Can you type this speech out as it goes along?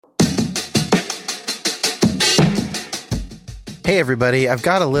Hey everybody, I've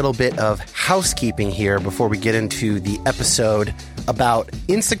got a little bit of housekeeping here before we get into the episode about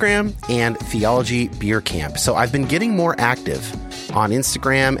Instagram and Theology Beer Camp. So I've been getting more active on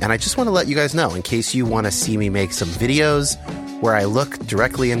Instagram, and I just want to let you guys know, in case you want to see me make some videos where I look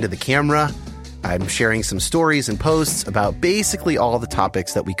directly into the camera. I'm sharing some stories and posts about basically all the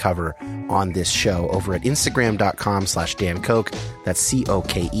topics that we cover on this show over at Instagram.com/Dan Koch. That's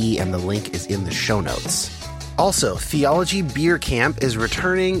COKE, and the link is in the show notes. Also, Theology Beer Camp is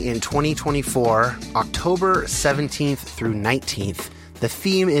returning in 2024, October 17th through 19th. The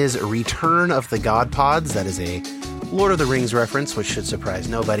theme is Return of the God Pods. That is a Lord of the Rings reference, which should surprise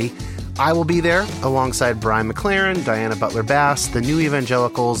nobody. I will be there alongside Brian McLaren, Diana Butler-Bass, the New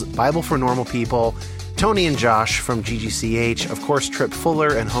Evangelicals, Bible for Normal People, Tony and Josh from GGCH, of course Trip Fuller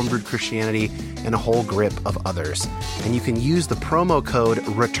and Homebrewed Christianity, and a whole grip of others. And you can use the promo code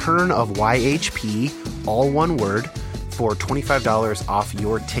RETURNOFYHP, all one word, for $25 off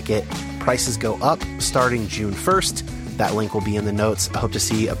your ticket. Prices go up starting June 1st. That link will be in the notes. I hope to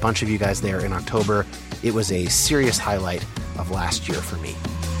see a bunch of you guys there in October. It was a serious highlight of last year for me.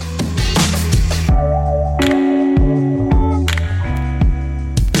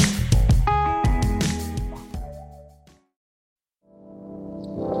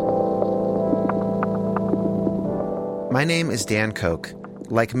 My name is Dan Koch.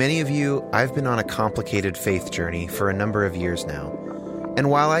 Like many of you, I've been on a complicated faith journey for a number of years now. And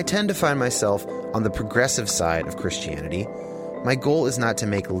while I tend to find myself on the progressive side of Christianity, my goal is not to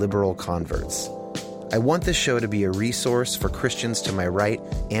make liberal converts. I want this show to be a resource for Christians to my right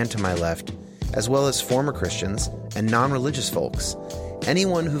and to my left, as well as former Christians and non-religious folks,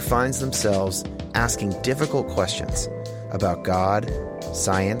 anyone who finds themselves asking difficult questions about God,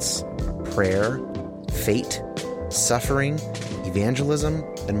 science, prayer, fate, suffering, evangelism,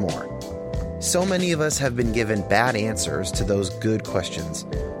 and more. So many of us have been given bad answers to those good questions,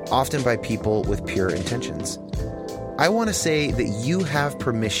 often by people with pure intentions. I want to say that you have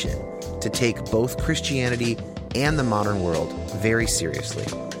permission to take both Christianity and the modern world very seriously.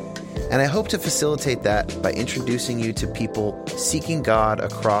 And I hope to facilitate that by introducing you to people seeking God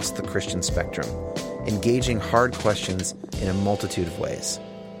across the Christian spectrum, engaging hard questions in a multitude of ways.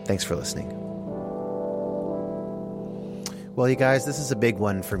 Thanks for listening. Well, you guys, this is a big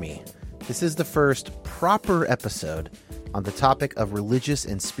one for me. This is the first proper episode on the topic of religious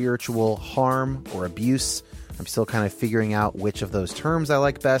and spiritual harm or abuse. I'm still kind of figuring out which of those terms I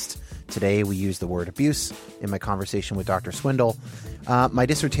like best. Today, we use the word abuse in my conversation with Dr. Swindle. My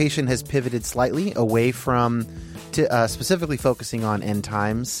dissertation has pivoted slightly away from specifically focusing on end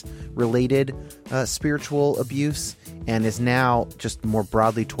times related spiritual abuse, and is now just more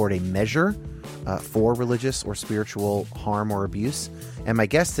broadly toward a measure for religious or spiritual harm or abuse. And my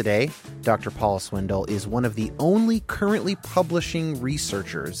guest today, Dr. Paula Swindle, is one of the only currently publishing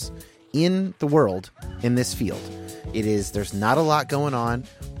researchers in the world in this field. There's not a lot going on.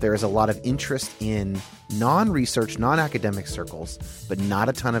 There is a lot of interest in non-research, non-academic circles, but not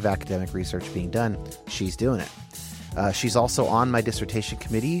a ton of academic research being done. She's doing it. She's also on my dissertation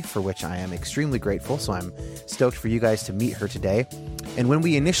committee, for which I am extremely grateful, so I'm stoked for you guys to meet her today. And when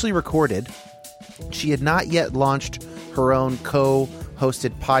we initially recorded, she had not yet launched her own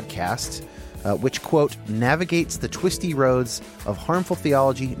co-hosted podcast, which, quote, navigates the twisty roads of harmful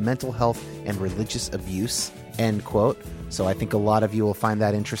theology, mental health, and religious abuse, end quote. So I think a lot of you will find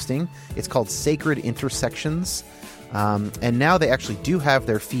that interesting. It's called Sacred Intersections. And now they actually do have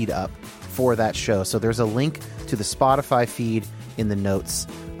their feed up for that show. So there's a link to the Spotify feed in the notes.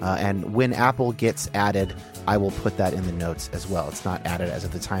 And when Apple gets added, I will put that in the notes as well. It's not added as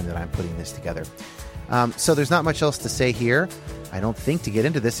of the time that I'm putting this together. So there's not much else to say here, I don't think, to get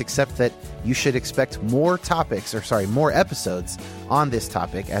into this, except that you should expect more episodes on this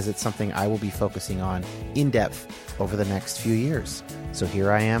topic, as it's something I will be focusing on in depth over the next few years. So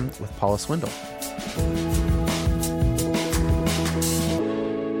here I am with Paula Swindle.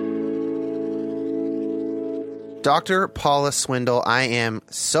 Dr. Paula Swindle, I am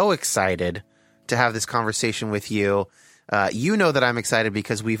so excited to have this conversation with you. You know that I'm excited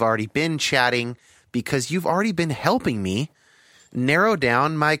because we've already been chatting, because you've already been helping me narrow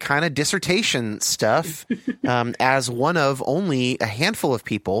down my kind of dissertation stuff as one of only a handful of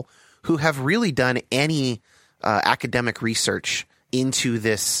people who have really done any academic research into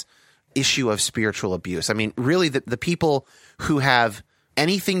this issue of spiritual abuse. I mean, really, the people who have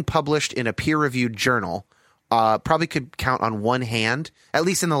anything published in a peer-reviewed journal probably could count on one hand, at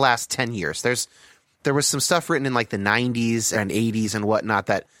least in the last 10 years. There was some stuff written in like the 90s and 80s and whatnot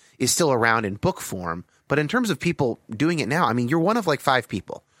that is still around in book form. But in terms of people doing it now, I mean, you're one of like 5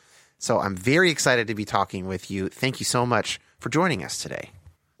 people. So I'm very excited to be talking with you. Thank you so much for joining us today.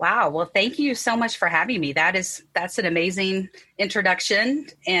 Wow. Well, thank you so much for having me. That's an amazing introduction.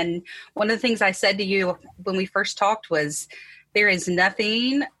 And one of the things I said to you when we first talked was there is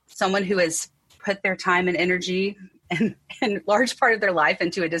nothing someone who has put their time and energy and large part of their life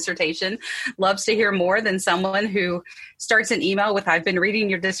into a dissertation loves to hear more than someone who starts an email with, "I've been reading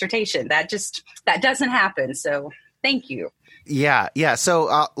your dissertation." That doesn't happen. So thank you. Yeah. So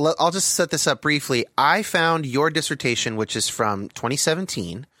I'll just set this up briefly. I found your dissertation, which is from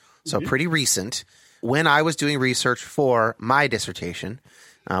 2017, so pretty recent, when I was doing research for my dissertation.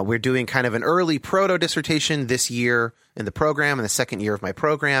 We're doing kind of an early proto-dissertation this year in the program, in the second year of my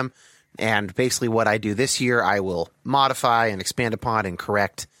program. And basically what I do this year, I will modify and expand upon and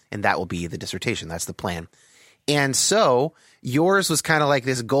correct, and that will be the dissertation. That's the plan. And so yours was kind of like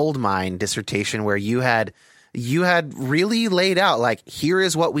this gold mine dissertation where you had really laid out, like, here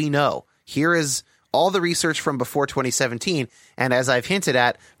is what we know. Here is all the research from before 2017. And as I've hinted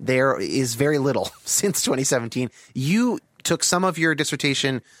at, there is very little since 2017. You took some of your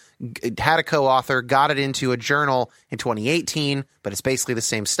dissertation, had a co-author, got it into a journal in 2018, but it's basically the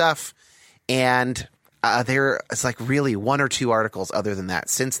same stuff. And there is like really one or two articles other than that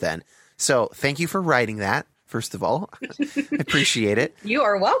since then. So thank you for writing that. First of all, I appreciate it. You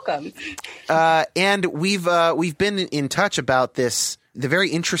are welcome. And we've been in touch about the very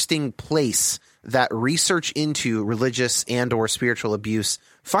interesting place that research into religious and or spiritual abuse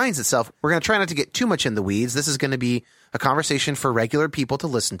finds itself. We're going to try not to get too much in the weeds. This is going to be a conversation for regular people to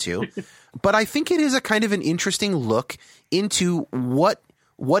listen to. But I think it is a kind of an interesting look into what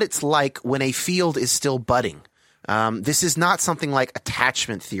it's like when a field is still budding. This is not something like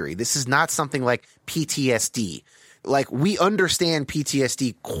attachment theory. This is not something like PTSD. Like, we understand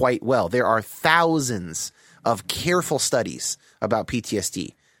PTSD quite well. There are thousands of careful studies about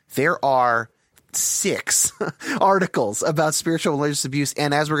PTSD. There are 6 articles about spiritual and religious abuse.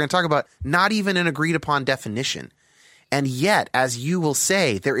 And as we're going to talk about, not even an agreed upon definition. And yet, as you will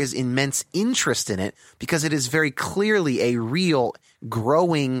say, there is immense interest in it because it is very clearly a real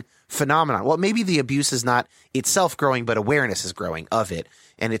growing phenomenon. Well, maybe the abuse is not itself growing, but awareness is growing of it.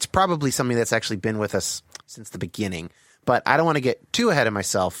 And it's probably something that's actually been with us since the beginning. But I don't want to get too ahead of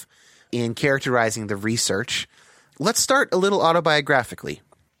myself in characterizing the research. Let's start a little autobiographically.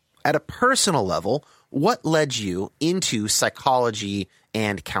 At a personal level, what led you into psychology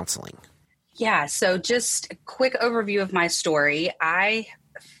and counseling? Yeah, so just a quick overview of my story. I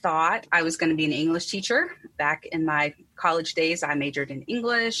thought I was going to be an English teacher. Back in my college days, I majored in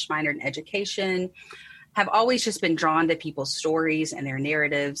English, minored in education, have always just been drawn to people's stories and their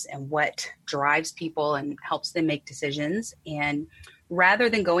narratives and what drives people and helps them make decisions. And rather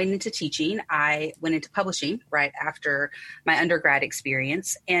than going into teaching, I went into publishing right after my undergrad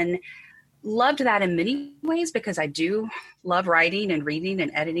experience and loved that in many ways because I do love writing and reading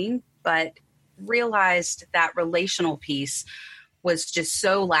and editing, but realized that relational piece was just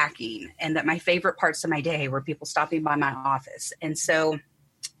so lacking and that my favorite parts of my day were people stopping by my office. And so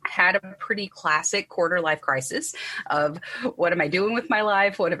I had a pretty classic quarter life crisis of what am I doing with my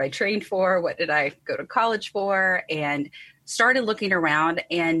life? What have I trained for? What did I go to college for? And started looking around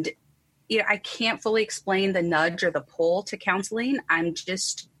and I can't fully explain the nudge or the pull to counseling. I'm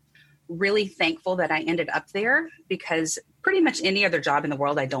just really thankful that I ended up there because pretty much any other job in the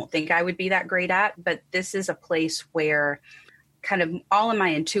world, I don't think I would be that great at, but this is a place where kind of all of my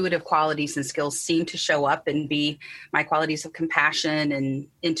intuitive qualities and skills seem to show up and be my qualities of compassion and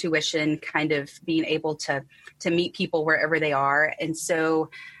intuition, kind of being able to meet people wherever they are. And so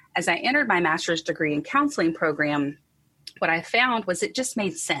as I entered my master's degree in counseling program, what I found was it just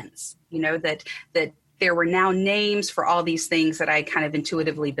made sense, that there were now names for all these things that I kind of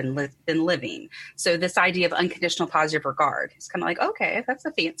intuitively been living. So this idea of unconditional positive regard is kind of like, okay, that's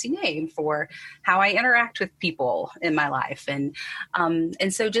a fancy name for how I interact with people in my life. And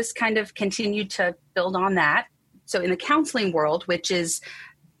so just kind of continued to build on that. So in the counseling world, which is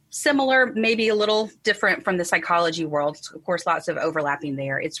similar, maybe a little different from the psychology world. Of course, lots of overlapping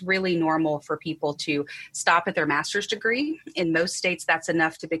there. It's really normal for people to stop at their master's degree. In most states, that's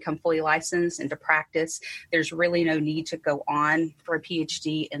enough to become fully licensed and to practice. There's really no need to go on for a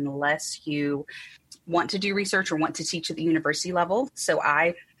PhD unless you want to do research or want to teach at the university level. So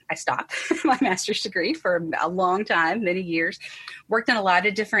I stopped my master's degree for a long time, many years, worked in a lot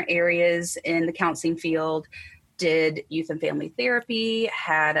of different areas in the counseling field, did youth and family therapy,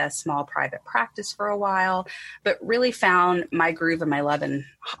 had a small private practice for a while, but really found my groove and my love in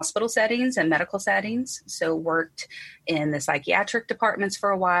hospital settings and medical settings. So worked in the psychiatric departments for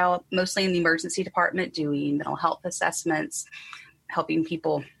a while, mostly in the emergency department, doing mental health assessments, helping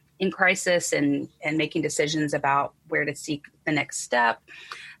people in crisis and making decisions about where to seek the next step.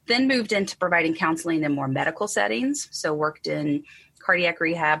 Then moved into providing counseling in more medical settings. So worked in cardiac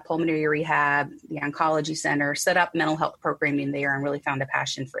rehab, pulmonary rehab, the oncology center, set up mental health programming there, and really found a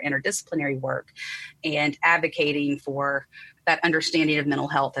passion for interdisciplinary work and advocating for that understanding of mental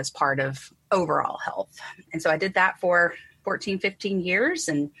health as part of overall health. And so I did that for 14, 15 years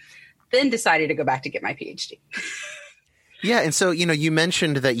and then decided to go back to get my PhD. Yeah. And so, you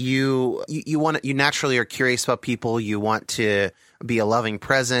mentioned that you naturally are curious about people. You want to be a loving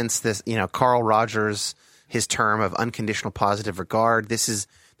presence. This, Carl Rogers, his term of unconditional positive regard. This is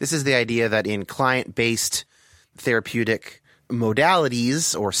the idea that in client-based therapeutic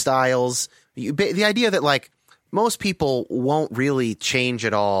modalities or styles, the idea that like most people won't really change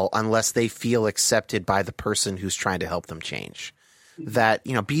at all unless they feel accepted by the person who's trying to help them change. That,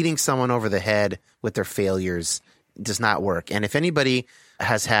 beating someone over the head with their failures does not work. And if anybody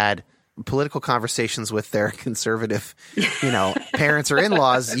has had political conversations with their conservative, parents or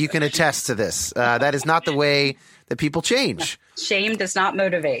in-laws, you can attest to this. That is not the way that people change. Shame does not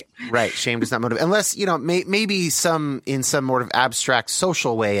motivate. Right. Shame does not motivate. Unless, maybe in some sort of abstract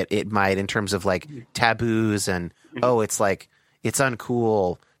social way it might, in terms of like taboos and, it's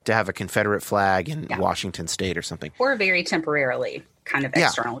uncool to have a Confederate flag in Washington State or something. Or very temporarily kind of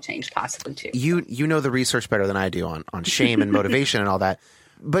external change possibly too. You know the research better than I do on shame and motivation and all that.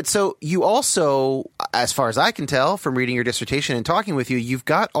 But so you also, as far as I can tell from reading your dissertation and talking with you, you've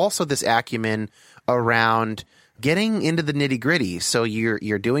got also this acumen around getting into the nitty gritty. So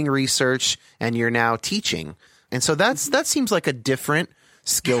you're doing research and you're now teaching. And so that seems like a different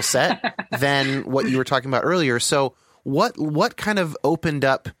skill set than what you were talking about earlier. So what kind of opened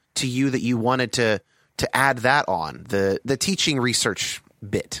up to you that you wanted to add that on, the teaching research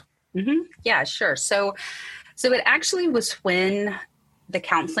bit? Mm-hmm. Yeah, sure. So it actually was when the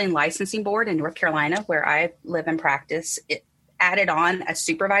Counseling Licensing Board in North Carolina, where I live and practice, it added on a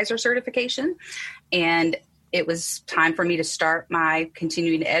supervisor certification. And it was time for me to start my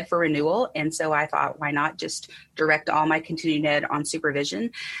continuing ed for renewal. And so I thought, why not just direct all my continuing ed on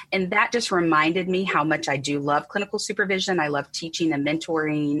supervision? And that just reminded me how much I do love clinical supervision. I love teaching and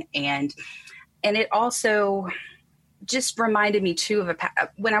mentoring. And it also just reminded me too of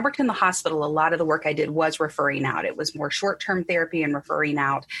when I worked in the hospital, a lot of the work I did was referring out. It was more short-term therapy and referring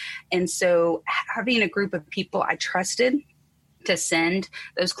out. And so having a group of people I trusted to send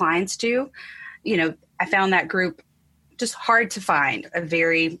those clients to, I found that group just hard to find, a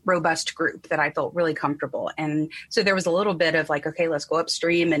very robust group that I felt really comfortable. And so there was a little bit of like, okay, let's go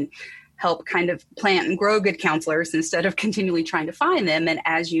upstream and help kind of plant and grow good counselors instead of continually trying to find them. And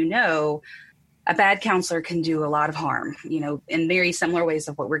as you know, a bad counselor can do a lot of harm, in very similar ways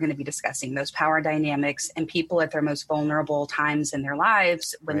of what we're going to be discussing, those power dynamics and people at their most vulnerable times in their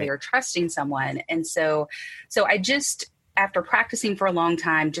lives when they are trusting someone. And so I just, after practicing for a long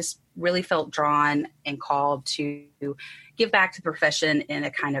time, just really felt drawn and called to give back to the profession in a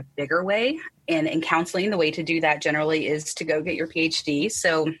kind of bigger way. And in counseling, the way to do that generally is to go get your PhD.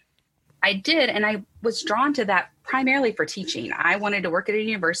 So I did, and I was drawn to that primarily for teaching. I wanted to work at a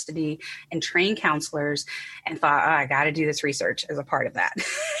university and train counselors, and thought, I got to do this research as a part of that.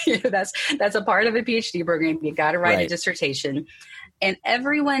 That's a part of a PhD program. You got to write a dissertation. And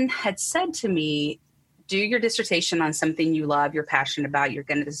everyone had said to me, do your dissertation on something you love, you're passionate about.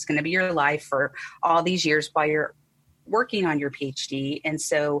 This is going to be your life for all these years while you're working on your PhD. And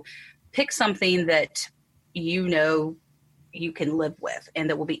so pick something that you can live with and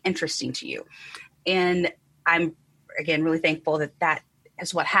that will be interesting to you. And I'm, again, really thankful that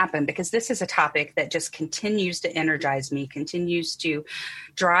is what happened, because this is a topic that just continues to energize me, continues to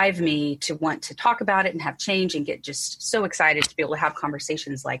drive me to want to talk about it and have change and get just so excited to be able to have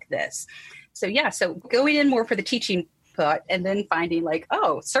conversations like this. So going in more for the teaching part and then finding like,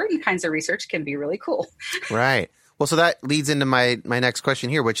 certain kinds of research can be really cool. Right. Well, so that leads into my next question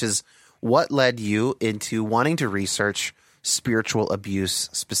here, which is what led you into wanting to research spiritual abuse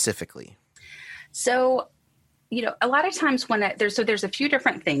specifically? So, a lot of times when there's a few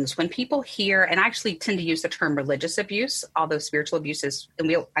different things when people hear, and I actually tend to use the term religious abuse, although spiritual abuse is,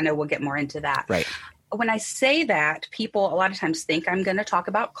 and I know we'll get more into that. Right. When I say that, people a lot of times think I'm going to talk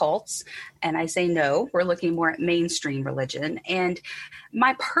about cults, and I say, no, we're looking more at mainstream religion. And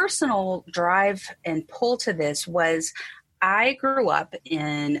my personal drive and pull to this was I grew up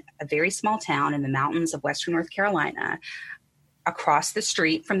in a very small town in the mountains of Western North Carolina across the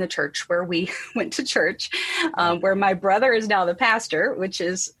street from the church where we went to church, where my brother is now the pastor, which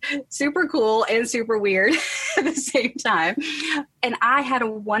is super cool and super weird at the same time. And I had a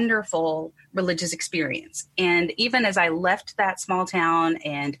wonderful religious experience. And even as I left that small town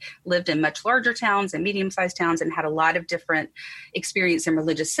and lived in much larger towns and medium-sized towns and had a lot of different experience in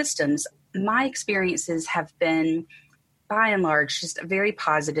religious systems, my experiences have been, by and large, just very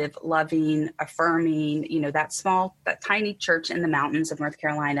positive, loving, affirming. That tiny church in the mountains of North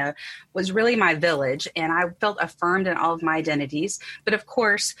Carolina was really my village, and I felt affirmed in all of my identities. But of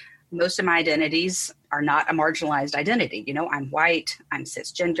course, most of my identities are not a marginalized identity. I'm white, I'm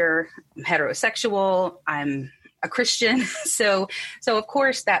cisgender, I'm heterosexual, I'm a Christian. So of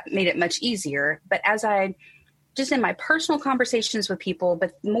course that made it much easier. But as I just in my personal conversations with people,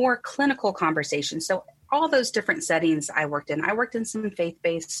 but more clinical conversations. So all those different settings I worked in some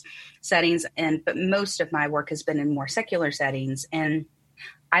faith-based settings, but most of my work has been in more secular settings. And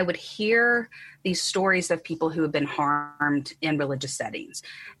I would hear these stories of people who have been harmed in religious settings.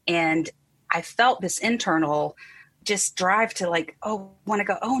 And I felt this internal just drive to want to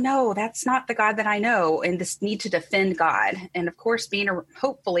go, oh no, that's not the God that I know. And this need to defend God. And of course, being a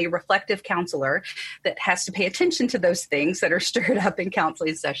hopefully reflective counselor that has to pay attention to those things that are stirred up in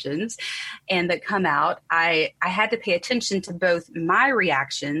counseling sessions and that come out, I had to pay attention to both my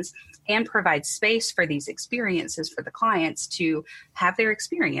reactions and provide space for these experiences for the clients to have their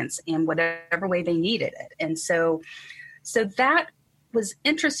experience in whatever way they needed it. And so that was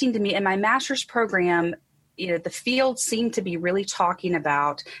interesting to me. In my master's program, the field seemed to be really talking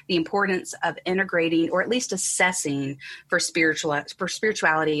about the importance of integrating or at least assessing for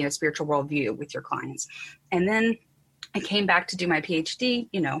spirituality and a spiritual worldview with your clients. And then I came back to do my PhD,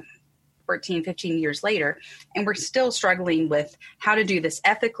 14, 15 years later, and we're still struggling with how to do this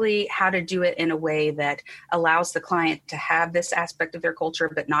ethically, how to do it in a way that allows the client to have this aspect of their culture,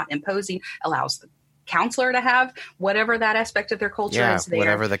 but not imposing, allows the counselor to have whatever that aspect of their culture is there.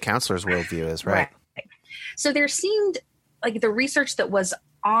 Whatever the counselor's worldview is, right? So there seemed like the research that was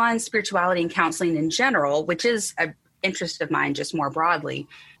on spirituality and counseling in general, which is an interest of mine just more broadly,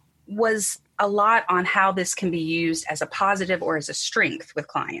 was a lot on how this can be used as a positive or as a strength with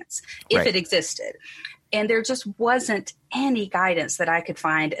clients, if it existed. And there just wasn't any guidance that I could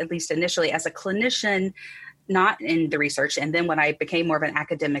find, at least initially as a clinician, not in the research. And then when I became more of an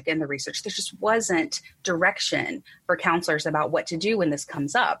academic in the research, there just wasn't direction for counselors about what to do when this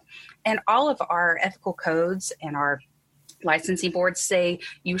comes up. And all of our ethical codes and our licensing boards say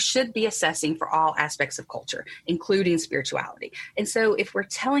you should be assessing for all aspects of culture, including spirituality. And so if we're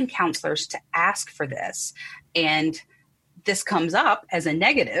telling counselors to ask for this and this comes up as a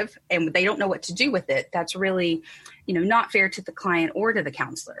negative and they don't know what to do with it, that's really, not fair to the client or to the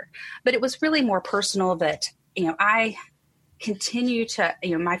counselor. But it was really more personal that, I continue to,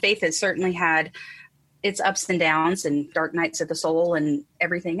 my faith has certainly had its ups and downs and dark nights of the soul and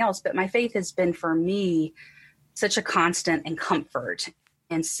everything else. But my faith has been for me such a constant and comfort.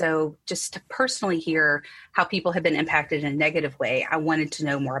 And so just to personally hear how people have been impacted in a negative way, I wanted to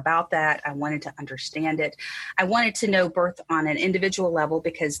know more about that. I wanted to understand it. I wanted to know both on an individual level,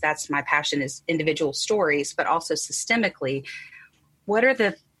 because that's my passion, is individual stories, but also systemically, what are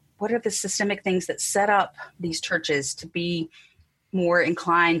the systemic things that set up these churches to be more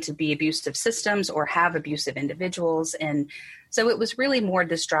inclined to be abusive systems or have abusive individuals? And so it was really more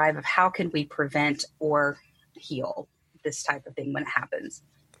this drive of how can we prevent or heal this type of thing when it happens.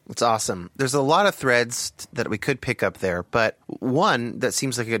 It's awesome. There's a lot of threads that we could pick up there, but one that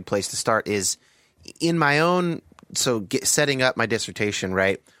seems like a good place to start is in my own, setting up my dissertation,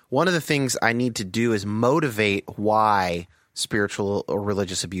 right? One of the things I need to do is motivate why spiritual or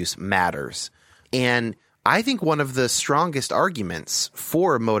religious abuse matters. And I think one of the strongest arguments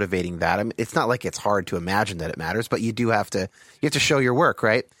for motivating that, it's not like it's hard to imagine that it matters, but you have to show your work,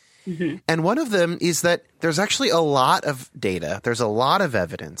 right? Mm-hmm. And one of them is that there's actually a lot of data, there's a lot of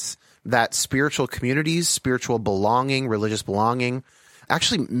evidence that spiritual communities, spiritual belonging, religious belonging,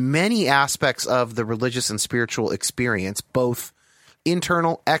 actually many aspects of the religious and spiritual experience, both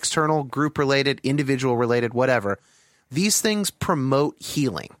internal, external, group-related, individual-related, whatever, these things promote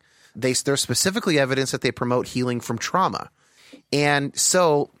healing. There's specifically evidence that they promote healing from trauma. And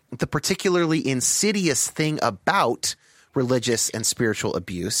so the particularly insidious thing about religious and spiritual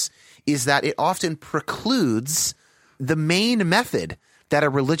abuse is that it often precludes the main method that a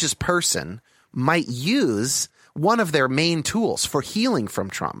religious person might use, one of their main tools for healing from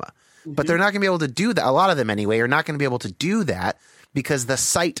trauma. Mm-hmm. But they're not going to be able to do that. A lot of them anyway are not going to be able to do that because the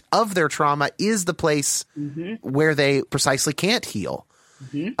site of their trauma is the place where they precisely can't heal.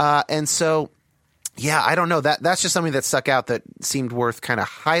 Mm-hmm. And so Yeah, I don't know. That's just something that stuck out that seemed worth kind of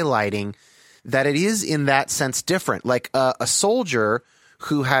highlighting, that it is in that sense different. Like a soldier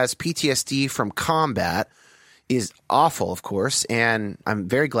who has PTSD from combat is awful, of course, and I'm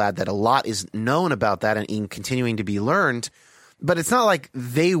very glad that a lot is known about that and in continuing to be learned. But it's not like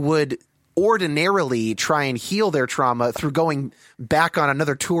they would ordinarily try and heal their trauma through going back on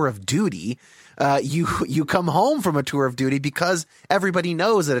another tour of duty. You come home from a tour of duty because everybody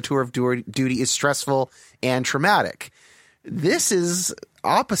knows that a tour of duty is stressful and traumatic. This is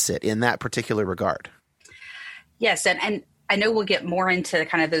opposite in that particular regard. Yes, and I know we'll get more into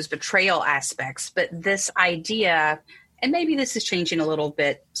kind of those betrayal aspects, but this idea, and maybe this is changing a little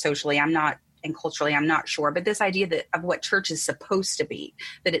bit socially, and culturally, I'm not sure, but this idea of what church is supposed to be,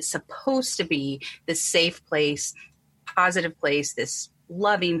 that it's supposed to be this safe place, positive place, this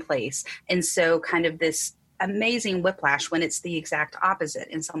loving place. And so kind of this amazing whiplash when it's the exact opposite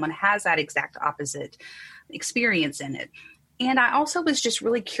and someone has that exact opposite experience in it. And I also was just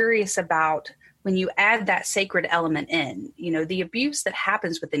really curious about when you add that sacred element in, the abuse that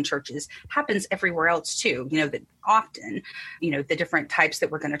happens within churches happens everywhere else too, that often, the different types that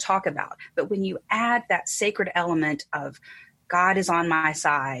we're going to talk about. But when you add that sacred element of God is on my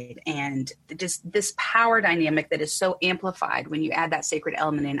side and just this power dynamic that is so amplified when you add that sacred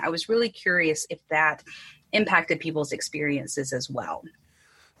element in, I was really curious if that impacted people's experiences as well.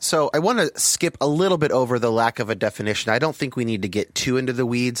 So I want to skip a little bit over the lack of a definition. I don't think we need to get too into the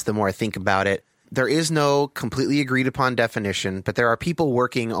weeds the more I think about it. There is no completely agreed upon definition, but there are people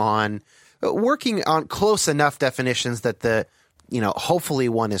working on close enough definitions that hopefully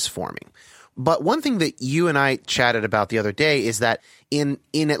one is forming. But one thing that you and I chatted about the other day is that in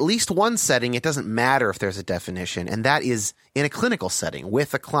at least one setting, it doesn't matter if there's a definition, and that is in a clinical setting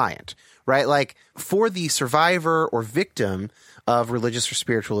with a client, right? Like for the survivor or victim of religious or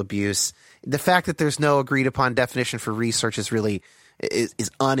spiritual abuse, the fact that there's no agreed upon definition for research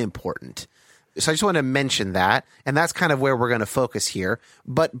is unimportant. So I just want to mention that, and that's kind of where we're going to focus here.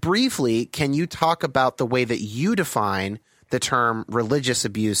 But briefly, can you talk about the way that you define the term religious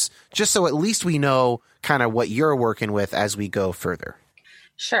abuse, just so at least we know kind of what you're working with as we go further?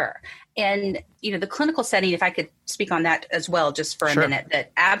 Sure. And, the clinical setting, if I could speak on that as well, just for a minute,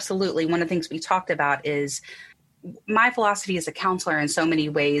 that absolutely one of the things we talked about is my philosophy as a counselor in so many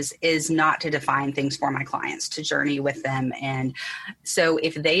ways is not to define things for my clients, to journey with them. And so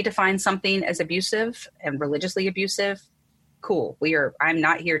if they define something as abusive and religiously abusive, cool. I'm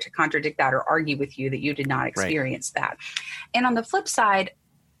not here to contradict that or argue with you that you did not experience that. And on the flip side,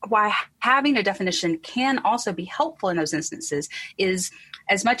 why having a definition can also be helpful in those instances is,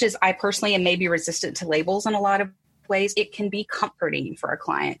 as much as I personally am maybe resistant to labels in a lot of ways, it can be comforting for a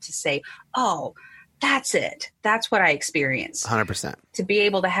client to say, oh, that's it. That's what I experienced. 100%. To be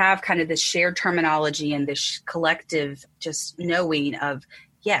able to have kind of this shared terminology and this collective just knowing of,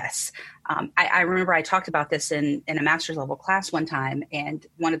 yes. I remember I talked about this in a master's level class one time, and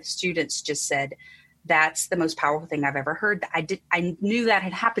one of the students just said, that's the most powerful thing I've ever heard. I knew that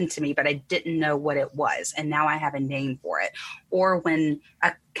had happened to me, but I didn't know what it was. And now I have a name for it. Or when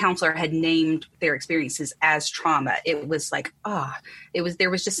a counselor had named their experiences as trauma, it was like,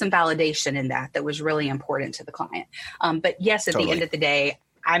 there was just some validation in that was really important to the client. But yes, at the end of the day,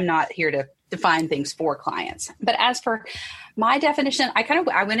 I'm not here to define things for clients. But as for my definition,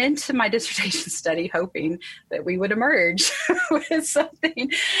 I went into my dissertation study hoping that we would emerge with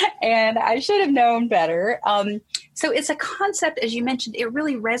something, and I should have known better. So it's a concept, as you mentioned, it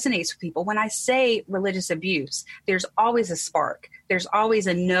really resonates with people. When I say religious abuse, there's always a spark. There's always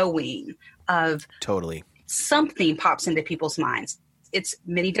a knowing of something pops into people's minds. It's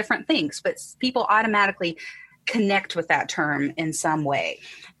many different things, but people automatically connect with that term in some way.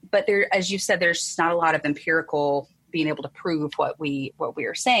 But there, as you said, there's not a lot of empirical being able to prove what we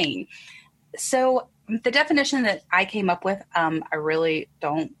are saying. So the definition that I came up with, I really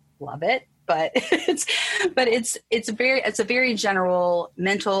don't love it, but it's a very general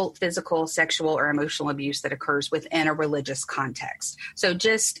mental, physical, sexual, or emotional abuse that occurs within a religious context. So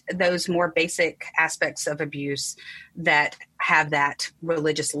just those more basic aspects of abuse that have that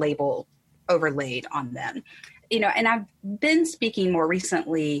religious label overlaid on them. And I've been speaking more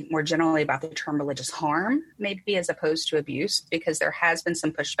recently, more generally about the term religious harm, maybe as opposed to abuse, because there has been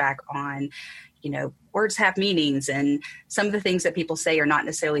some pushback on, words have meanings, and some of the things that people say are not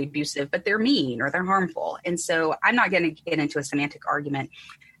necessarily abusive, but they're mean or they're harmful. And so I'm not going to get into a semantic argument.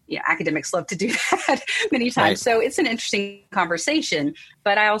 Academics love to do that many times. Right. So it's an interesting conversation,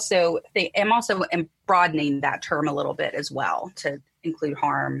 but I also am broadening that term a little bit as well to include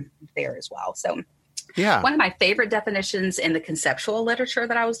harm there as well. So Yeah. One of my favorite definitions in the conceptual literature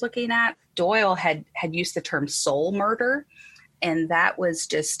that I was looking at, Doyle had used the term soul murder, and that was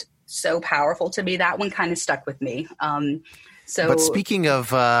just so powerful to me. That one kind of stuck with me. But speaking of,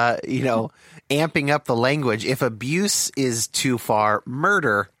 amping up the language, if abuse is too far,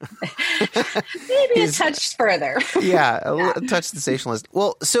 murder maybe a touch further. A touch sensationalist.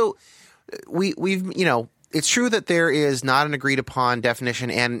 Well, so we've it's true that there is not an agreed upon definition,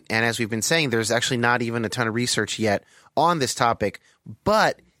 and as we've been saying, there's actually not even a ton of research yet on this topic,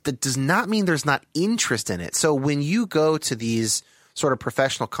 but that does not mean there's not interest in it. So when you go to these sort of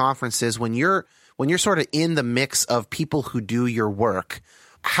professional conferences, when you're sort of in the mix of people who do your work,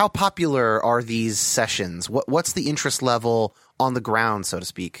 how popular are these sessions? What's the interest level on the ground, so to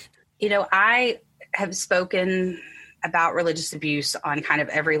speak? I have spoken about religious abuse on kind of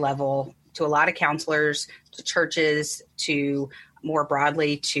every level to a lot of counselors, to churches, to more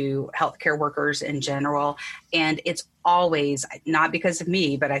broadly to healthcare workers in general. And it's always, not because of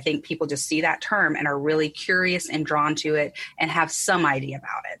me, but I think people just see that term and are really curious and drawn to it and have some idea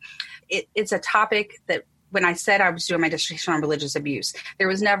about it. It's a topic that when I said I was doing my dissertation on religious abuse, there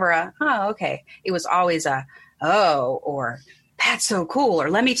was never a, oh, okay. It was always a, oh, or that's so cool, or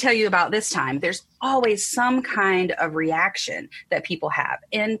let me tell you about this time. There's always some kind of reaction that people have.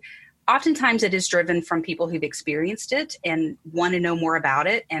 And oftentimes it is driven from people who've experienced it and want to know more about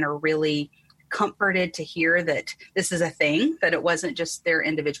it and are really comforted to hear that this is a thing, that it wasn't just their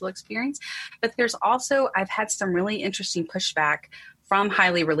individual experience. But there's also, I've had some really interesting pushback from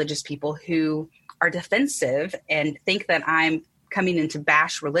highly religious people who are defensive and think that I'm coming in to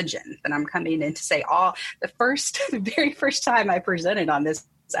bash religion, that I'm coming in to say the very first time I presented on this,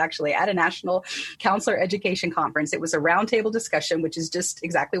 actually at a national counselor education conference. It was a roundtable discussion, which is just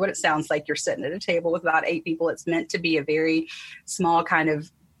exactly what it sounds like. You're sitting at a table with about 8 people. It's meant to be a very small kind of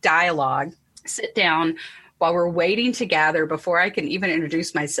dialogue. Sit down. While we're waiting to gather, before I can even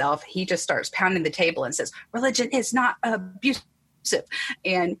introduce myself, he just starts pounding the table and says, religion is not abusive.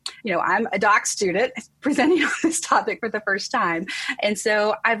 And, I'm a doc student presenting on this topic for the first time. And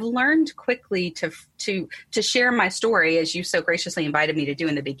so I've learned quickly to share my story, as you so graciously invited me to do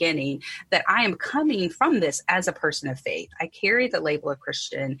in the beginning, that I am coming from this as a person of faith. I carry the label of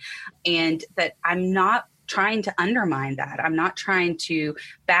Christian, and that I'm not trying to undermine that. I'm not trying to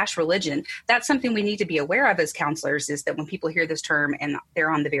bash religion. That's something we need to be aware of as counselors, is that when people hear this term and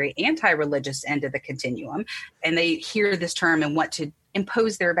they're on the very anti-religious end of the continuum, and they hear this term and want to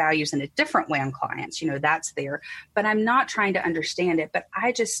impose their values in a different way on clients, that's there. But I'm not trying to understand it. But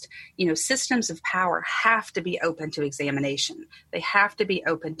I just, systems of power have to be open to examination. They have to be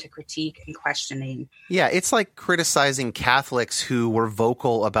open to critique and questioning. Yeah, it's like criticizing Catholics who were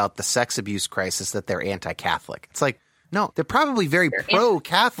vocal about the sex abuse crisis that they're anti-Catholic. It's like, no, they're probably very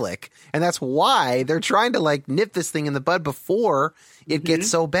pro-Catholic, and that's why they're trying to nip this thing in the bud before it gets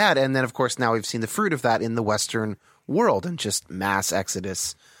so bad. And then, of course, now we've seen the fruit of that in the Western world and just mass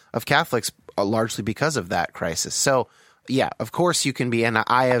exodus of Catholics, largely because of that crisis. So, yeah, of course you can be, and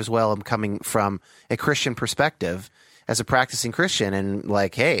I as well am coming from a Christian perspective as a practicing Christian,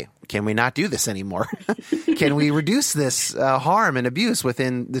 and hey, can we not do this anymore? Can we reduce this harm and abuse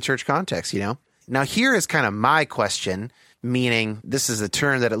within the church context, Now, here is kind of my question, meaning this is a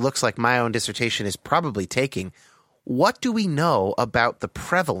turn that it looks like my own dissertation is probably taking. What do we know about the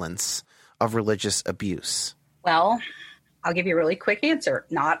prevalence of religious abuse? Well, I'll give you a really quick answer.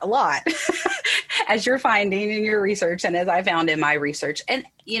 Not a lot, as you're finding in your research and as I found in my research. And,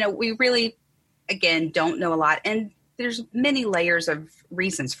 we really, again, don't know a lot. And there's many layers of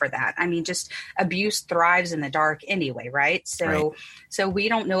reasons for that. I mean, just abuse thrives in the dark anyway, right? So we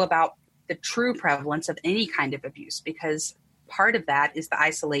don't know about the true prevalence of any kind of abuse, because part of that is the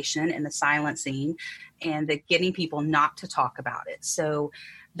isolation and the silencing and the getting people not to talk about it. So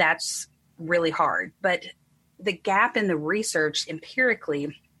that's really hard. But the gap in the research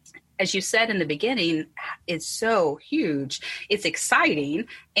empirically, as you said in the beginning, is so huge. It's exciting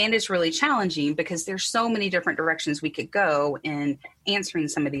and it's really challenging because there's so many different directions we could go in answering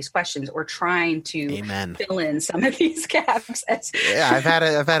some of these questions or trying to fill in some of these gaps. Yeah, I've had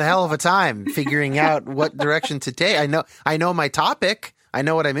a hell of a time figuring out what direction to take. I know my topic. I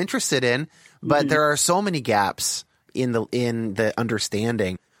know what I'm interested in, but there are so many gaps in the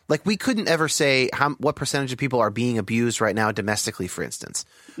understanding. We couldn't ever say what percentage of people are being abused right now domestically, for instance.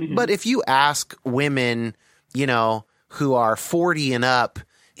 Mm-hmm. But if you ask women, who are 40 and up,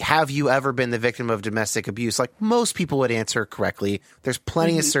 have you ever been the victim of domestic abuse? Most people would answer correctly. There's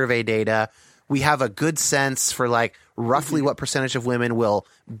plenty of survey data. We have a good sense for roughly what percentage of women will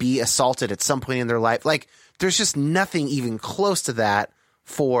be assaulted at some point in their life. There's just nothing even close to that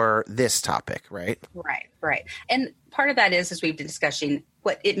for this topic, right? Right, right. And part of that is, as we've been discussing,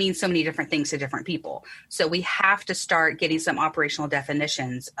 what it means so many different things to different people. So we have to start getting some operational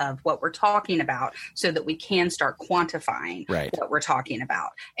definitions of what we're talking about so that we can start quantifying what we're talking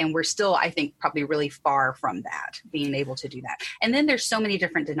about. And we're still, I think, probably really far from that, being able to do that. And then there's so many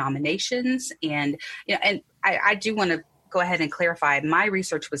different denominations. And, and I do want to go ahead and clarify, my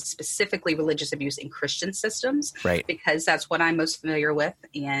research was specifically religious abuse in Christian systems, because that's what I'm most familiar with.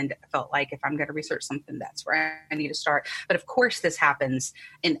 And I felt like if I'm going to research something, that's where I need to start. But of course, this happens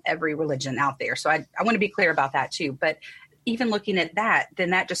in every religion out there. So I want to be clear about that too. But even looking at that, then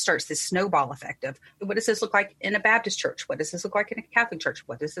that just starts this snowball effect of, what does this look like in a Baptist church? What does this look like in a Catholic church?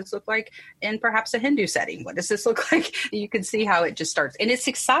 What does this look like in perhaps a Hindu setting? What does this look like? You can see how it just starts. And it's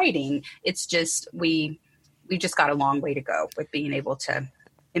exciting. It's just, we've just got a long way to go with being able to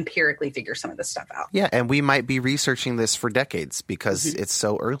empirically figure some of this stuff out. Yeah, and we might be researching this for decades because it's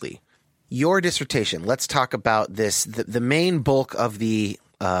so early. Your dissertation, let's talk about this. The main bulk of the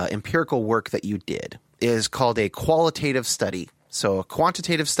empirical work that you did is called a qualitative study. So a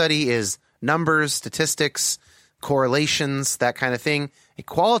quantitative study is numbers, statistics, correlations, that kind of thing. A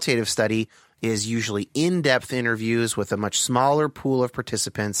qualitative study is usually in-depth interviews with a much smaller pool of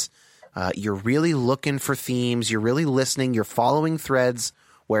participants. You're really looking for themes. You're really listening. You're following threads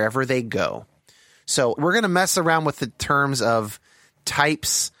wherever they go. So we're going to mess around with the terms of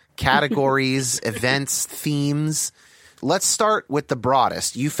types, categories, events, themes. Let's start with the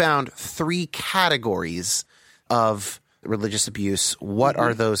broadest. You found 3 categories of religious abuse. What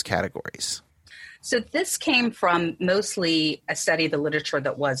are those categories? So this came from mostly a study of the literature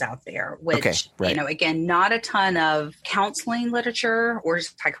that was out there, which, again, not a ton of counseling literature or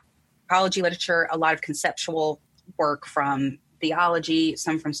psychology literature, a lot of conceptual work from theology,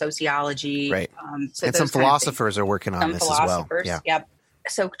 some from sociology. Right. And some philosophers are working on this as well. Yeah. Yep.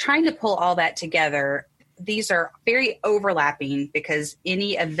 So trying to pull all that together, these are very overlapping because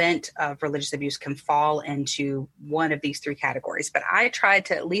any event of religious abuse can fall into one of these 3 categories. But I tried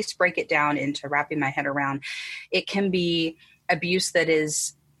to at least break it down into wrapping my head around. It can be abuse that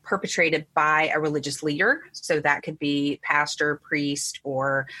is perpetrated by a religious leader. So that could be pastor, priest,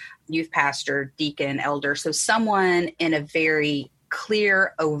 or youth pastor, deacon, elder. So someone in a very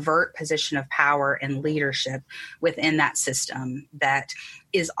clear, overt position of power and leadership within that system that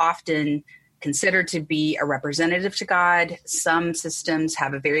is often considered to be a representative to God. Some systems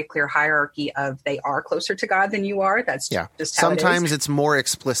have a very clear hierarchy of they are closer to God than you are. That's just how sometimes it is. It's more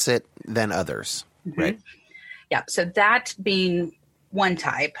explicit than others, right? Yeah. So that being one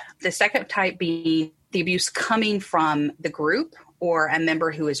type. The second type being the abuse coming from the group or a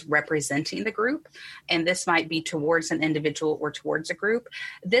member who is representing the group. And this might be towards an individual or towards a group.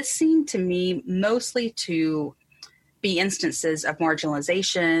 This seemed to me mostly to be instances of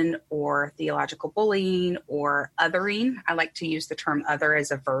marginalization or theological bullying or othering. I like to use the term other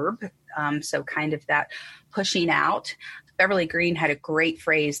as a verb. So kind of that pushing out. Beverly Green had a great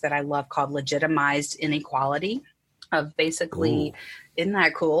phrase that I love called legitimized inequality. Of basically, isn't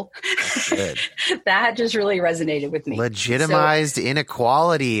that cool? Good. That just really resonated with me. Legitimized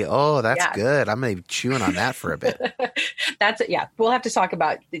inequality. Oh, that's good. I'm going to be chewing on that for a bit. That's it. Yeah. We'll have to talk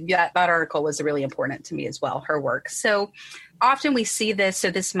about that. That article was really important to me as well, her work. So often we see this.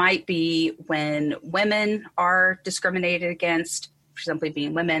 So this might be when women are discriminated against for simply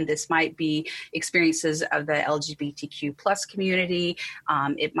being women. This might be experiences of the LGBTQ plus community.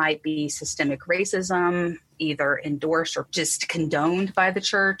 It might be systemic racism, either endorsed or just condoned by the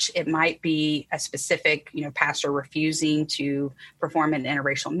church. It might be a specific, pastor refusing to perform an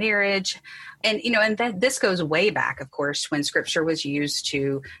interracial marriage. And, this goes way back, of course, when scripture was used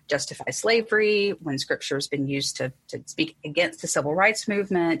to justify slavery, when scripture has been used to speak against the civil rights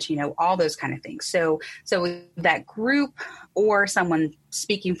movement, all those kind of things. So that group or someone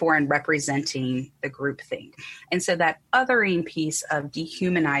speaking for and representing the group thing. And so that othering piece of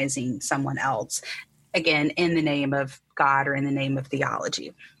dehumanizing someone else, again, in the name of God or in the name of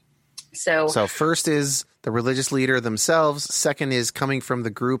theology. So first is the religious leader themselves. Second is coming from the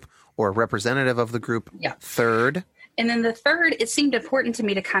group or representative of the group. Yeah. Third. And then the third, it seemed important to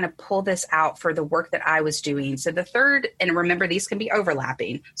me to kind of pull this out for the work that I was doing. So the third, and remember, these can be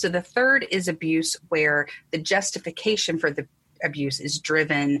overlapping. So the third is abuse where the justification for the abuse is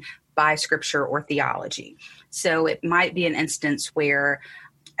driven by scripture or theology. So it might be an instance where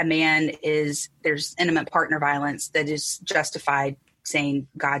a man there's intimate partner violence that is justified saying,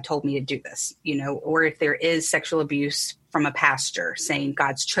 God told me to do this, or if there is sexual abuse from a pastor saying,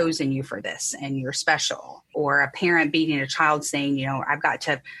 God's chosen you for this and you're special, or a parent beating a child saying, I've got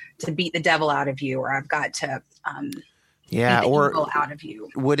to beat the devil out of you, or I've got to Yeah, the or evil out of you.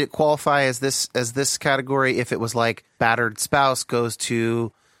 would it qualify as this category if it was like battered spouse goes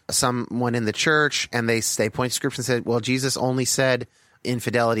to someone in the church and they point to scripture and said, well, Jesus only said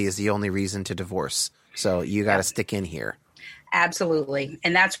infidelity is the only reason to divorce, so you got to stick in here. Absolutely.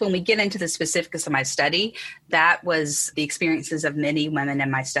 And that's when we get into the specifics of my study. That was the experiences of many women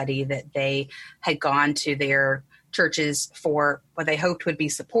in my study, that they had gone to their churches for what they hoped would be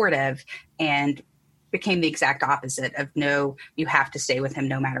supportive and became the exact opposite of, no, you have to stay with him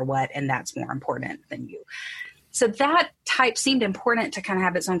no matter what, and that's more important than you. So that type seemed important to kind of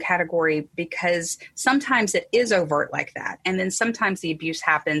have its own category, because sometimes it is overt like that. And then sometimes the abuse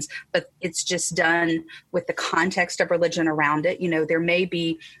happens, but it's just done with the context of religion around it. You know, there may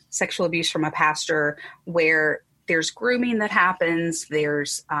be sexual abuse from a pastor where there's grooming that happens.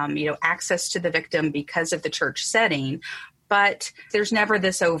 There's, access to the victim because of the church setting, but there's never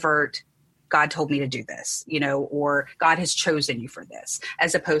this overt, God told me to do this, or God has chosen you for this,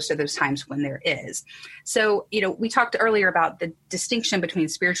 as opposed to those times when there is. So, we talked earlier about the distinction between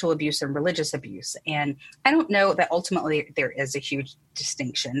spiritual abuse and religious abuse. And I don't know that ultimately there is a huge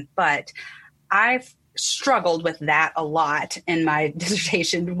distinction, but I've struggled with that a lot in my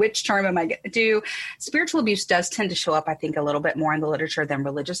dissertation. Which term am I going to do? Spiritual abuse does tend to show up, I think, a little bit more in the literature than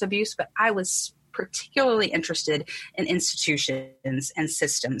religious abuse, but I was particularly interested in institutions and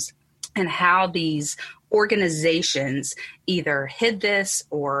systems and how these organizations either hid this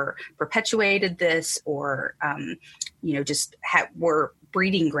or perpetuated this or, were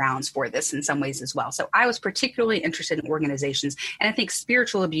breeding grounds for this in some ways as well. So I was particularly interested in organizations. And I think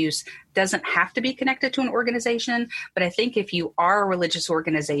spiritual abuse doesn't have to be connected to an organization. But I think if you are a religious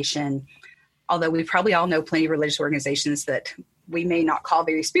organization, although we probably all know plenty of religious organizations that we may not call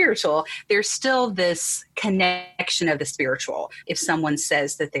very spiritual, there's still this connection of the spiritual if someone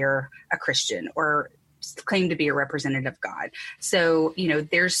says that they're a Christian or claim to be a representative of God. So,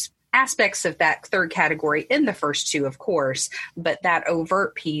 there's aspects of that third category in the first two, of course, but that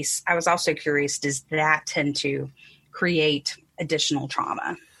overt piece, I was also curious, does that tend to create additional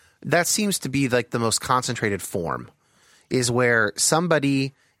trauma? That seems to be like the most concentrated form, is where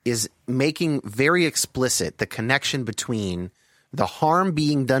somebody is making very explicit the connection between the harm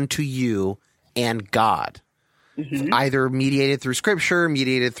being done to you and God, either mediated through scripture,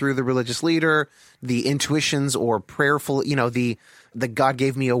 mediated through the religious leader, the intuitions or prayerful, the God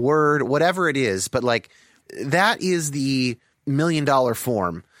gave me a word, whatever it is. But like, that is the $1 million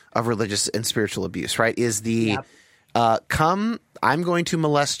form of religious and spiritual abuse, right? Is the, come, I'm going to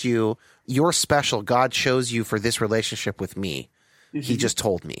molest you. You're special. God chose you for this relationship with me. He just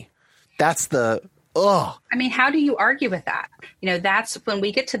told me. That's the, I mean, how do you argue with that? That's when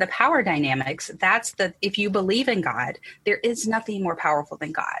we get to the power dynamics. If you believe in God, there is nothing more powerful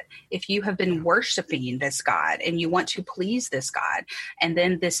than God. If you have been worshiping this God and you want to please this God, and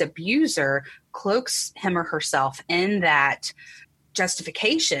then this abuser cloaks him or herself in that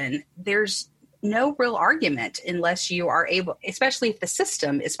justification, there's no real argument unless you are able, especially if the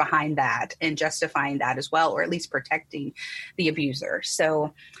system is behind that and justifying that as well, or at least protecting the abuser.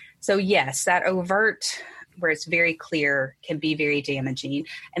 So yes, that overt, where it's very clear, can be very damaging.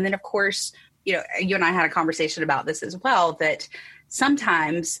 And then, of course, you and I had a conversation about this as well, that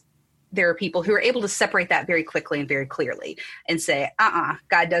sometimes there are people who are able to separate that very quickly and very clearly and say,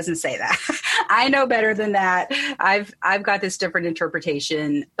 God doesn't say that. I know better than that. I've got this different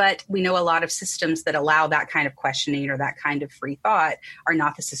interpretation. But we know a lot of systems that allow that kind of questioning or that kind of free thought are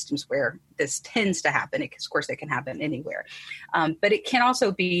not the systems where this tends to happen. Of course, it can happen anywhere. But it can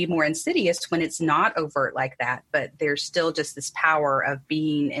also be more insidious when it's not overt like that, but there's still just this power of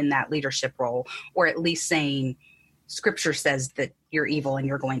being in that leadership role, or at least saying, Scripture says that you're evil and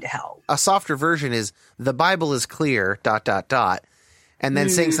you're going to hell. A softer version is the Bible is clear, ... And then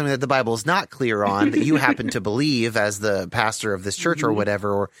saying something that the Bible is not clear on, that you happen to believe as the pastor of this church or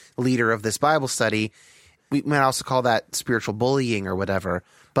whatever, or leader of this Bible study. We might also call that spiritual bullying or whatever.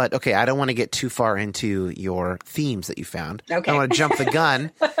 But okay, I don't want to get too far into your themes that you found. Okay. I want to jump the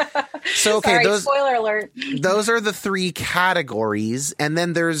gun. So, okay, Sorry, spoiler alert. Those are the three categories. And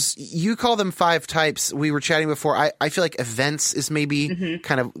then you call them 5 types. We were chatting before. I feel like events is maybe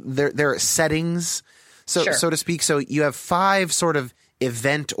kind of their settings, so to speak. So you have 5 sort of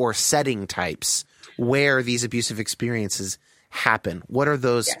event or setting types where these abusive experiences happen. What are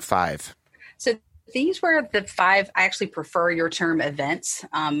those 5? So these were the 5. I actually prefer your term events.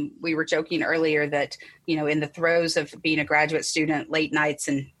 We were joking earlier that, in the throes of being a graduate student, late nights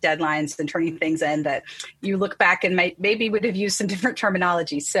and deadlines and turning things in, that you look back and maybe would have used some different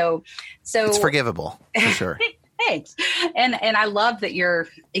terminology. So it's forgivable for sure. Thanks. And I love that you're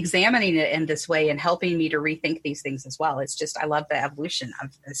examining it in this way and helping me to rethink these things as well. It's just, I love the evolution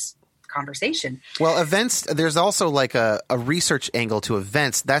of this conversation. Well, events, there's also like a research angle to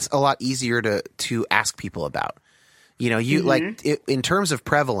events. That's a lot easier to ask people about. You know, in terms of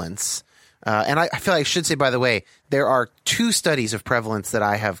prevalence, and I feel like I should say, by the way, there are 2 studies of prevalence that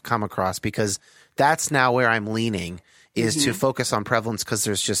I have come across, because that's now where I'm leaning, is to focus on prevalence, because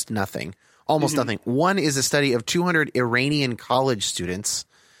there's just almost nothing. One is a study of 200 Iranian college students,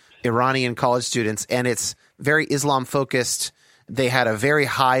 and it's very Islam focused. They had a very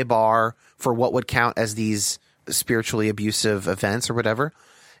high bar for what would count as these spiritually abusive events or whatever.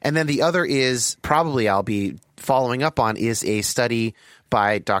 And then the other is, probably I'll be following up on, is a study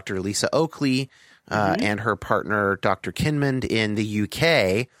by Dr. Lisa Oakley and her partner, Dr. Kinmond, in the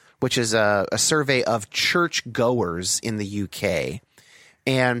UK, which is a survey of church goers in the UK.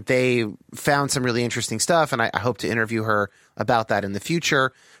 And they found some really interesting stuff, and I hope to interview her about that in the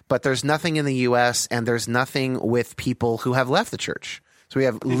future. But there's nothing in the U.S., and there's nothing with people who have left the church. So we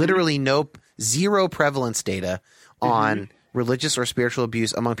have literally zero prevalence data on religious or spiritual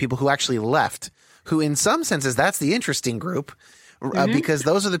abuse among people who actually left, who in some senses, that's the interesting group, because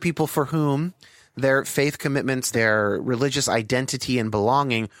those are the people for whom their faith commitments, their religious identity and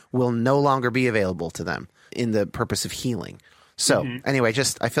belonging will no longer be available to them in the purpose of healing. So anyway,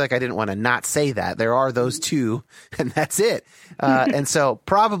 I feel like I didn't want to not say that. There are those 2, and that's it. And so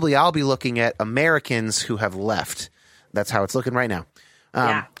probably I'll be looking at Americans who have left. That's how it's looking right now.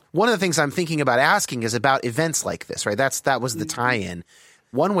 One of the things I'm thinking about asking is about events like this, right? That was the tie-in.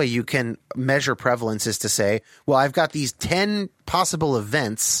 One way you can measure prevalence is to say, well, I've got these 10 possible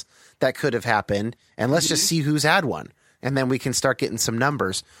events that could have happened, and let's just see who's had one. And then we can start getting some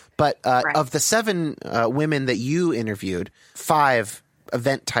numbers. But of the 7 women that you interviewed, 5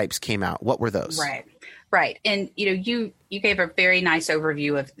 event types came out. What were those? Right. And, you gave a very nice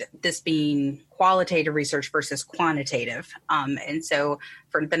overview of this being qualitative research versus quantitative. And so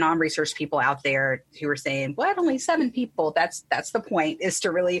for the non-research people out there who are saying, what, only 7 people? That's the point, is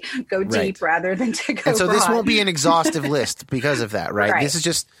to really go deep rather than to go And so broad. This won't be an exhaustive list because of that, right? This is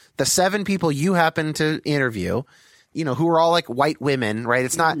just the 7 people you happen to interview, who are all like white women, right?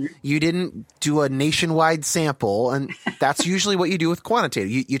 It's not, you didn't do a nationwide sample, and that's usually what you do with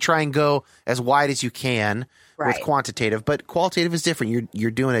quantitative. You try and go as wide as you can with quantitative, but qualitative is different.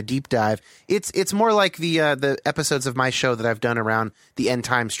 You're doing a deep dive. It's more like the episodes of my show that I've done around the end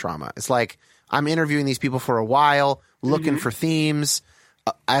times trauma. It's like I'm interviewing these people for a while, looking for themes.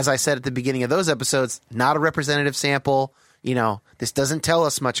 As I said at the beginning of those episodes, not a representative sample. This doesn't tell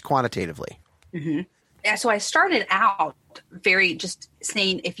us much quantitatively. Yeah, so I started out very just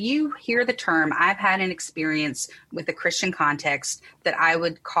saying, if you hear the term, I've had an experience with a Christian context that I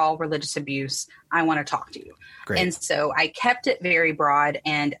would call religious abuse, I want to talk to you. Great. And so I kept it very broad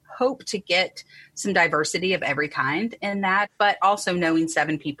and hope to get some diversity of every kind in that, but also knowing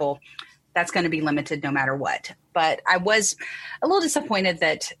 7 people, that's going to be limited no matter what. But I was a little disappointed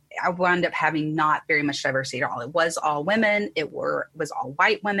that I wound up having not very much diversity at all. It was all women. It was all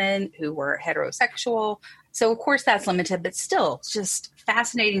white women who were heterosexual. So, of course, that's limited, but still just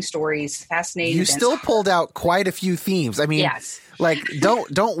fascinating stories, fascinating You events. still pulled out quite a few themes. I mean, yes.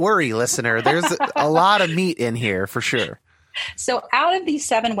 Don't worry, listener. There's a lot of meat in here for sure. So out of these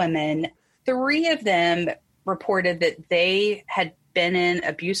 7 women, 3 of them reported that they had been in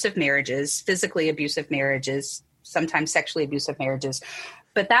abusive marriages, physically abusive marriages, sometimes sexually abusive marriages.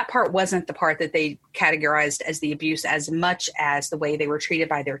 But that part wasn't the part that they categorized as the abuse as much as the way they were treated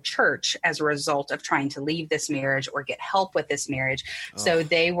by their church as a result of trying to leave this marriage or get help with this marriage. Oh. So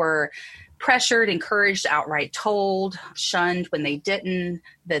they were pressured, encouraged, outright told, shunned when they didn't,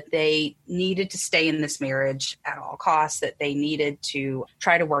 that they needed to stay in this marriage at all costs, that they needed to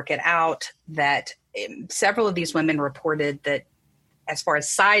try to work it out, that several of these women reported that as far as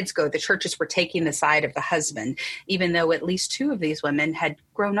sides go, the churches were taking the side of the husband, even though at least 2 of these women had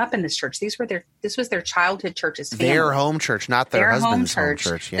grown up in this church. This was their childhood church's family. Their home church, not their husband's home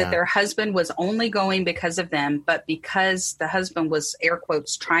church. Yeah. That their husband was only going because of them, but because the husband was, air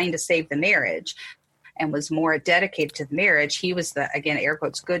quotes, trying to save the marriage and was more dedicated to the marriage, he was the, again, air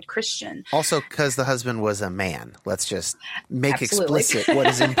quotes, good Christian. Also because the husband was a man. Let's just make explicit what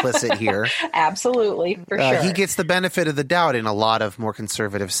is implicit here. Absolutely, for sure. He gets the benefit of the doubt in a lot of more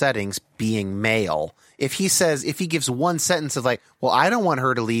conservative settings, being male. If he gives one sentence of like, well, I don't want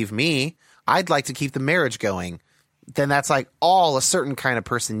her to leave me, I'd like to keep the marriage going, then that's like all a certain kind of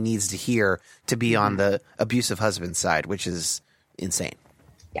person needs to hear to be on the abusive husband side, which is insane.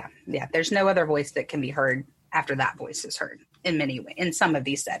 Yeah. There's no other voice that can be heard after that voice is heard. in some of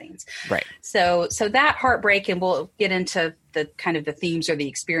these settings. Right. So that heartbreak, and we'll get into the kind of the themes or the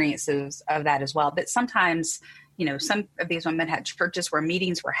experiences of that as well. But sometimes, some of these women had churches where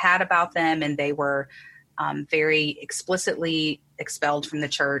meetings were had about them, and they were very explicitly expelled from the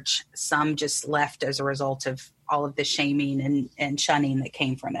church. Some just left as a result of all of the shaming and shunning that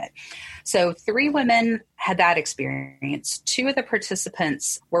came from it. So 3 women had that experience. 2 of the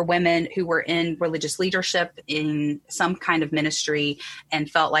participants were women who were in religious leadership in some kind of ministry and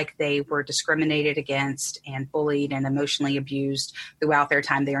felt like they were discriminated against and bullied and emotionally abused throughout their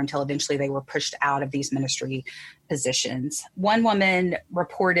time there until eventually they were pushed out of these ministry positions. One woman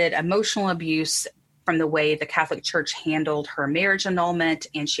reported emotional abuse from the way the Catholic Church handled her marriage annulment.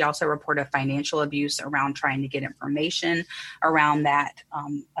 And she also reported financial abuse around trying to get information around that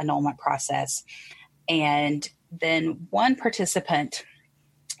annulment process. And then one participant,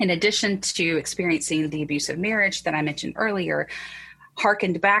 in addition to experiencing the abusive marriage that I mentioned earlier,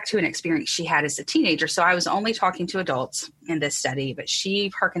 harkened back to an experience she had as a teenager. So I was only talking to adults in this study, but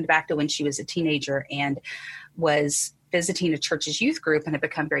she harkened back to when she was a teenager and was visiting a church's youth group and had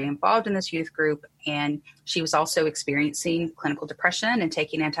become very involved in this youth group. And she was also experiencing clinical depression and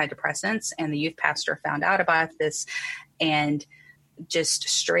taking antidepressants. And the youth pastor found out about this and just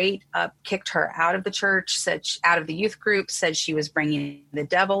straight up kicked her out of the church, out of the youth group, said she was bringing the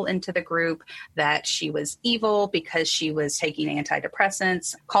devil into the group, that she was evil because she was taking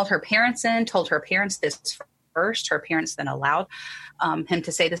antidepressants, called her parents in, told her parents this first. Her parents then allowed him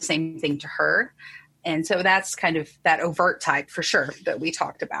to say the same thing to her. And so that's kind of that overt type for sure that we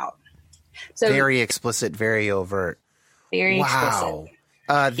talked about. So very explicit, very overt. Very wow.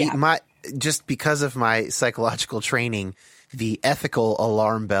 explicit. Just because of my psychological training, the ethical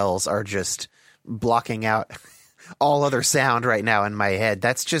alarm bells are just blocking out all other sound right now in my head.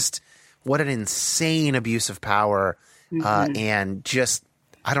 That's just what an insane abuse of power and just,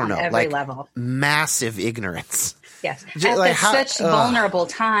 I don't know, every level. Massive ignorance. Yes. At such vulnerable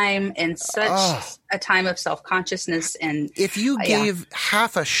time and such a time of self-consciousness. And if you gave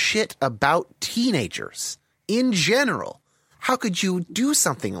half a shit about teenagers in general, how could you do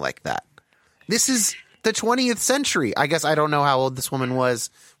something like that? This is the 20th century. I guess I don't know how old this woman was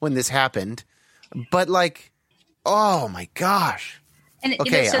when this happened, but oh my gosh. And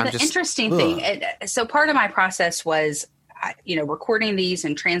the interesting thing, so part of my process was, recording these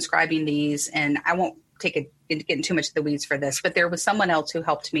and transcribing these, and I won't get into too much of the weeds for this, but there was someone else who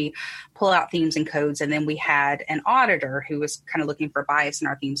helped me pull out themes and codes. And then we had an auditor who was kind of looking for bias in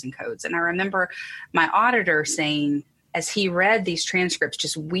our themes and codes. And I remember my auditor saying, as he read these transcripts,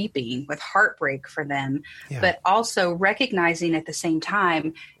 just weeping with heartbreak for them, but also recognizing at the same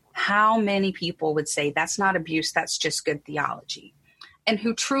time how many people would say that's not abuse, that's just good theology. And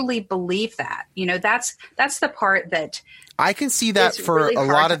who truly believe that. That's the part that I can see that for really a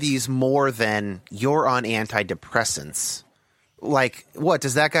lot of these more than you're on antidepressants. Like, what,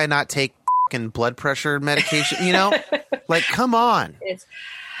 does that guy not take fucking blood pressure medication? Come on.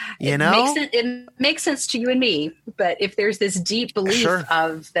 It makes sense to you and me, but if there's this deep belief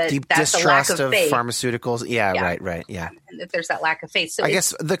of that, deep that's distrust a lack of faith. Pharmaceuticals. Right. Yeah. And if there's that lack of faith. So I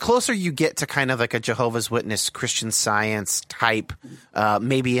guess the closer you get to kind of like a Jehovah's Witness, Christian Science type,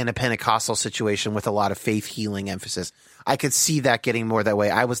 maybe in a Pentecostal situation with a lot of faith healing emphasis, I could see that getting more that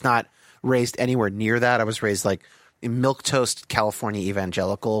way. I was not raised anywhere near that. I was raised like in milquetoast California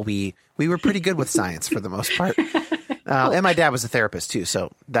evangelical. We were pretty good with science for the most part. And my dad was a therapist too,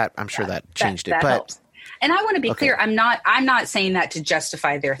 so that I'm sure that changed it. But helps. And I want to be clear, I'm not saying that to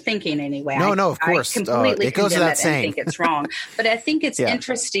justify their thinking in any way. No, of course. I completely it goes without saying. And think it's wrong. But I think it's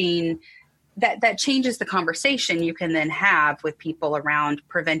interesting that changes the conversation you can then have with people around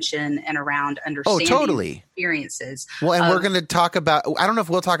prevention and around understanding experiences. Well, and we're going to talk about, I don't know if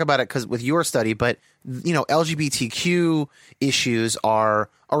we'll talk about it because with your study, but LGBTQ issues are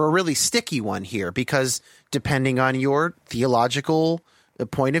a really sticky one here because depending on your theological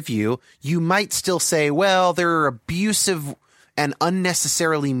point of view, you might still say, well, there are abusive and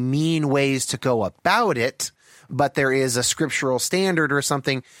unnecessarily mean ways to go about it, but there is a scriptural standard or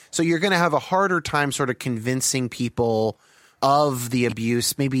something. So you're going to have a harder time sort of convincing people of the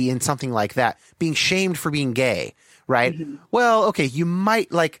abuse, maybe in something like that, being shamed for being gay, right? Mm-hmm. Well, okay, you might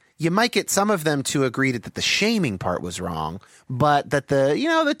get some of them to agree that the shaming part was wrong, but that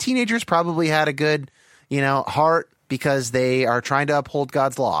the teenagers probably had a good, heart because they are trying to uphold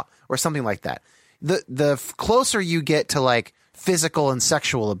God's law or something like that. The closer you get to like physical and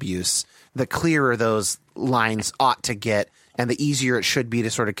sexual abuse, the clearer those lines ought to get and the easier it should be to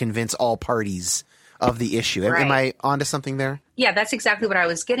sort of convince all parties of the issue. Right. Am I onto something there? Yeah, that's exactly what I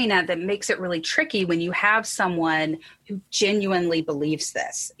was getting at. That makes it really tricky when you have someone who genuinely believes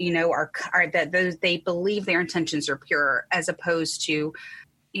this, or that they believe their intentions are pure, as opposed to,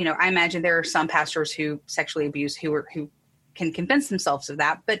 I imagine there are some pastors who sexually abuse who can convince themselves of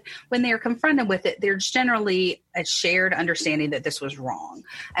that. But when they are confronted with it, there's generally a shared understanding that this was wrong,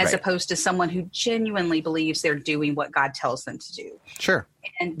 as opposed to someone who genuinely believes they're doing what God tells them to do. Sure.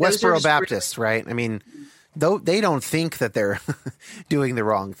 And Westboro Baptist, right? I mean, though they don't think that they're doing the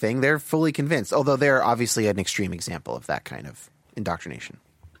wrong thing, they're fully convinced, although they're obviously an extreme example of that kind of indoctrination.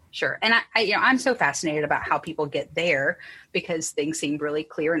 Sure. And I'm so fascinated about how people get there, because things seem really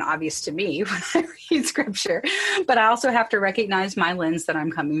clear and obvious to me when I read scripture. But I also have to recognize my lens that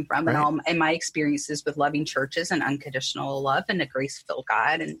I'm coming from, and my experiences with loving churches and unconditional love and a grace-filled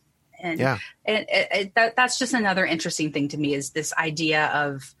God. And that's just another interesting thing to me, is this idea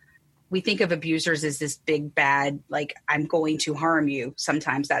of, we think of abusers as this big bad, like, I'm going to harm you.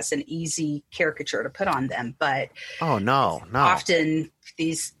 Sometimes that's an easy caricature to put on them, but no. Often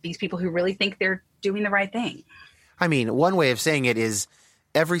these people who really think they're doing the right thing. I mean, one way of saying it is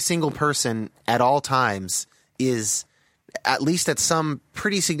every single person at all times is, at least at some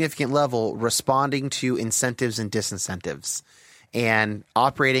pretty significant level, responding to incentives and disincentives and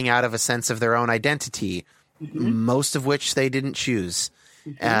operating out of a sense of their own identity, most of which they didn't choose.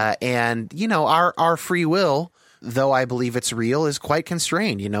 And, our free will, though I believe it's real, is quite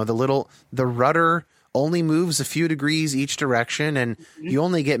constrained. The rudder only moves a few degrees each direction, and you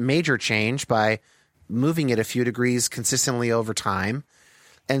only get major change by moving it a few degrees consistently over time.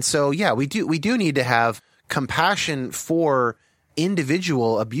 And so, we do need to have compassion for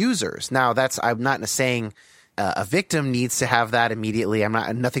individual abusers. Now, I'm not saying a victim needs to have that immediately.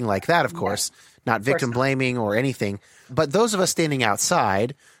 I'm nothing like that, of course. Not victim blaming or anything. But those of us standing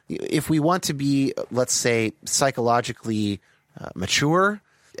outside, if we want to be, let's say, psychologically mature,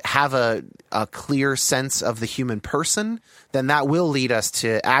 have a clear sense of the human person, then that will lead us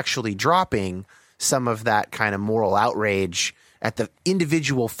to actually dropping some of that kind of moral outrage at the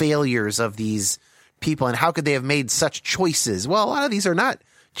individual failures of these people. And how could they have made such choices? Well, a lot of these are not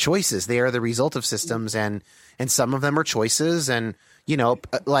choices. They are the result of systems, and some of them are choices. And,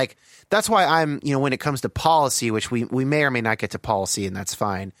 that's why I'm, when it comes to policy, which we may or may not get to policy, and that's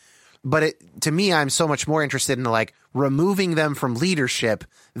fine. But to me, I'm so much more interested in removing them from leadership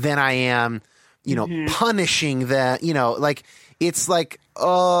than I am, punishing them. It's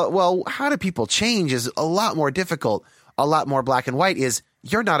well, how do people change is a lot more difficult, a lot more black and white. Is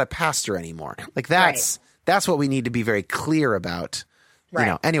you're not a pastor anymore. That's what we need to be very clear about.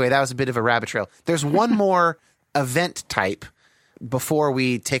 Right. Anyway, that was a bit of a rabbit trail. There's one more event type before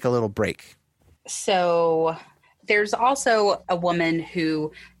we take a little break. So there's also a woman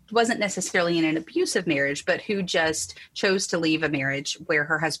who wasn't necessarily in an abusive marriage, but who just chose to leave a marriage where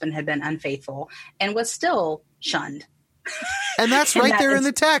her husband had been unfaithful and was still shunned. And that's right there in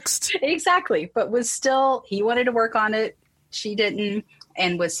the text. Exactly. But he wanted to work on it. She didn't,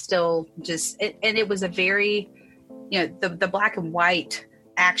 and was still and it was a very, the black and white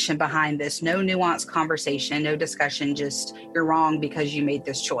action behind this, no nuanced conversation, no discussion, just you're wrong because you made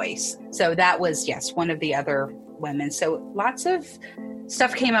this choice. So that was, one of the other women. So lots of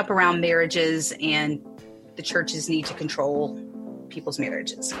stuff came up around marriages, and the churches need to control people's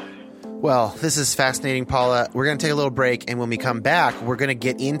marriages. Well, this is fascinating, Paula. We're going to take a little break, and when we come back, we're going to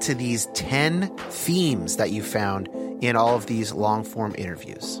get into these 10 themes that you found in all of these long-form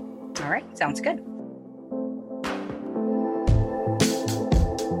interviews. All right. Sounds good.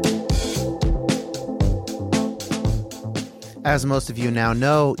 As most of you now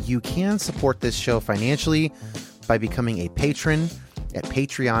know, you can support this show financially by becoming a patron at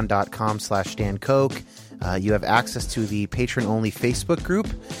patreon.com/StanKoch. You have access to the patron-only Facebook group,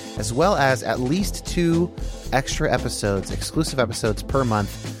 as well as at least 2 extra episodes, exclusive episodes per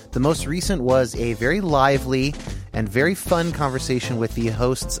month. The most recent was a very lively and very fun conversation with the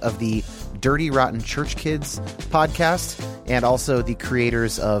hosts of the Dirty Rotten Church Kids podcast, and also the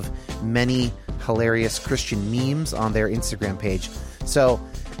creators of many hilarious Christian memes on their Instagram page. So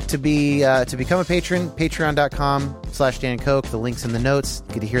to become a patron, patreon.com/StanKoch. The link's in the notes.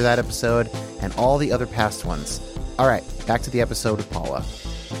 You get to hear that episode and all the other past ones. All right, back to the episode with Paula.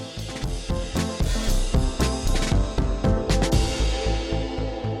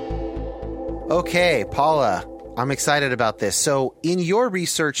 Okay, Paula, I'm excited about this. So in your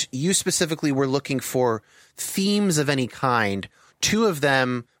research, you specifically were looking for themes of any kind. 2 of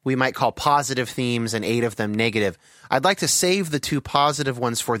them we might call positive themes and 8 of them negative. I'd like to save the 2 positive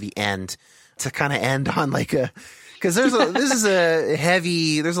ones for the end to kind of end on because there's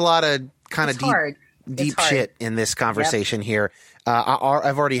a lot of kind of deep. Hard. deep shit in this conversation here.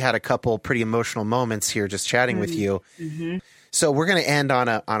 I've already had a couple pretty emotional moments here just chatting with you. Mm-hmm. So we're going to end on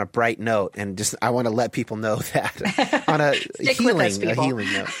a bright note, and just I want to let people know that on a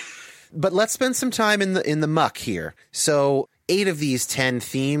healing note. But let's spend some time in the muck here. So 8 of these 10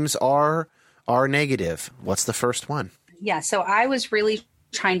 themes are negative. What's the first one? Yeah, so I was really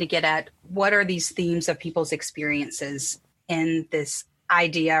trying to get at what are these themes of people's experiences in this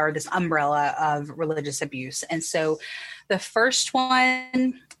idea or this umbrella of religious abuse. And so the first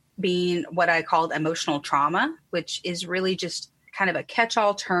one being what I called emotional trauma, which is really just kind of a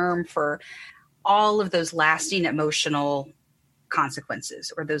catch-all term for all of those lasting emotional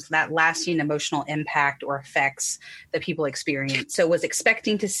consequences or that lasting emotional impact or effects that people experience. So was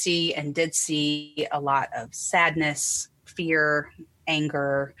expecting to see and did see a lot of sadness, fear,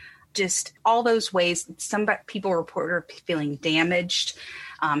 anger, just all those ways. Some people report feeling damaged,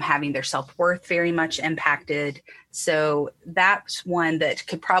 having their self-worth very much impacted. So that's one that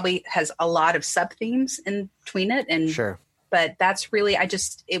could probably has a lot of sub-themes in between it. And sure. But that's really,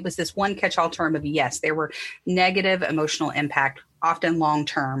 it was this one catch-all term of, yes, there were negative emotional impact, often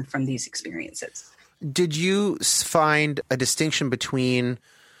long-term, from these experiences. Did you find a distinction between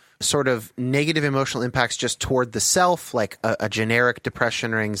sort of negative emotional impacts just toward the self, like a generic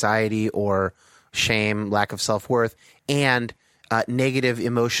depression or anxiety or shame, lack of self-worth, and negative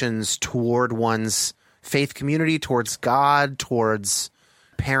emotions toward one's faith community, towards God, towards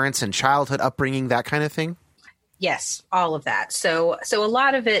parents and childhood upbringing, that kind of thing? Yes, all of that. So a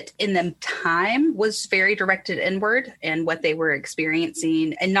lot of it in the time was very directed inward and what they were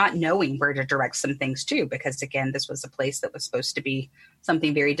experiencing and not knowing where to direct some things to, because again, this was a place that was supposed to be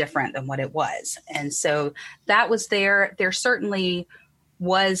something very different than what it was. And so that was there. There certainly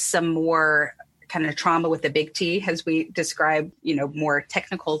was some more kind of trauma with a big T, as we describe, more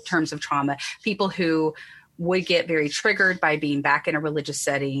technical terms of trauma, people who would get very triggered by being back in a religious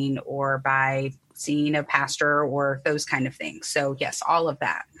setting or by seeing a pastor or those kind of things. So yes, all of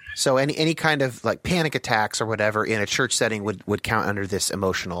that. So any kind of like panic attacks or whatever in a church setting would count under this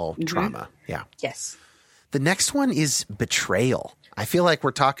emotional trauma. Yeah. Yes. The next one is betrayal. I feel like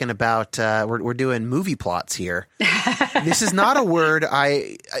we're talking about we're doing movie plots here. This is not a word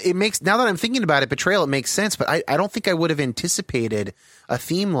it makes, now that I'm thinking about it, betrayal, it makes sense, but I don't think I would have anticipated a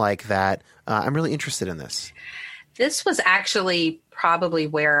theme like that. I'm really interested in this. This was actually probably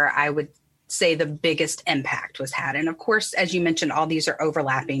where I would say the biggest impact was had. And of course, as you mentioned, all these are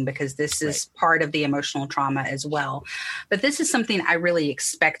overlapping because this is part of the emotional trauma as well. But this is something I really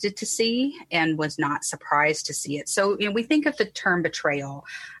expected to see and was not surprised to see it. So, we think of the term betrayal.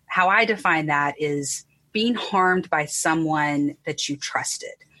 How I define that is being harmed by someone that you trusted.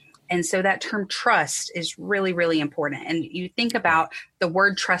 And so that term trust is really, really important. And you think about the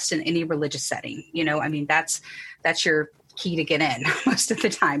word trust in any religious setting, that's your key to get in most of the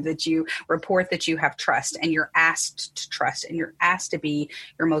time, that you report that you have trust and you're asked to trust and you're asked to be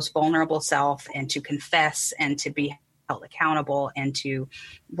your most vulnerable self and to confess and to be held accountable and to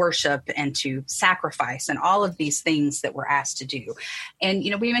worship and to sacrifice and all of these things that we're asked to do. And,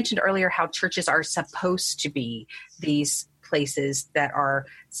 we mentioned earlier how churches are supposed to be these places that are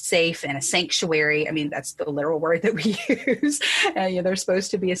safe and a sanctuary. I mean, that's the literal word that we use. They're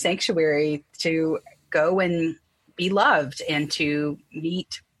supposed to be a sanctuary to go and be loved and to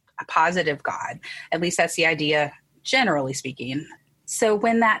meet a positive God. At least that's the idea, generally speaking. So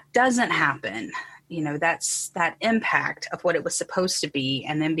when that doesn't happen, that's that impact of what it was supposed to be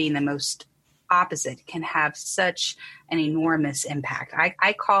and then being the most opposite can have such an enormous impact.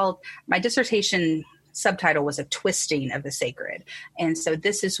 I called my dissertation subtitle was a twisting of the sacred. And so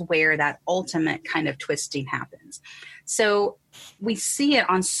this is where that ultimate kind of twisting happens. So we see it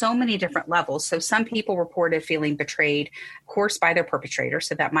on so many different levels. So some people reported feeling betrayed, of course, by their perpetrator.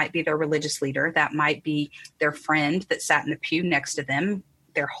 So that might be their religious leader. That might be their friend that sat in the pew next to them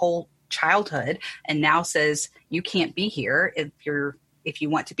their whole childhood and now says, you can't be here if you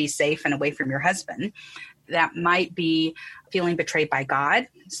want to be safe and away from your husband. That might be feeling betrayed by God.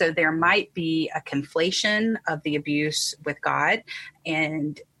 So there might be a conflation of the abuse with God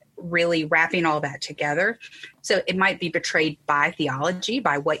and really wrapping all that together. So it might be betrayed by theology,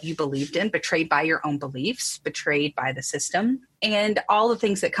 by what you believed in, betrayed by your own beliefs, betrayed by the system, and all the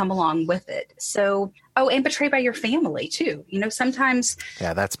things that come along with it. So, and betrayed by your family too. Sometimes.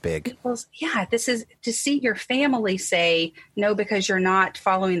 Yeah, that's big. This is to see your family say, no, because you're not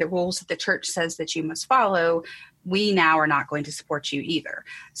following the rules that the church says that you must follow, we now are not going to support you either.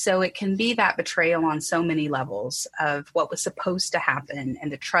 So it can be that betrayal on so many levels of what was supposed to happen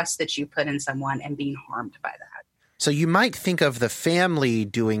and the trust that you put in someone and being harmed by that. So you might think of the family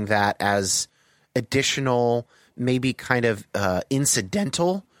doing that as additional, maybe kind of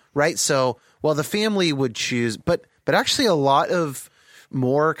incidental, right? So, well, the family would choose, but actually a lot of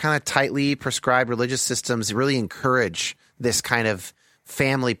more kind of tightly prescribed religious systems really encourage this kind of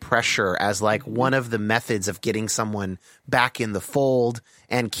family pressure as like one of the methods of getting someone back in the fold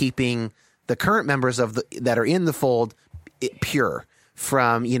and keeping the current members that are in the fold pure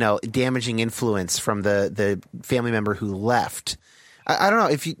from, damaging influence from the family member who left. I don't know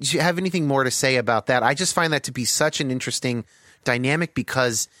if you have anything more to say about that. I just find that to be such an interesting dynamic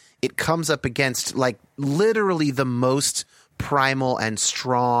because it comes up against like literally the most primal and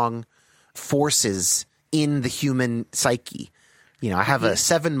strong forces in the human psyche. I have a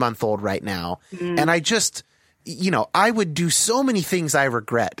 7-month-old right now, and I just, I would do so many things I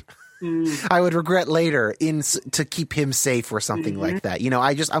regret. I would regret later to keep him safe or something like that.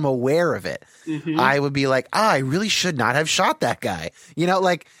 I'm aware of it. I would be like, I really should not have shot that guy.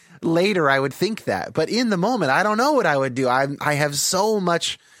 Like later I would think that, but in the moment, I don't know what I would do. I have so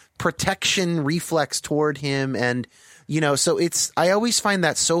much protection reflex toward him. And, so I always find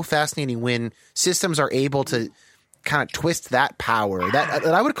that so fascinating when systems are able to kind of twist that power that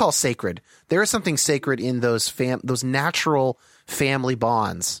I would call sacred. There is something sacred in those natural family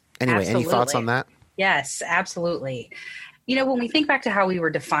bonds. Anyway, Absolutely. Any thoughts on that? Yes, absolutely. When we think back to how we were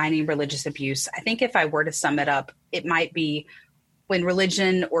defining religious abuse, I think if I were to sum it up, it might be when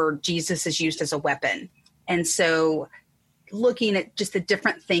religion or Jesus is used as a weapon. And so looking at just the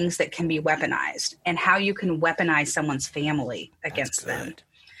different things that can be weaponized and how you can weaponize someone's family against them.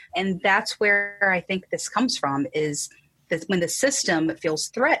 And that's where I think this comes from is that when the system feels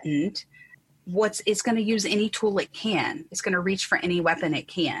threatened, it's going to use any tool it can. It's going to reach for any weapon it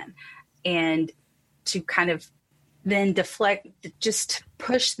can. And to kind of then deflect, just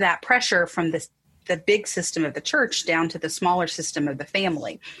push that pressure from the big system of the church down to the smaller system of the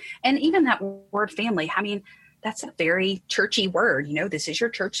family. And even that word family, I mean, that's a very churchy word. This is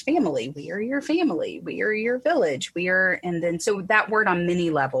your church family. We are your family. We are your village. And then so that word on many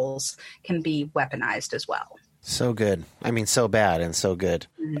levels can be weaponized as well. So good. I mean, so bad and so good.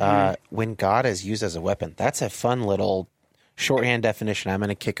 When God is used as a weapon, that's a fun little shorthand definition. I'm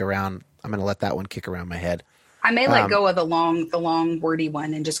going to let that one kick around my head. I may let go of the long wordy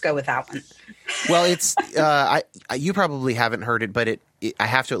one and just go with that one. Well, it's you probably haven't heard it, but I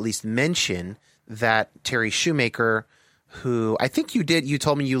have to at least mention that Terry Shoemaker, who I think you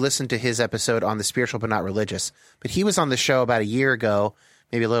told me you listened to his episode on the spiritual but not religious, but he was on the show about a year ago,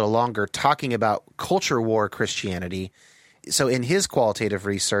 maybe a little longer, talking about culture war Christianity. So in his qualitative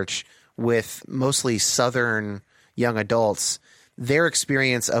research with mostly Southern young adults, their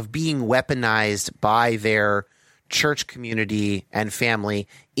experience of being weaponized by their church community and family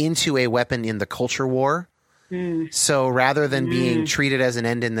into a weapon in the culture war. So rather than being treated as an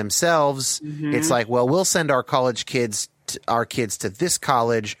end in themselves, it's like, well, we'll send our kids to this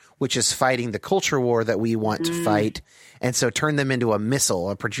college, which is fighting the culture war that we want to fight. And so turn them into a missile,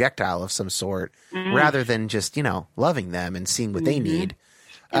 a projectile of some sort, rather than just, loving them and seeing what they need.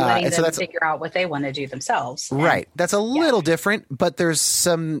 And letting them figure out what they want to do themselves. Right. That's a little different, but there's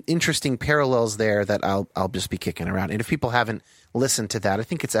some interesting parallels there that I'll just be kicking around. And if people haven't listened to that, I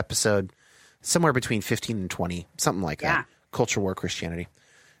think it's episode somewhere between 15 and 20, something like that. Culture war Christianity.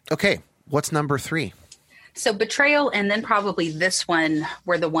 Okay. What's number 3? So betrayal and then probably this one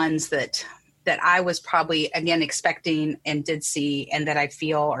were the ones that I was probably, again, expecting and did see and that I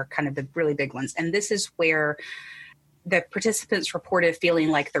feel are kind of the really big ones. And this is where the participants reported feeling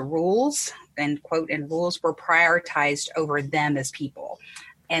like the rules and rules were prioritized over them as people.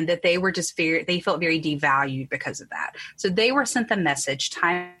 And that they were they felt very devalued because of that. So they were sent the message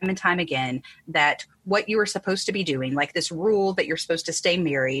time and time again that what you were supposed to be doing, like this rule that you're supposed to stay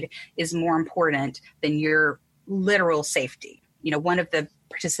married, is more important than your literal safety. One of the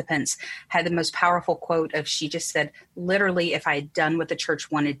participants had the most powerful quote she just said, literally, if I had done what the church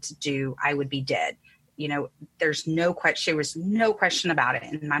wanted to do, I would be dead. There's no question. There was no question about it.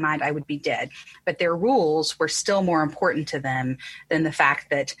 In my mind, I would be dead. But their rules were still more important to them than the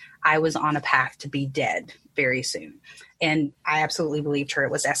fact that I was on a path to be dead very soon. And I absolutely believed her. It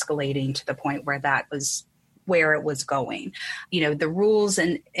was escalating to the point where that was where it was going. The rules,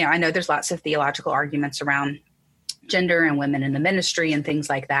 and I know there's lots of theological arguments around gender and women in the ministry and things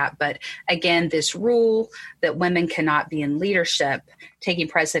like that. But again, this rule that women cannot be in leadership, taking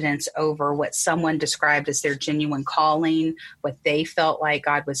precedence over what someone described as their genuine calling, what they felt like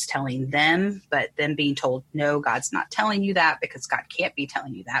God was telling them, but then being told, no, God's not telling you that because God can't be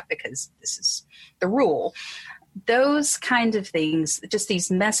telling you that because this is the rule. Those kind of things, just these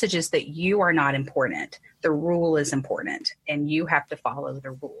messages that you are not important, the rule is important and you have to follow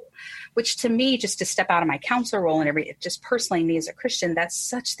the rule, which to me, just to step out of my counselor role and just personally me as a Christian, that's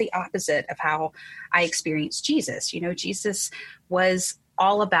such the opposite of how I experienced Jesus. Jesus was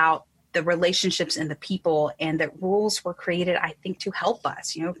all about the relationships and the people, and that rules were created, I think, to help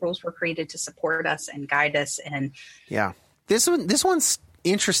us. Rules were created to support us and guide us. And yeah, this one's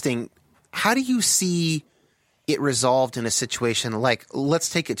interesting. How do you see it resolved in a situation like, let's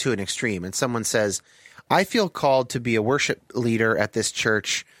take it to an extreme, and someone says, I feel called to be a worship leader at this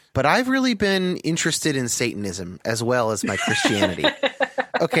church, but I've really been interested in Satanism as well as my Christianity.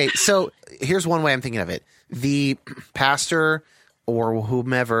 Okay, so here's one way I'm thinking of it. The pastor or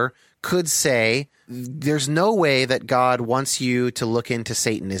whomever could say, there's no way that God wants you to look into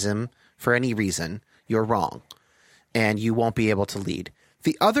Satanism for any reason. You're wrong, and you won't be able to lead.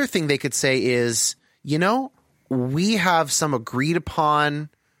 The other thing they could say is, we have some agreed upon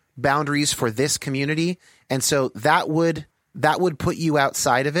boundaries for this community, and so that would put you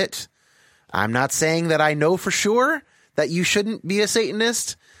outside of it. I'm not saying that I know for sure that you shouldn't be a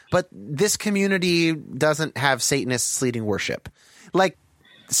Satanist, but this community doesn't have Satanists leading worship. Like,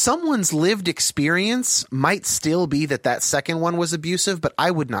 someone's lived experience might still be that second one was abusive, but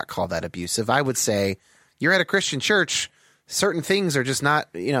I would not call that abusive. I would say, you're at a Christian church, certain things are just not,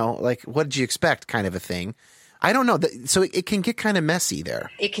 like, what did you expect kind of a thing. I don't know. So it can get kind of messy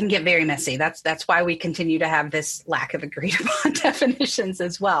there. It can get very messy. That's why we continue to have this lack of agreed upon definitions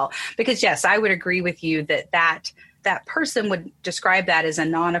as well. Because yes, I would agree with you that person would describe that as a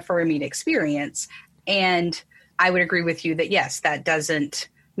non-affirming experience. And I would agree with you that yes, that doesn't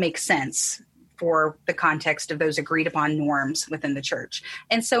make sense for the context of those agreed upon norms within the church.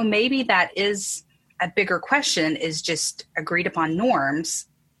 And so maybe that is a bigger question, is just agreed upon norms.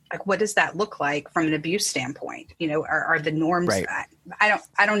 Like, what does that look like from an abuse standpoint? Are the norms? Right.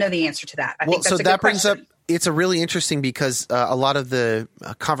 I don't know the answer to that. I think that's so a good that brings question. up, it's a really interesting because a lot of the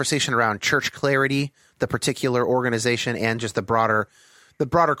conversation around church clarity, the particular organization, and just the broader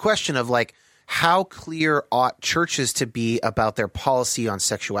question of like, how clear ought churches to be about their policy on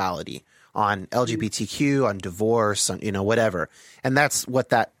sexuality, on LGBTQ, on divorce, on, whatever. And that's what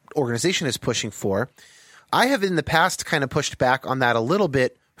that organization is pushing for. I have in the past kind of pushed back on that a little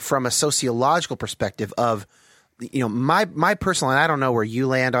bit from a sociological perspective of, my personal, and I don't know where you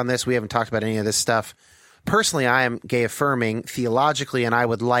land on this. We haven't talked about any of this stuff. Personally, I am gay affirming theologically, and I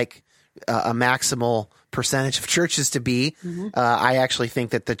would like a maximal percentage of churches to be. Mm-hmm. I actually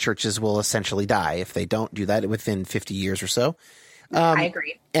think that the churches will essentially die if they don't do that within 50 years or so. I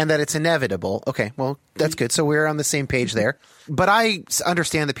agree. And that it's inevitable. Okay, well, that's good. So we're on the same page there. But I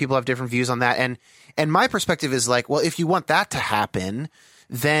understand that people have different views on that. And my perspective is like, well, if you want that to happen,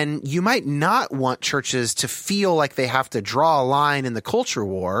 then you might not want churches to feel like they have to draw a line in the culture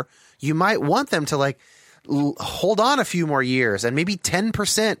war. You might want them to like hold on a few more years, and maybe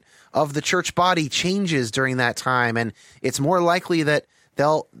 10% of the church body changes during that time. And it's more likely that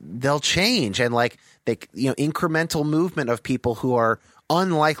they'll change, and like incremental movement of people who are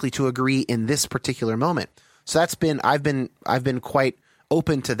unlikely to agree in this particular moment. So I've been quite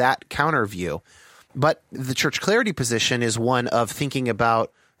open to that counter view. But the church clarity position is one of thinking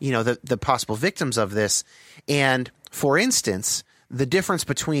about, the possible victims of this. And for instance, the difference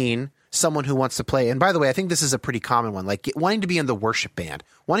between someone who wants to play, and by the way, I think this is a pretty common one, like wanting to be in the worship band,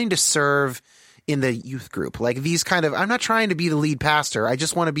 wanting to serve in the youth group, like these kind of, I'm not trying to be the lead pastor. I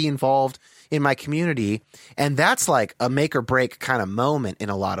just want to be involved in my community. And that's like a make or break kind of moment in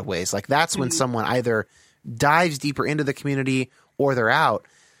a lot of ways. Like that's when someone either dives deeper into the community or they're out.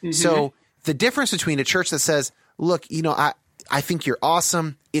 Mm-hmm. So the difference between a church that says, look, I think you're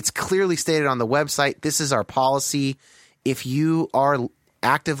awesome. It's clearly stated on the website. This is our policy. If you are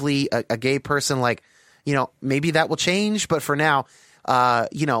actively a gay person, like, maybe that will change. But for now,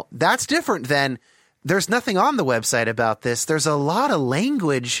 that's different than there's nothing on the website about this. There's a lot of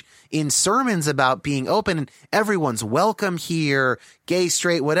language in sermons about being open and everyone's welcome here, gay,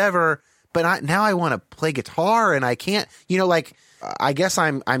 straight, whatever. But now I want to play guitar and I can't, I guess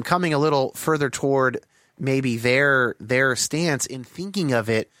I'm coming a little further toward maybe their stance in thinking of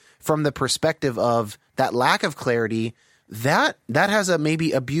it from the perspective of that lack of clarity, that has a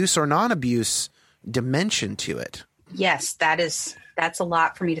maybe abuse or non-abuse dimension to it. Yes, that's a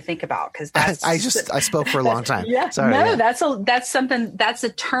lot for me to think about, because that's I spoke for a long time. Yeah, sorry. No, yeah. That's a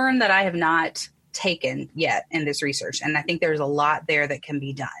turn that I have not taken yet in this research. And I think there's a lot there that can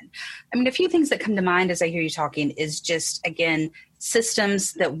be done. I mean, a few things that come to mind as I hear you talking is just, again,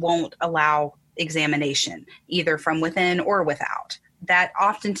 systems that won't allow examination, either from within or without. That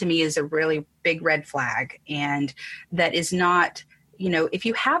often to me is a really big red flag, and that is not, if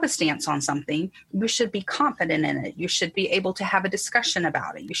you have a stance on something, you should be confident in it. You should be able to have a discussion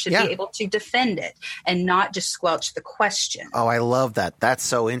about it. You should be able to defend it and not just squelch the question. Oh, I love that. That's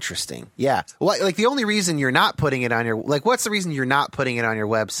so interesting. Yeah. Well, like the only reason you're not putting it on your, like, what's the reason you're not putting it on your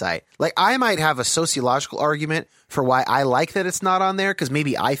website? Like, I might have a sociological argument for why I like that it's not on there, because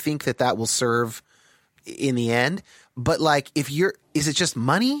maybe I think that will serve in the end. But like, is it just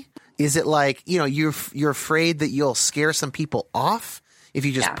money? Is it like, you're afraid that you'll scare some people off if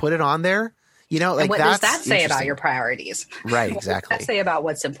you just put it on there? Like, and what does that say about your priorities? Right, exactly. What does that say about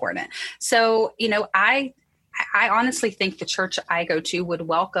what's important? So, I honestly think the church I go to would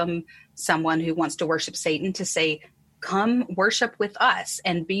welcome someone who wants to worship Satan to say, come worship with us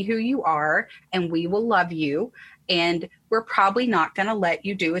and be who you are, and we will love you. And we're probably not going to let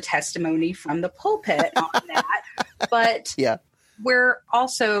you do a testimony from the pulpit on that. But we're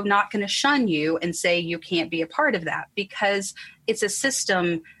also not going to shun you and say you can't be a part of that, because it's a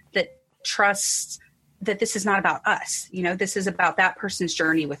system that trusts that this is not about us. This is about that person's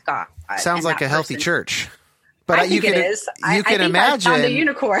journey with God. Sounds like a healthy church. But I think it is. You can imagine. I found a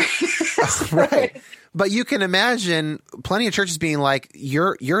unicorn. Right. But you can imagine plenty of churches being like,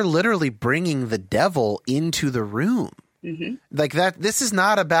 you're literally bringing the devil into the room. Mm-hmm. Like that. This is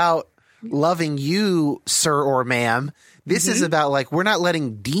not about loving you, sir or ma'am. This is about, like, we're not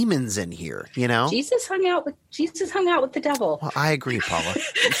letting demons in here, Jesus hung out with the devil. Well, I agree, Paula.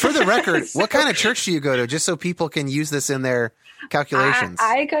 For the record, what kind of church do you go to, just so people can use this in their calculations?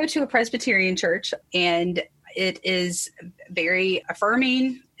 I go to a Presbyterian church, and it is very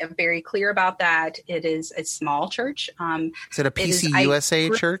affirming, very clear about that. It is a small church. Is it a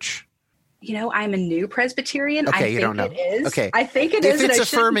PCUSA church? I'm a new Presbyterian. Okay, I you think don't know. It is. Okay. I think it is. If it's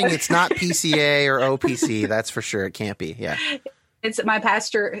affirming, it's not PCA or OPC. That's for sure. It can't be. Yeah. My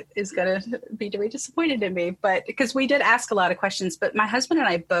pastor is going to be very disappointed in me, but because we did ask a lot of questions, but my husband and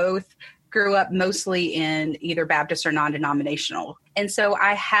I both grew up mostly in either Baptist or non-denominational. And so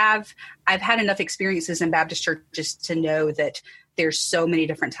I've had enough experiences in Baptist churches to know that there's so many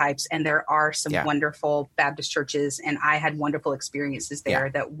different types, and there are some wonderful Baptist churches, and I had wonderful experiences there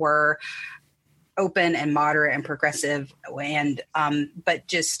that were open and moderate and progressive. And but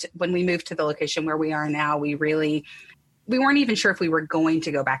just when we moved to the location where we are now, we weren't even sure if we were going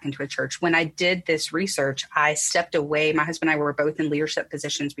to go back into a church. When I did this research, I stepped away. My husband and I were both in leadership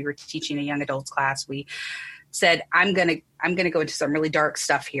positions. We were teaching a young adults class. We said, I'm gonna go into some really dark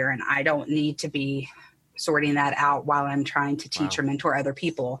stuff here, and I don't need to be sorting that out while I'm trying to teach or mentor other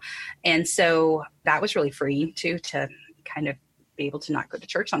people. And so that was really freeing too, to kind of be able to not go to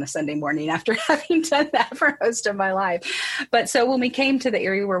church on a Sunday morning after having done that for most of my life. But so when we came to the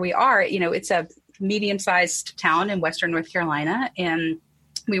area where we are, it's a medium-sized town in Western North Carolina, and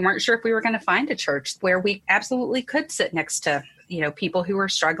we weren't sure if we were going to find a church where we absolutely could sit next to people who are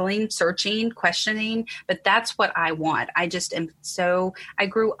struggling, searching, questioning. But that's what I want. I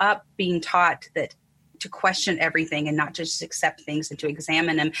grew up being taught that to question everything and not just accept things, and to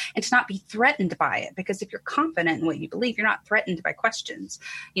examine them and to not be threatened by it. Because if you're confident in what you believe, you're not threatened by questions.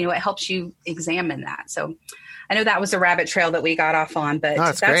 It helps you examine that. So I know that was a rabbit trail that we got off on, but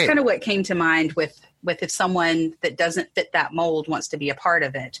that's kind of what came to mind with if someone that doesn't fit that mold wants to be a part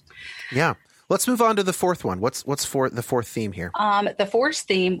of it. Yeah. Let's move on to the fourth one. What's the fourth theme here? The fourth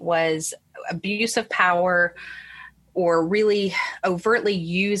theme was abuse of power, or really overtly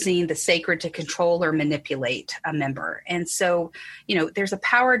using the sacred to control or manipulate a member. And so, there's a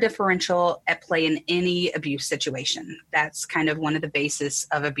power differential at play in any abuse situation. That's kind of one of the basis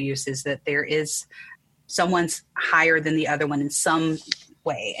of abuse, is that there is someone's higher than the other one in some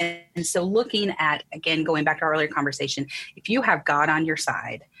way. And so looking at, again, going back to our earlier conversation, if you have God on your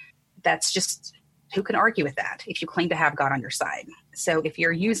side, that's just, who can argue with that if you claim to have God on your side? So if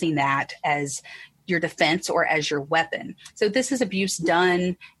you're using that as your defense or as your weapon. So this is abuse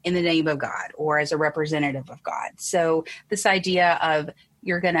done in the name of God or as a representative of God. So this idea of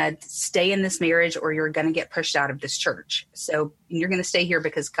you're going to stay in this marriage or you're going to get pushed out of this church. So you're going to stay here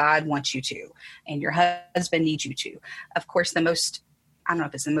because God wants you to, and your husband needs you to. Of course, I don't know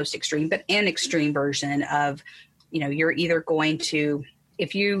if it's the most extreme, but an extreme version of, you're either going to,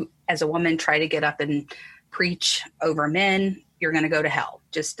 if you as a woman try to get up and preach over men, you're going to go to hell.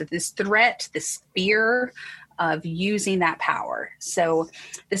 Just this threat, this fear of using that power. So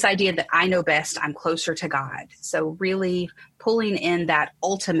this idea that I know best, I'm closer to God. So really pulling in that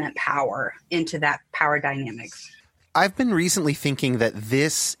ultimate power into that power dynamic. I've been recently thinking that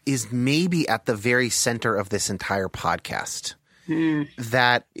this is maybe at the very center of this entire podcast.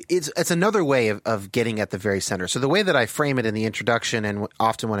 That it's another way of getting at the very center. So the way that I frame it in the introduction and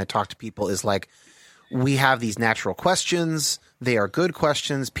often when I talk to people is like, we have these natural questions. They are good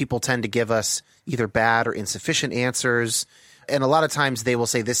questions. People tend to give us either bad or insufficient answers. And a lot of times they will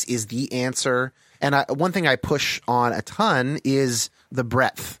say this is the answer. And one thing I push on a ton is the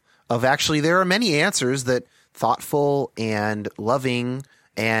breadth of actually there are many answers that thoughtful and loving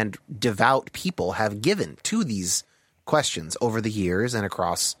and devout people have given to these questions over the years and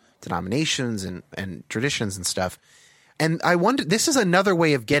across denominations and traditions and stuff. And I wonder, this is another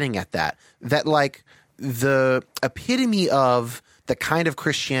way of getting at that like the epitome of the kind of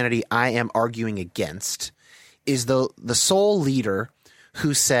Christianity I am arguing against is the sole leader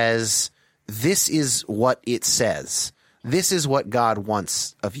who says, this is what it says. This is what God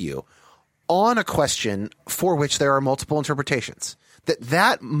wants of you on a question for which there are multiple interpretations.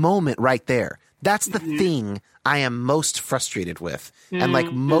 That moment right there, that's the thing I am most frustrated with and like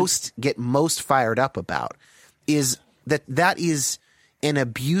get most fired up about is that is an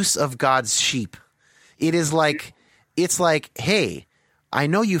abuse of God's sheep. It is like, it's like, hey, I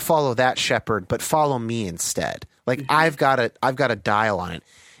know you follow that shepherd, but follow me instead. Like I've got a dial on it.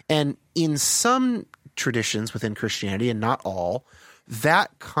 And in some traditions within Christianity, and not all,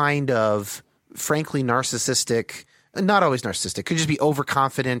 that kind of frankly narcissistic, not always narcissistic, could just be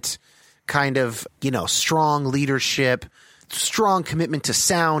overconfident kind of, strong leadership, strong commitment to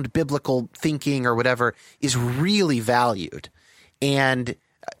sound biblical thinking or whatever is really valued. And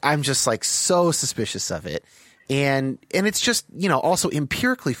I'm just like so suspicious of it. And it's just, also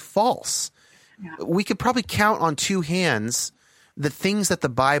empirically false. Yeah. We could probably count on two hands the things that the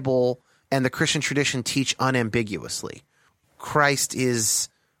Bible and the Christian tradition teach unambiguously. Christ is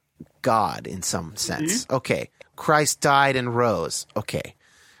God in some sense. Mm-hmm. Okay. Christ died and rose. Okay.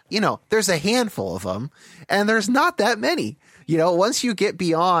 There's a handful of them and there's not that many. Once you get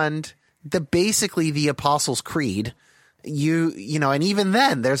beyond basically the Apostles' Creed, and even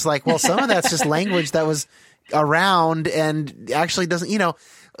then there's like, well, some of that's just language that was around and actually doesn't,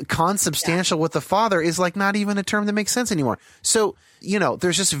 consubstantial with the Father is like not even a term that makes sense anymore. So,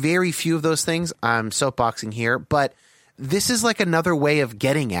 there's just very few of those things. I'm soapboxing here, but this is like another way of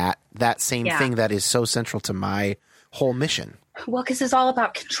getting at that same thing that is so central to my whole mission. Well, because it's all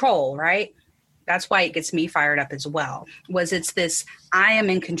about control, right? That's why it gets me fired up as well. It's this, I am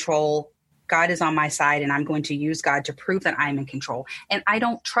in control. God is on my side and I'm going to use God to prove that I'm in control. And I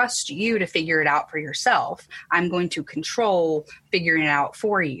don't trust you to figure it out for yourself. I'm going to control figuring it out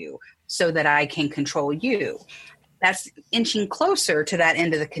for you so that I can control you. That's inching closer to that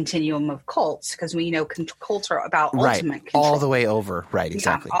end of the continuum of cults because we know cults are about ultimate control. All the way over. Right,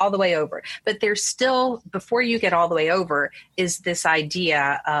 exactly. Yeah, all the way over. But there's still, before you get all the way over, is this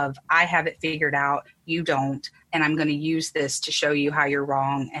idea of I have it figured out, you don't, and I'm going to use this to show you how you're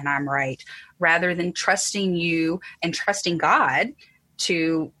wrong and I'm right, rather than trusting you and trusting God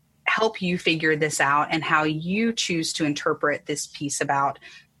to help you figure this out and how you choose to interpret this piece about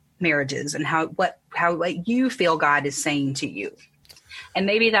marriages and how you feel God is saying to you. And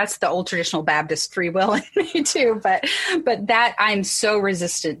maybe that's the old traditional Baptist free will in me too, but that I'm so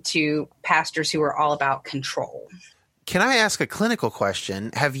resistant to pastors who are all about control. Can I ask a clinical question?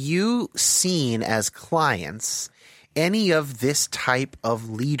 Have you seen as clients any of this type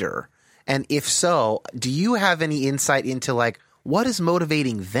of leader? And if so, do you have any insight into like what is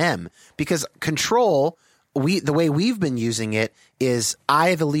motivating them? Because control, the way we've been using it is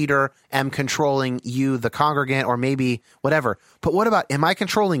I, the leader, am controlling you, the congregant, or maybe whatever. But what about, am I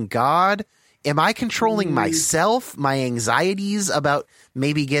controlling God? Am I controlling myself, my anxieties about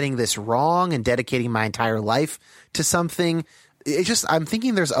maybe getting this wrong and dedicating my entire life to something? I'm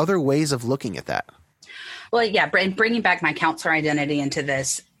thinking there's other ways of looking at that. Well, yeah, and bringing back my counselor identity into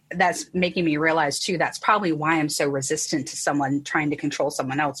this, that's making me realize too, that's probably why I'm so resistant to someone trying to control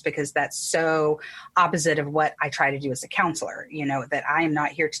someone else, because that's so opposite of what I try to do as a counselor, that I am not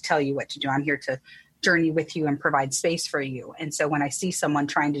here to tell you what to do. I'm here to journey with you and provide space for you. And so when I see someone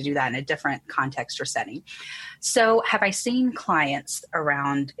trying to do that in a different context or setting, so have I seen clients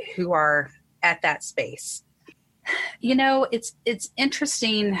around who are at that space? It's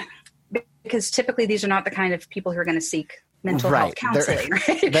interesting because typically these are not the kind of people who are going to seek mental health counseling,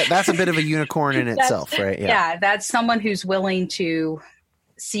 right? That's a bit of a unicorn in itself, right? Yeah, that's someone who's willing to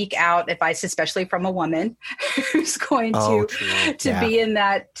seek out advice, especially from a woman who's going to be in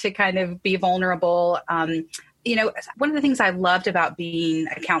that, to kind of be vulnerable. One of the things I loved about being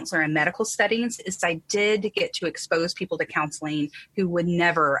a counselor in medical settings is I did get to expose people to counseling who would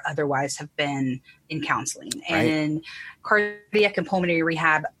never otherwise have been in counseling. Right. And in cardiac and pulmonary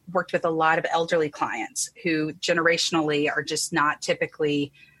rehab, worked with a lot of elderly clients who generationally are just not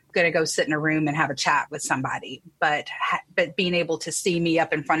typically going to go sit in a room and have a chat with somebody, but being able to see me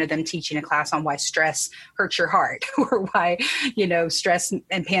up in front of them teaching a class on why stress hurts your heart or why, stress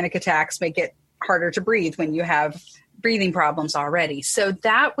and panic attacks make it harder to breathe when you have breathing problems already. So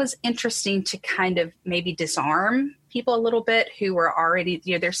that was interesting to kind of maybe disarm people a little bit who were already,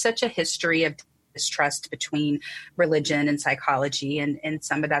 there's such a history of distrust between religion and psychology, and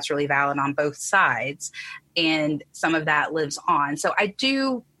some of that's really valid on both sides, and some of that lives on. So I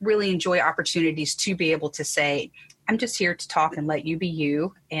do really enjoy opportunities to be able to say, I'm just here to talk and let you be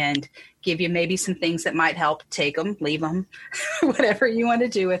you and give you maybe some things that might help. Take them, leave them, whatever you want to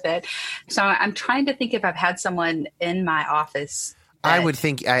do with it. So I'm trying to think if I've had someone in my office. I would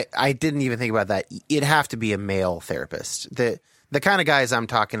think, I didn't even think about that. It'd have to be a male therapist. The kind of guys I'm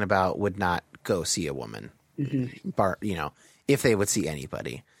talking about would not go see a woman, if they would see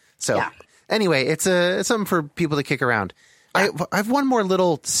anybody. So anyway, it's something for people to kick around. Yeah. I have one more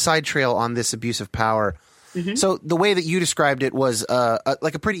little side trail on this abuse of power. Mm-hmm. So the way that you described it was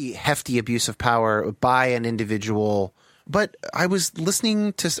like a pretty hefty abuse of power by an individual. But I was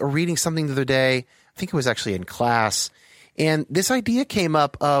listening to or reading something the other day, I think it was actually in class, and this idea came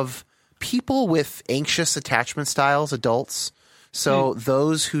up of people with anxious attachment styles, adults. So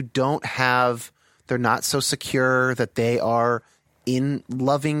those who they're not so secure that they are in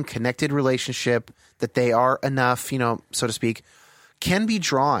loving, connected relationship, that they are enough, so to speak, can be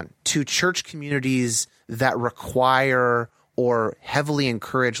drawn to church communities that require or heavily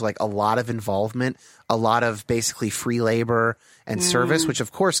encourage like a lot of involvement, a lot of basically free labor and service, which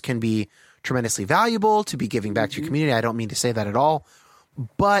of course can be tremendously valuable to be giving back to your community. I don't mean to say that at all,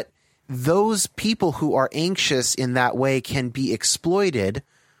 but those people who are anxious in that way can be exploited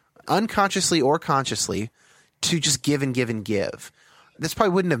unconsciously or consciously to just give and give and give. This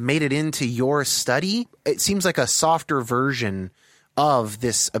probably wouldn't have made it into your study. It seems like a softer version of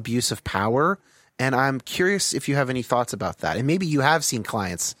this abuse of power. And I'm curious if you have any thoughts about that. And maybe you have seen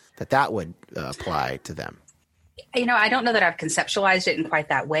clients that would apply to them. I don't know that I've conceptualized it in quite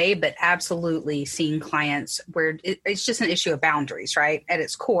that way, but absolutely seeing clients where it's just an issue of boundaries, right? At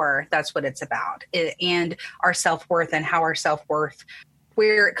its core, that's what it's about. And our self-worth and how our self-worth,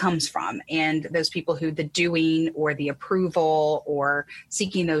 where it comes from, and those people who the doing or the approval or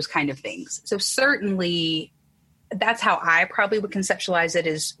seeking those kind of things. So certainly that's how I probably would conceptualize it,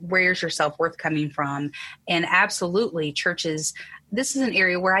 is where's your self-worth coming from? And absolutely churches, this is an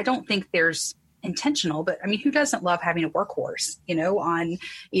area where I don't think there's intentional, but I mean, who doesn't love having a workhorse, on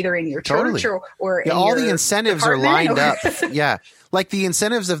either in your church or in all your the incentives are lined up. Yeah. Like the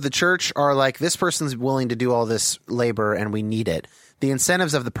incentives of the church are like, this person's willing to do all this labor and we need it. The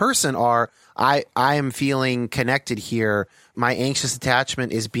incentives of the person are, I am feeling connected here. My anxious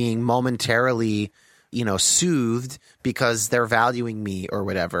attachment is being momentarily, soothed because they're valuing me or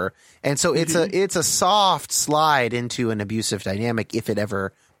whatever. And so it's a soft slide into an abusive dynamic if it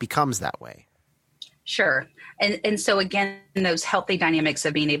ever becomes that way. Sure. And so again, those healthy dynamics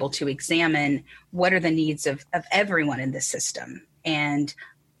of being able to examine what are the needs of everyone in this system. And,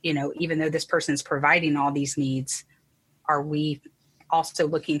 even though this person's providing all these needs, are we also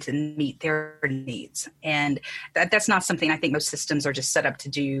looking to meet their needs? And that's not something I think most systems are just set up to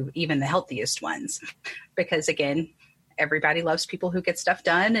do, even the healthiest ones, because again, everybody loves people who get stuff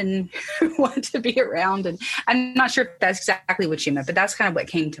done and want to be around. And I'm not sure if that's exactly what you meant, but that's kind of what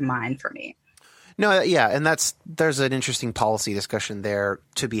came to mind for me. No, yeah, and there's an interesting policy discussion there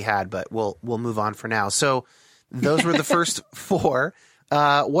to be had, but we'll move on for now. So those were the first four.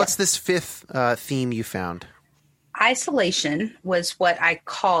 What's this fifth theme you found? Isolation was what I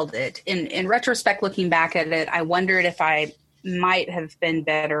called it. In retrospect, looking back at it, I wondered if I might have been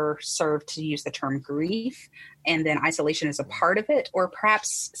better served to use the term grief, and then isolation is a part of it, or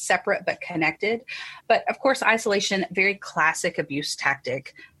perhaps separate but connected. But of course, isolation, very classic abuse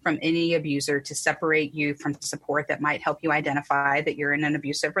tactic from any abuser to separate you from support that might help you identify that you're in an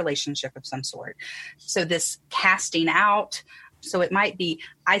abusive relationship of some sort. So this casting out, so it might be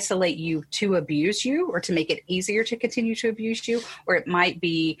isolate you to abuse you or to make it easier to continue to abuse you, or it might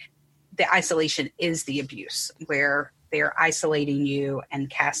be the isolation is the abuse, where they're isolating you and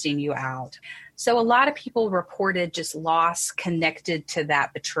casting you out. So a lot of people reported just loss connected to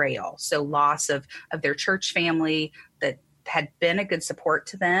that betrayal. So loss of their church family that had been a good support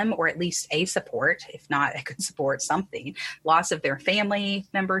to them, or at least a support, if not a good support, something. Loss of their family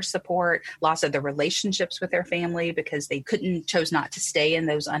members' support, loss of their relationships with their family because they chose not to stay in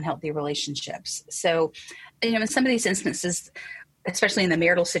those unhealthy relationships. So, in some of these instances, especially in the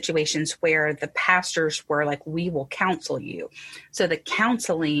marital situations where the pastors were like, we will counsel you. So the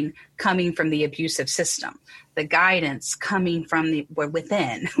counseling coming from the abusive system, the guidance coming from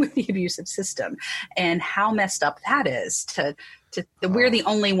within with the abusive system, and how messed up that is we're the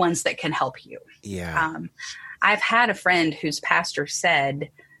only ones that can help you. Yeah. I've had a friend whose pastor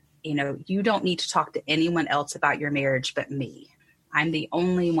said, you don't need to talk to anyone else about your marriage but me. I'm the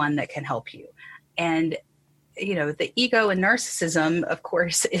only one that can help you. And the ego and narcissism, of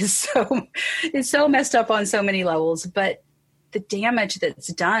course, is so messed up on so many levels, but the damage that's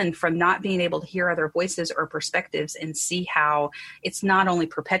done from not being able to hear other voices or perspectives and see how it's not only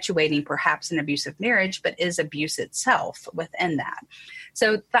perpetuating perhaps an abusive marriage, but is abuse itself within that.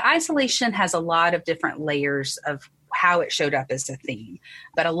 So the isolation has a lot of different layers of how it showed up as a theme,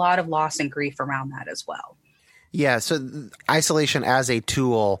 but a lot of loss and grief around that as well. Yeah, so isolation as a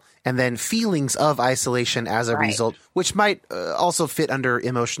tool, and then feelings of isolation as a result, which might also fit under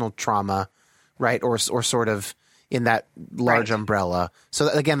emotional trauma, right? Or sort of in that large umbrella. So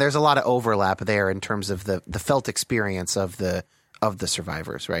again, there's a lot of overlap there in terms of the felt experience of the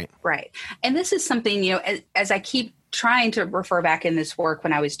survivors, right? Right. And this is something, as I keep trying to refer back in this work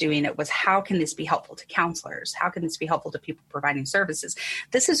when I was doing it, was how can this be helpful to counselors? How can this be helpful to people providing services?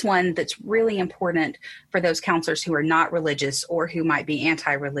 This is one that's really important for those counselors who are not religious or who might be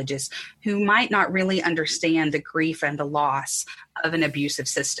anti-religious, who might not really understand the grief and the loss of an abusive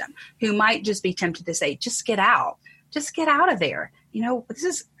system, who might just be tempted to say, just get out of there.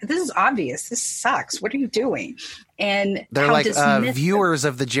 This is obvious. This sucks. What are you doing? And they're like viewers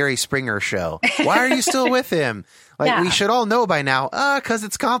of the Jerry Springer show. Why are you still with him? We should all know by now, because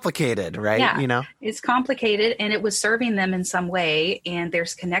it's complicated, right? Yeah. It's complicated, and it was serving them in some way, and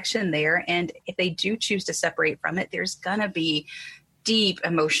there's connection there. And if they do choose to separate from it, there's going to be deep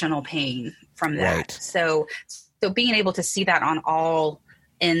emotional pain from that. Right. So being able to see that on all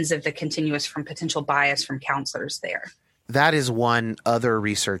ends of the continuous from potential bias from counselors there. That is one other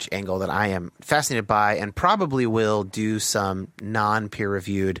research angle that I am fascinated by, and probably will do some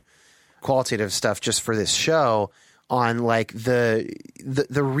non-peer-reviewed qualitative stuff just for this show on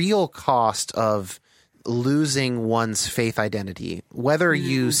the real cost of losing one's faith identity, whether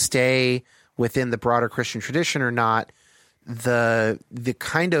you stay within the broader Christian tradition or not. The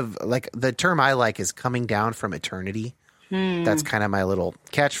kind of the term I like is coming down from eternity. That's kind of my little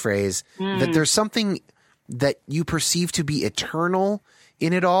catchphrase, that there's something that you perceive to be eternal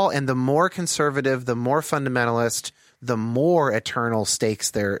in it all. And the more conservative, the more fundamentalist, the more eternal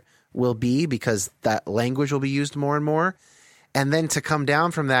stakes there will be, because that language will be used more and more. And then to come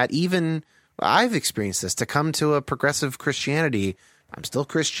down from that, even I've experienced this, to come to a progressive Christianity. I'm still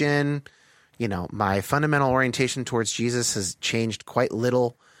Christian. My fundamental orientation towards Jesus has changed quite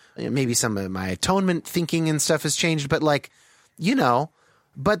little. Maybe some of my atonement thinking and stuff has changed, but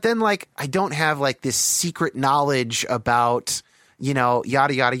but then I don't have this secret knowledge about, yada,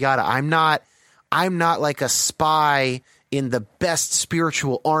 yada, yada. I'm not like a spy in the best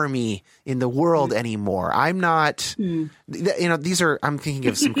spiritual army in the world anymore. I'm not, I'm thinking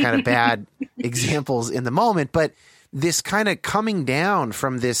of some kind of bad examples in the moment, but this kind of coming down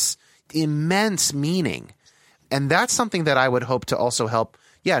from this immense meaning. And that's something that I would hope to also help,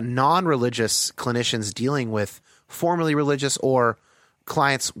 non-religious clinicians dealing with formerly religious or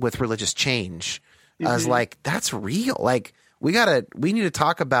clients with religious change. As that's real. We need to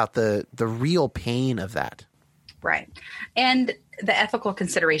talk about the real pain of that. Right. And the ethical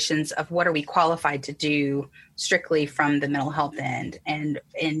considerations of what are we qualified to do strictly from the mental health end, and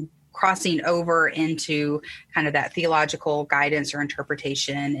crossing over into kind of that theological guidance or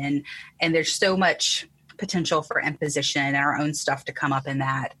interpretation. And there's so much potential for imposition and our own stuff to come up in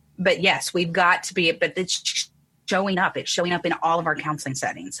that. But yes, we've got to be, but it's showing up. It's showing up in all of our counseling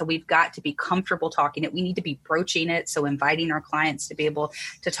settings. So we've got to be comfortable talking it. We need to be broaching it. So inviting our clients to be able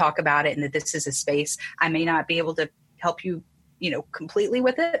to talk about it, and that this is a space. I may not be able to help you, completely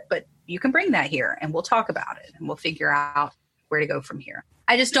with it, but you can bring that here and we'll talk about it and we'll figure out where to go from here.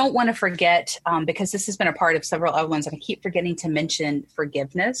 I just don't want to forget, because this has been a part of several other ones, and I keep forgetting to mention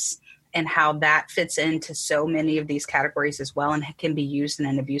forgiveness and how that fits into so many of these categories as well, and can be used in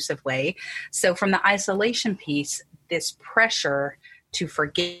an abusive way. So from the isolation piece, this pressure to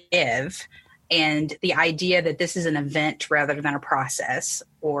forgive, and the idea that this is an event rather than a process,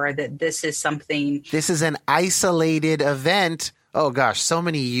 or that this is something. This is an isolated event. Oh gosh, so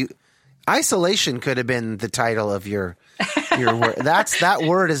many isolation could have been the title of your That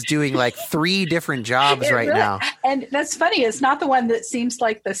word is doing like 3 different jobs right now. And that's funny. It's not the one that seems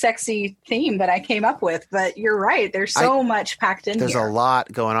like the sexy theme that I came up with, but you're right. There's so much packed in There's here. a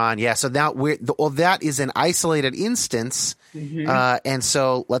lot going on. Yeah. So now that is an isolated instance. And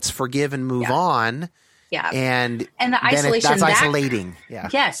so let's forgive and move on. Yeah. And the isolation, that's isolating. Yeah.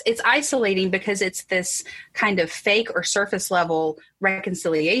 Yes, it's isolating because it's this kind of fake or surface level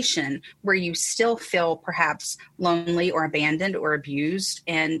reconciliation where you still feel perhaps lonely or abandoned or abused.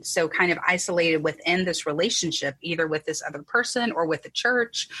 And so kind of isolated within this relationship, either with this other person or with the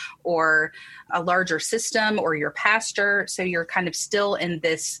church or a larger system or your pastor. So you're kind of still in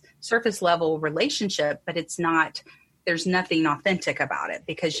this surface level relationship, but there's nothing authentic about it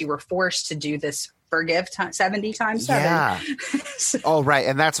because you were forced to do this forgive 70 times 7. Yeah. Oh, right.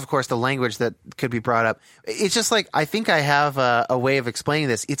 And that's, of course, the language that could be brought up. It's just like, I think I have a way of explaining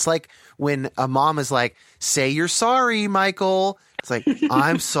this. It's like when a mom is like, say you're sorry, Michael. It's like,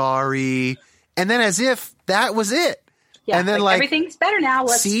 I'm sorry. And then as if that was it. Yeah, and then everything's better now.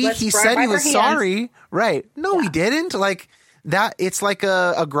 Let's he said he was sorry. Right. No, he didn't. Like that. It's like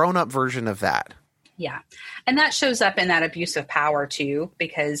a grown up version of that. Yeah. And that shows up in that abuse of power too,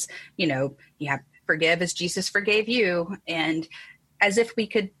 because, you have forgive as Jesus forgave you. And as if we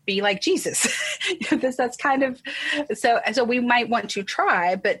could be like Jesus. That's kind of, so we might want to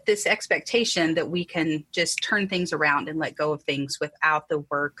try, but this expectation that we can just turn things around and let go of things without the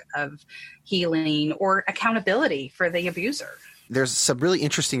work of healing or accountability for the abuser. There's some really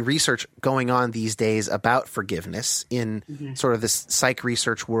interesting research going on these days about forgiveness in sort of this psych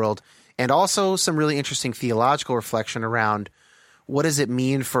research world, and also some really interesting theological reflection around what does it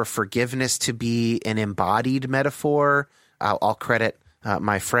mean for forgiveness to be an embodied metaphor. I'll credit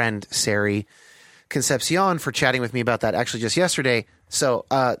my friend Sari Concepcion for chatting with me about that actually just yesterday. So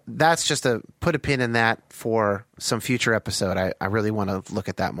that's just put a pin in that for some future episode. I really want to look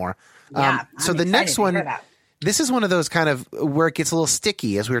at that more. Yeah, so the next one, this is one of those kind of where it gets a little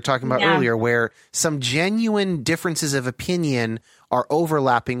sticky, as we were talking about earlier, where some genuine differences of opinion are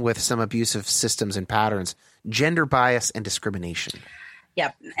overlapping with some abusive systems and patterns, gender bias and discrimination.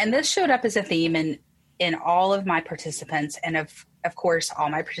 Yep. And this showed up as a theme in all of my participants. And of course, all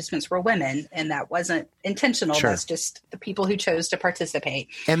my participants were women, and that wasn't intentional. Sure. That's just the people who chose to participate.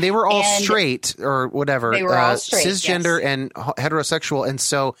 And they were all straight or whatever. They were all straight, cisgender and heterosexual. And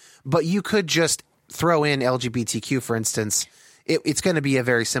so, but you could just throw in LGBTQ, for instance. It's going to be a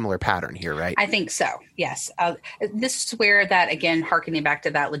very similar pattern here, right? I think so. Yes. This is where that, again, hearkening back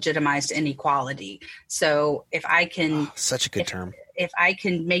to that legitimized inequality. So if I can, such a good term. If I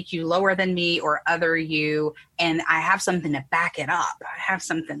can make you lower than me or other you, and I have something to back it up, I have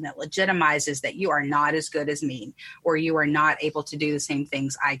something that legitimizes that you are not as good as me, or you are not able to do the same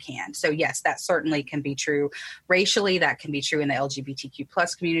things I can. So yes, that certainly can be true racially. That can be true in the LGBTQ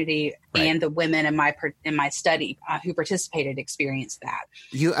plus community, right. And the women in my study who participated experienced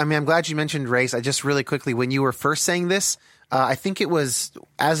that. I'm glad you mentioned race. I just really quickly, when you were first saying this, I think it was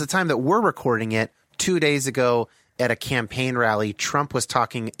as the time that we're recording it 2 days ago, at a campaign rally, Trump was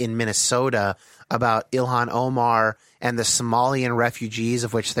talking in Minnesota about Ilhan Omar and the Somalian refugees,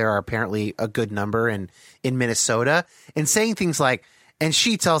 of which there are apparently a good number in Minnesota, and saying things like, and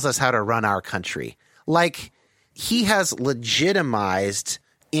she tells us how to run our country. Like, he has legitimized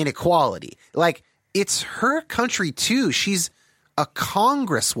inequality. Like, it's her country too. She's a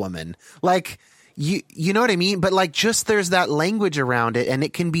congresswoman. Like, you know what I mean? But like, just there's that language around it, and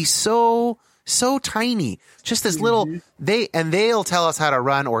it can be so tiny, just this little, they'll tell us how to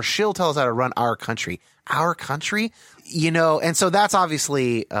run, or she'll tell us how to run our country, and so that's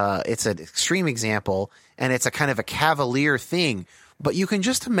obviously, it's an extreme example, and it's a kind of a cavalier thing, but you can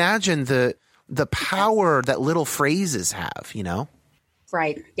just imagine the power that little phrases have,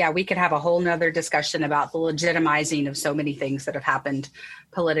 Right. Yeah, we could have a whole nother discussion about the legitimizing of so many things that have happened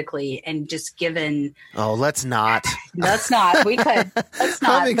politically, and just given. Oh, let's not. Let's not. We could. Let's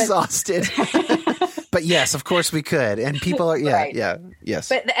not. I'm exhausted. But yes, of course we could. And people are, right. Yes.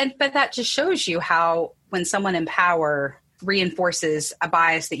 But that just shows you how when someone in power reinforces a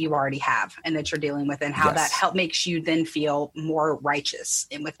bias that you already have and that you're dealing with, and how that makes you then feel more righteous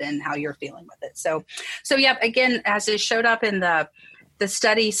within how you're feeling with it. So yeah, again, as it showed up in the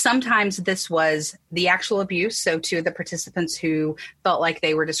study, sometimes this was the actual abuse. So two of the participants who felt like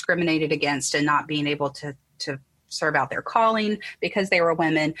they were discriminated against and not being able to serve out their calling because they were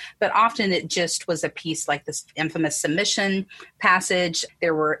women. But often it just was a piece like this infamous submission passage.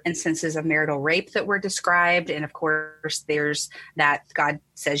 There were instances of marital rape that were described. And of course, there's that God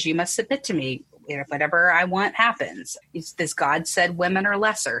says you must submit to me. Whatever I want happens. It's this God said women are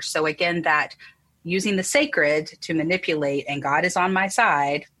lesser. So again, that using the sacred to manipulate, and God is on my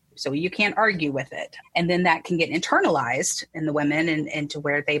side, so you can't argue with it. And then that can get internalized in the women and to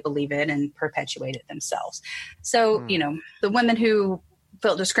where they believe it and perpetuate it themselves. So, the women who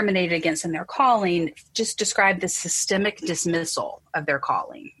felt discriminated against in their calling just described the systemic dismissal of their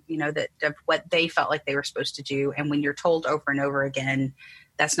calling, that of what they felt like they were supposed to do. And when you're told over and over again,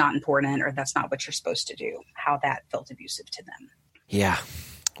 that's not important, or that's not what you're supposed to do, how that felt abusive to them. Yeah.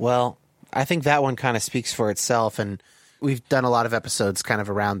 Well, I think that one kind of speaks for itself. And we've done a lot of episodes kind of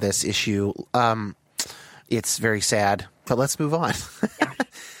around this issue. It's very sad, but let's move on.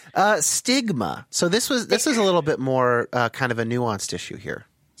 Stigma. So this is a little bit more kind of a nuanced issue here.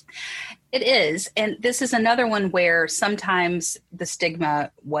 It is. And this is another one where sometimes the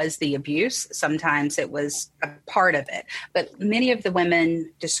stigma was the abuse. Sometimes it was a part of it. But many of the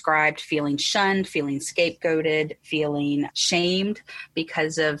women described feeling shunned, feeling scapegoated, feeling shamed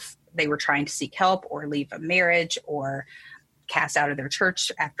because of they were trying to seek help or leave a marriage or cast out of their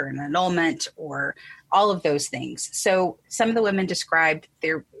church after an annulment or all of those things. So some of the women described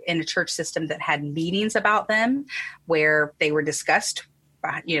they're in a church system that had meetings about them where they were discussed.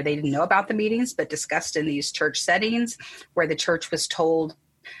 They didn't know about the meetings, but discussed in these church settings where the church was told.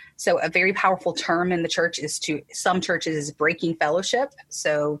 So a very powerful term in the church some churches is breaking fellowship.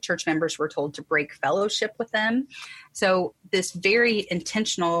 So church members were told to break fellowship with them. So this very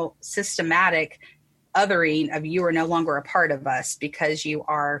intentional, systematic othering of you are no longer a part of us because you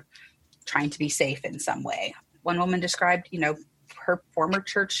are trying to be safe in some way. One woman described, her former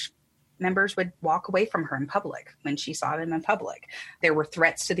church members would walk away from her in public when she saw them in public. There were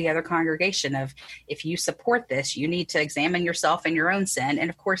threats to the other congregation of, if you support this, you need to examine yourself and your own sin.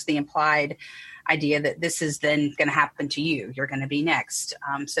 And of course, the implied idea that this is then going to happen to you. You're going to be next.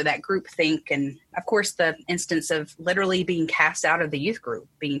 So that group think, and of course, the instance of literally being cast out of the youth group,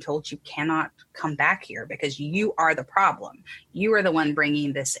 being told you cannot come back here because you are the problem. You are the one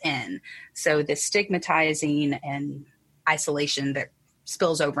bringing this in. So the stigmatizing and isolation that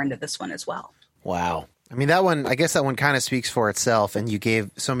spills over into this one as well. Wow. I mean, I guess that one kind of speaks for itself, and you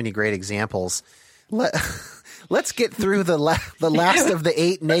gave so many great examples. Let's get through the last of the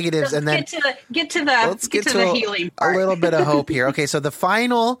 8 negatives, and then get to the healing part. A little bit of hope here. Okay, so the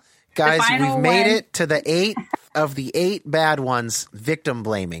final, guys, we've made it to the 8 of the 8 bad ones, victim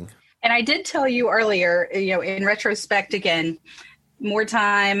blaming. And I did tell you earlier, in retrospect, again, more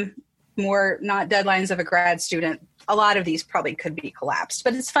time, more not deadlines of a grad student. A lot of these probably could be collapsed,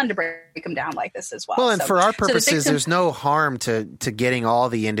 but it's fun to break them down like this as well. Well, and for our purposes, there's no harm to getting all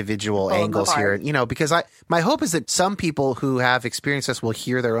the individual angles here, because my hope is that some people who have experienced this will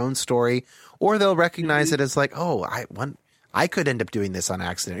hear their own story, or they'll recognize it as like, oh, I could end up doing this on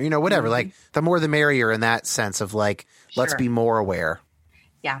accident, whatever. Mm-hmm. Like the more the merrier in that sense of like, let's be more aware.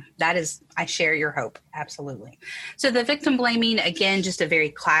 Yeah, I share your hope. Absolutely. So the victim blaming, again, just a very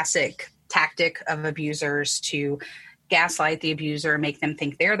classic tactic of abusers to gaslight the abuser, make them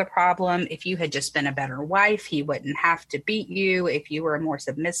think they're the problem. If you had just been a better wife, he wouldn't have to beat you. If you were a more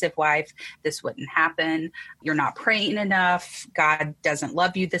submissive wife, this wouldn't happen. You're not praying enough. God doesn't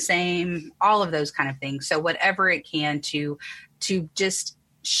love you the same. All of those kind of things. So whatever it can to just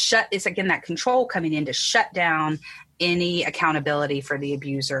shut, it's again that control coming in to shut down any accountability for the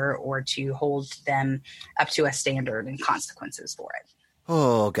abuser or to hold them up to a standard and consequences for it.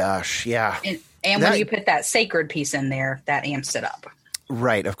 Oh, gosh. Yeah. And when you put that sacred piece in there, that amps it up.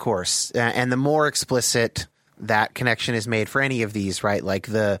 Right. Of course. And the more explicit that connection is made for any of these, right? Like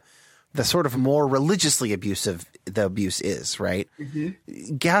the sort of more religiously abusive the abuse is, right?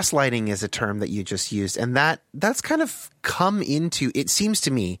 Mm-hmm. Gaslighting is a term that you just used. And that's kind of it seems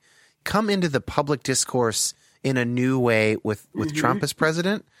to me, come into the public discourse in a new way with mm-hmm. Trump as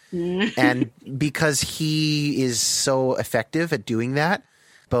president. And because he is so effective at doing that,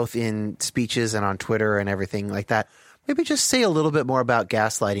 both in speeches and on Twitter and everything like that, maybe just say a little bit more about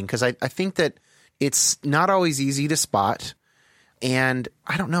gaslighting, because I think that it's not always easy to spot. And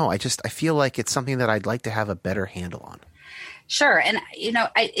I don't know. I feel like it's something that I'd like to have a better handle on. Sure. And,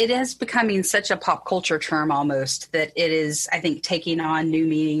 it is becoming such a pop culture term almost that it is, I think, taking on new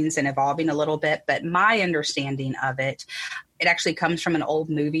meanings and evolving a little bit. But my understanding of it actually comes from an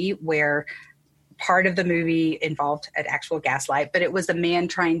old movie where part of the movie involved an actual gaslight, but it was a man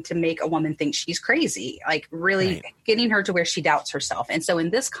trying to make a woman think she's crazy, like really getting her to where she doubts herself. And so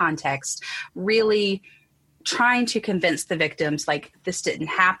in this context, really trying to convince the victims, like, this didn't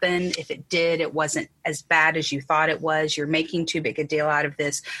happen. If it did, it wasn't as bad as you thought it was. You're making too big a deal out of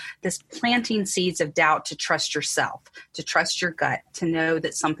this planting seeds of doubt to trust yourself, to trust your gut, to know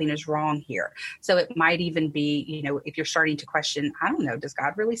that something is wrong here. So it might even be, if you're starting to question, I don't know, does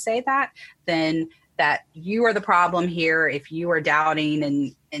God really say that? Then that you are the problem here if you are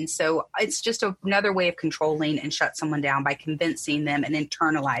doubting. And so it's just another way of controlling and shut someone down by convincing them and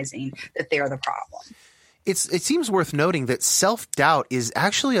internalizing that they're the problem. It seems worth noting that self-doubt is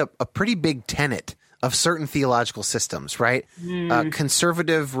actually a pretty big tenet of certain theological systems, right?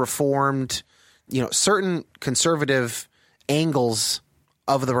 Conservative, reformed, certain conservative angles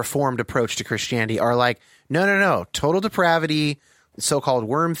of the reformed approach to Christianity are like, no, total depravity, so-called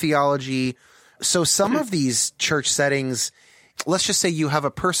worm theology. So some of these church settings, let's just say you have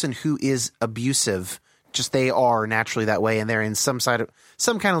a person who is abusive, just they are naturally that way, and they're in some kind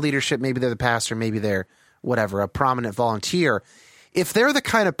of leadership. Maybe they're the pastor, maybe they're whatever, a prominent volunteer. If they're the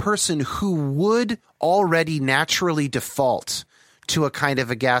kind of person who would already naturally default to a kind of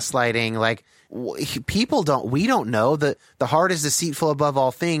a gaslighting, like we don't know that the heart is deceitful above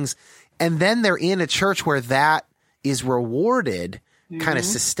all things. And then they're in a church where that is rewarded kind of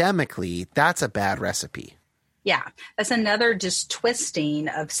systemically, that's a bad recipe. Yeah. That's another just twisting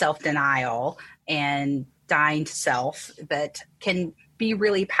of self-denial and dying to self that can be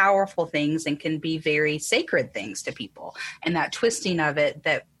really powerful things and can be very sacred things to people. And that twisting of it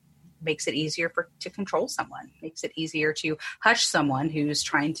that makes it easier to control someone, makes it easier to hush someone who's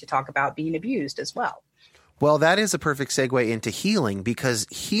trying to talk about being abused as well. Well, that is a perfect segue into healing, because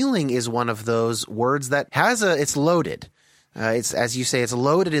healing is one of those words that it's loaded. It's, as you say, it's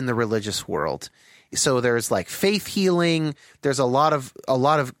loaded in the religious world. So there's like faith healing. There's a lot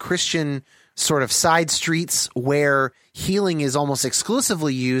of Christian sort of side streets where healing is almost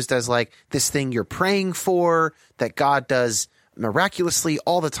exclusively used as like this thing you're praying for that God does miraculously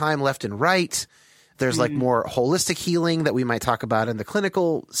all the time, left and right. There's like more holistic healing that we might talk about in the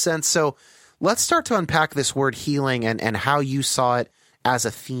clinical sense. So let's start to unpack this word healing and how you saw it as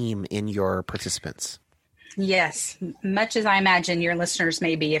a theme in your participants. Yes, much as I imagine your listeners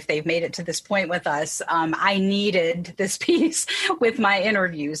may be, if they've made it to this point with us, I needed this piece with my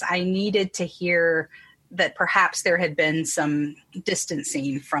interviews. I needed to hear that perhaps there had been some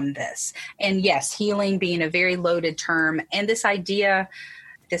distancing from this. And yes, healing being a very loaded term, and this idea,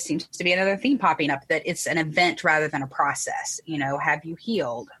 this seems to be another theme popping up, that it's an event rather than a process. Have you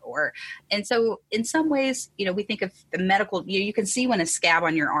healed? And so in some ways, we think of the medical, you can see when a scab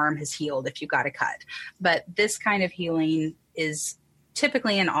on your arm has healed if you got a cut. But this kind of healing is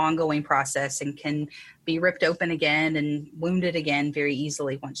typically an ongoing process and can be ripped open again and wounded again very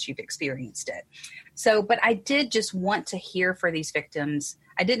easily once you've experienced it. So, but I did just want to hear for these victims.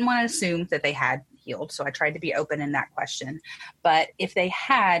 I didn't want to assume that they had healed, so I tried to be open in that question. But if they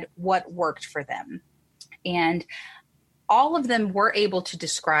had, what worked for them? And all of them were able to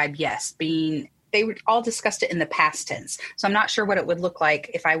describe, yes, they all discussed it in the past tense. So I'm not sure what it would look like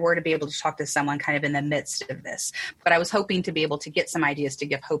if I were to be able to talk to someone kind of in the midst of this. But I was hoping to be able to get some ideas to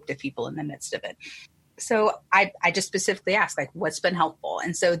give hope to people in the midst of it. So I just specifically asked, like, what's been helpful?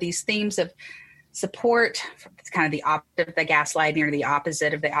 And so these themes of support, it's kind of the opposite of the gaslighting or the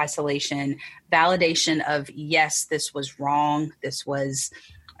opposite of the isolation, validation of, yes, this was wrong, this was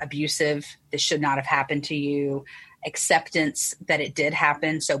abusive, this should not have happened to you, acceptance that it did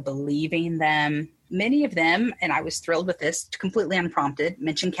happen, so believing them. Many of them, and I was thrilled with this, completely unprompted,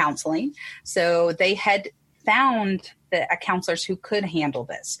 mentioned counseling. So they had found counselors who could handle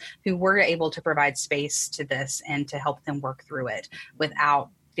this, who were able to provide space to this and to help them work through it without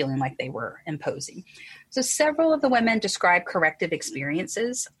feeling like they were imposing. So several of the women described corrective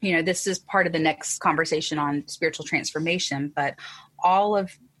experiences. This is part of the next conversation on spiritual transformation, but all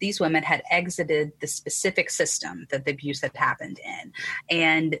of these women had exited the specific system that the abuse had happened in.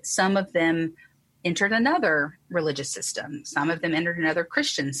 And some of them entered another religious system. Some of them entered another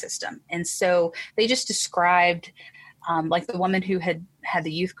Christian system. And so they just described, like the woman who had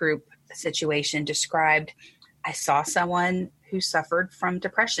the youth group situation described, I saw someone who suffered from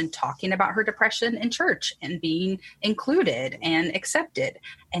depression talking about her depression in church and being included and accepted.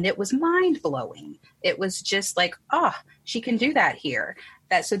 And it was mind-blowing. It was just like, she can do that here.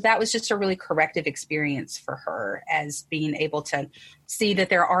 So that was just a really corrective experience for her, as being able to see that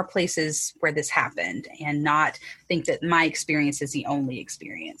there are places where this happened and not think that my experience is the only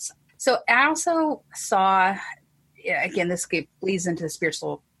experience. So I also saw, again, this bleeds into the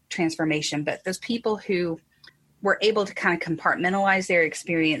spiritual transformation, but those people who were able to kind of compartmentalize their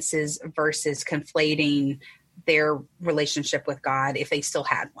experiences versus conflating their relationship with God if they still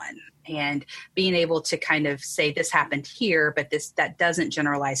had one, and being able to kind of say this happened here, but that doesn't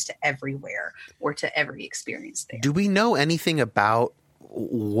generalize to everywhere or to every experience there. Do we know anything about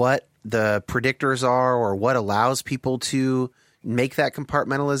what the predictors are or what allows people to make that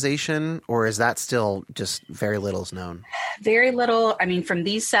compartmentalization, or is that still just very little is known? Very little. I mean, from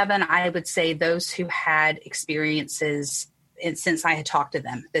these 7, I would say those who had experiences, and since I had talked to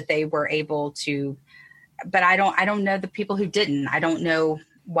them, that they were able to, but I don't know the people who didn't. I don't know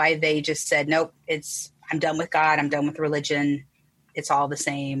why they just said, nope, I'm done with God. I'm done with religion. It's all the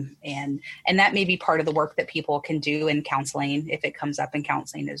same. And that may be part of the work that people can do in counseling, if it comes up in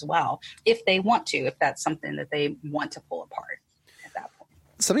counseling as well, if they want to, if that's something that they want to pull apart at that point.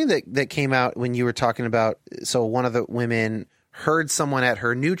 Something that came out when you were talking about, so one of the women heard someone at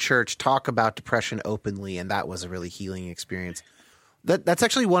her new church talk about depression openly, and that was a really healing experience. That's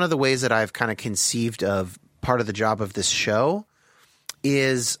actually one of the ways that I've kind of conceived of part of the job of this show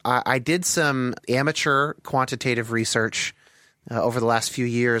is I did some amateur quantitative research over the last few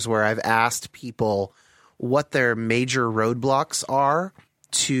years where I've asked people what their major roadblocks are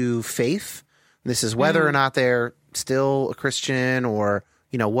to faith. This is whether or not they're still a Christian or,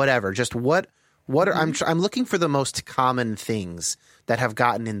 whatever. Just what are, I'm looking for the most common things that have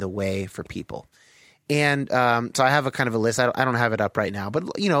gotten in the way for people. And so I have a kind of a list. I don't have it up right now, but,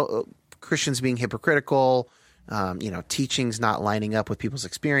 Christians being hypocritical, teachings not lining up with people's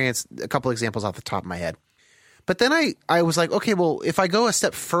experience, a couple examples off the top of my head. But then I was like, okay, well, if I go a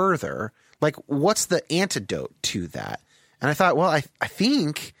step further, like what's the antidote to that? And I thought, well, I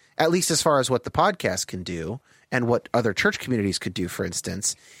think, at least as far as what the podcast can do and what other church communities could do, for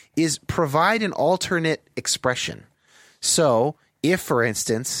instance, is provide an alternate expression. So if, for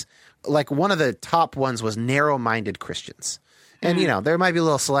instance, like one of the top ones was narrow-minded Christians. And, there might be a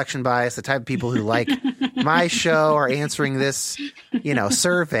little selection bias. The type of people who like my show are answering this,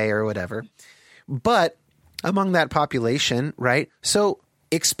 survey or whatever. But among that population, right? So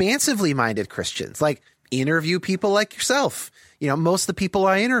expansively minded Christians, like interview people like yourself. Most of the people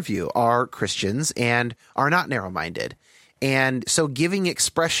I interview are Christians and are not narrow-minded. And so giving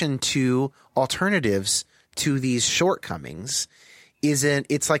expression to alternatives to these shortcomings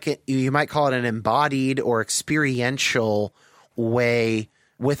it's like you might call it an embodied or experiential way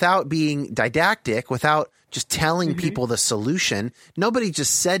without being didactic, without just telling people the solution. Nobody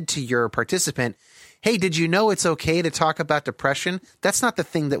just said to your participant, hey, did you know it's okay to talk about depression? That's not the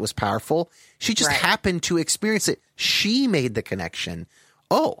thing that was powerful. She just happened to experience it. She made the connection.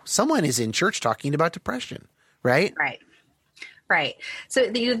 Oh, someone is in church talking about depression, right? Right. So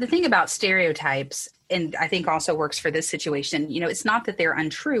the thing about stereotypes, and I think also works for this situation, it's not that they're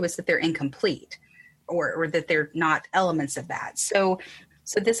untrue, it's that they're incomplete or that they're not elements of that. So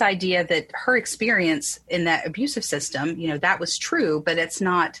this idea that her experience in that abusive system, that was true, but it's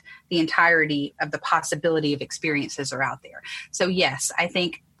not the entirety of the possibility of experiences are out there. So yes, I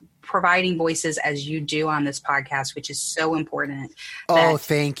think providing voices as you do on this podcast, which is so important. Oh,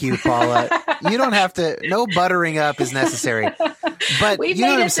 thank you, Paula. You don't have to, no buttering up is necessary. But we've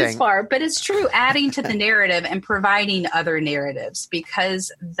made it this far, but it's true, adding to the narrative and providing other narratives,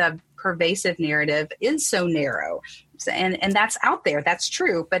 because the pervasive narrative is so narrow. And that's out there. That's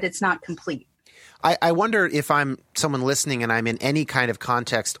true, but it's not complete. I wonder if I'm someone listening and I'm in any kind of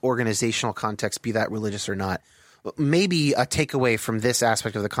context, organizational context, be that religious or not, maybe a takeaway from this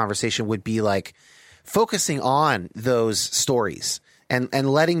aspect of the conversation would be like focusing on those stories and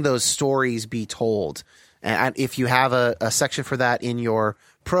letting those stories be told. And if you have a section for that in your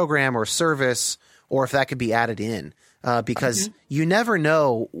program or service, or if that could be added in, because you never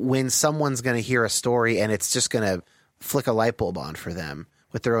know when someone's going to hear a story and it's just going to flick a light bulb on for them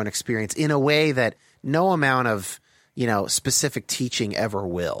with their own experience in a way that no amount of, specific teaching ever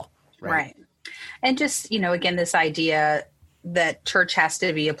will. Right. And just, again, this idea that church has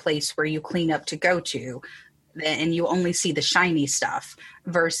to be a place where you clean up to go to, and you only see the shiny stuff,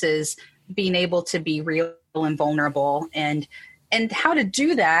 versus being able to be real and vulnerable, and how to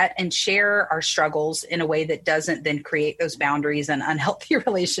do that and share our struggles in a way that doesn't then create those boundaries and unhealthy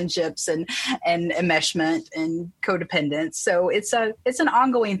relationships and enmeshment and codependence. So it's an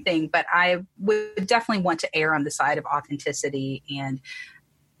ongoing thing, but I would definitely want to err on the side of authenticity, and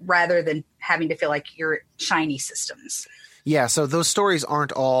rather than having to feel like you're shiny systems. Yeah. So those stories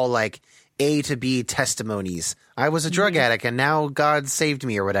aren't all like A to B testimonies. I was a drug addict and now God saved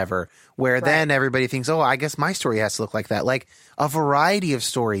me or whatever, where then everybody thinks, oh, I guess my story has to look like that. Like a variety of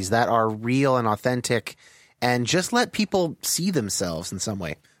stories that are real and authentic, and just let people see themselves in some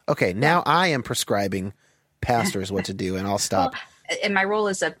way. Okay. Now I am prescribing pastors what to do, and I'll stop. in my role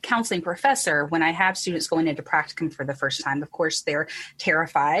as a counseling professor, when I have students going into practicum for the first time, of course, they're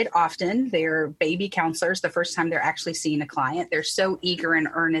terrified. Often they're baby counselors the first time they're actually seeing a client. They're so eager and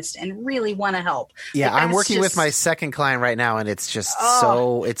earnest and really want to help. Yeah, I'm working with my second client right now, and it's just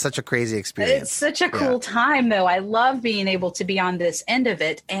it's such a crazy experience. It's such a cool time, though. I love being able to be on this end of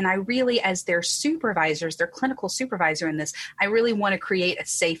it. And I really, as their supervisors, their clinical supervisor in this, I really want to create a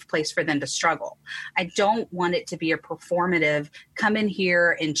safe place for them to struggle. I don't want it to be a performative, come in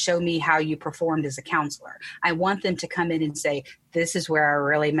here and show me how you performed as a counselor. I want them to come in and say, this is where I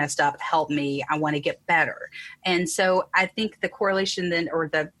really messed up. Help me. I want to get better. And so I think the correlation then, or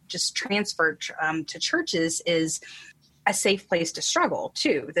the just transfer to churches, is a safe place to struggle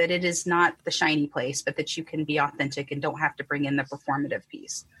too, that it is not the shiny place, but that you can be authentic and don't have to bring in the performative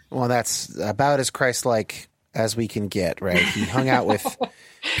piece. Well, that's about as Christ-like as we can get, right? He hung out with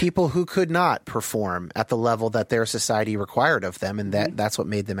people who could not perform at the level that their society required of them, and that's what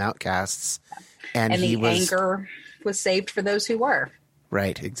made them outcasts. And anger was saved for those who were.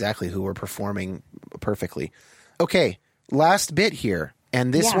 Right, exactly, who were performing perfectly. Okay, last bit here,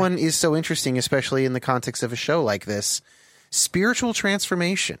 and this one is so interesting, especially in the context of a show like this, spiritual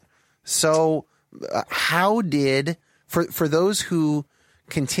transformation. So how did, for those who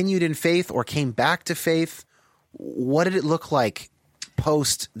continued in faith or came back to faith, what did it look like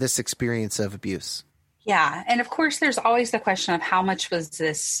post this experience of abuse? Yeah. And of course, there's always the question of how much was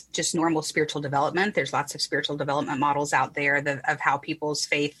this just normal spiritual development? There's lots of spiritual development models out there of how people's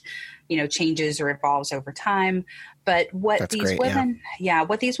faith, changes or evolves over time. But what these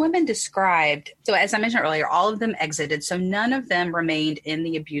women described, so as I mentioned earlier, all of them exited. So none of them remained in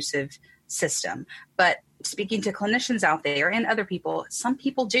the abusive system. But speaking to clinicians out there and other people, some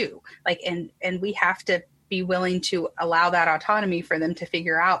people do. And we have to be willing to allow that autonomy for them to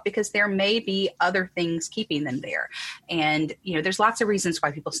figure out, because there may be other things keeping them there. And, there's lots of reasons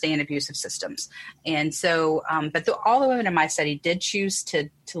why people stay in abusive systems. And so, but all the women in my study did choose to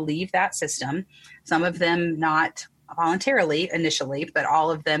leave that system. Some of them not voluntarily initially, but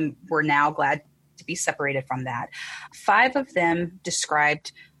all of them were now glad to be separated from that. 5 of them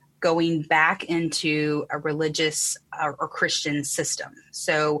described going back into a religious or Christian system.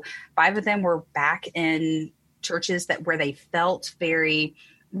 So 5 of them were back in churches where they felt very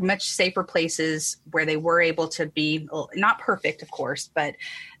much safer places, where they were able to be not perfect, of course, but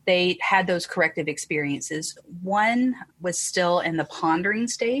they had those corrective experiences. One was still in the pondering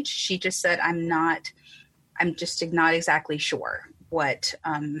stage. She just said, I'm just not exactly sure what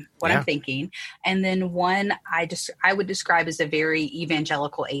I'm thinking. And then one I would describe as a very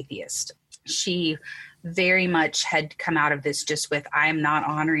evangelical atheist. She very much had come out of this just with, I'm not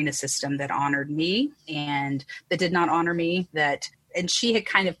honoring a system that honored me and that did not honor me, and she had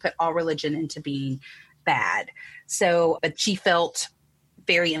kind of put all religion into being bad. So, but she felt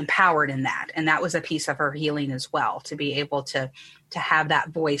very empowered in that. And that was a piece of her healing as well, to be able to have that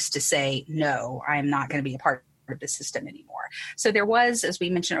voice to say, no, I'm not going to be a part of the system anymore. So there was, as we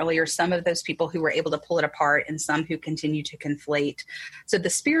mentioned earlier, some of those people who were able to pull it apart and some who continue to conflate. So the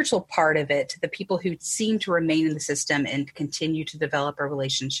spiritual part of it, the people who seem to remain in the system and continue to develop a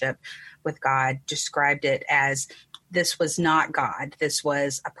relationship with God, described it as, this was not God, this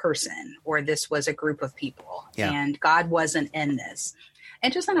was a person, or this was a group of people, and God wasn't in this.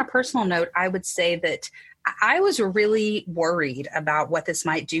 And just on a personal note, I would say that I was really worried about what this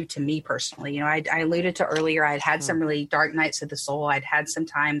might do to me personally. I alluded to earlier, I'd had some really dark nights of the soul. I'd had some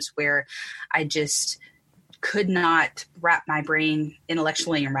times where I just could not wrap my brain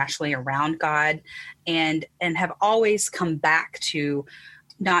intellectually and rationally around God, and have always come back to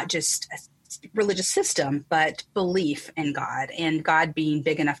not just a religious system, but belief in God, and God being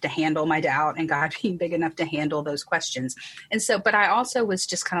big enough to handle my doubt, and God being big enough to handle those questions. And so, but I also was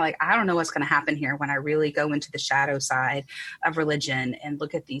just kind of like, I don't know what's going to happen here when I really go into the shadow side of religion and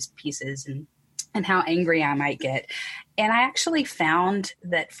look at these pieces and how angry I might get. And I actually found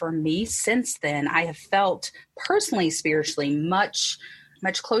that for me, since then, I have felt personally, spiritually, much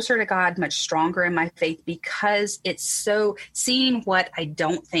closer to God, much stronger in my faith, because it's so seeing what I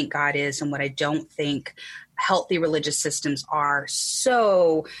don't think God is and what I don't think healthy religious systems are,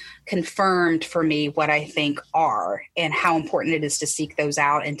 so confirmed for me what I think are, and how important it is to seek those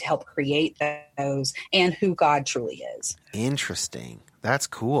out and to help create those, and who God truly is. Interesting. That's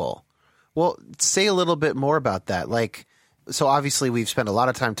cool. Well, say a little bit more about that. So obviously we've spent a lot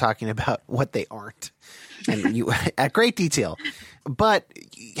of time talking about what they aren't, and you at great detail. But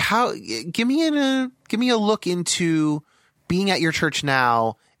give me a look into being at your church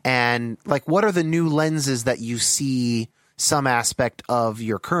now, and what are the new lenses that you see some aspect of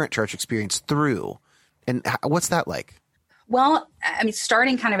your current church experience through, and what's that like? Well, I mean,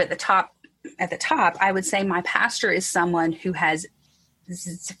 starting kind of at the top, I would say my pastor is someone who has,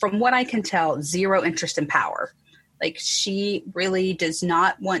 from what I can tell, zero interest in power. Like, she really does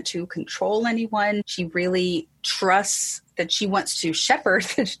not want to control anyone. She really trusts that she wants to shepherd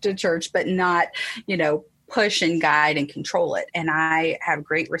the church, but not, push and guide and control it. And I have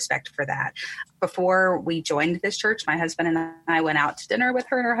great respect for that. Before we joined this church, my husband and I went out to dinner with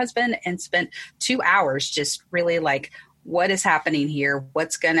her and her husband and spent 2 hours just really like, what is happening here?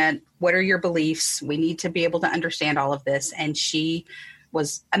 What are your beliefs? We need to be able to understand all of this. And she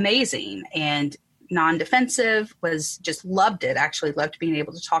was amazing and non-defensive, was just loved it, actually loved being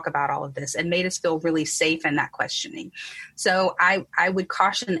able to talk about all of this and made us feel really safe in that questioning. So I would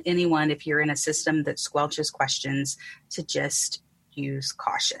caution anyone, if you're in a system that squelches questions, to just use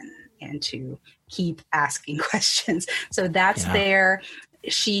caution and to keep asking questions. So that's there.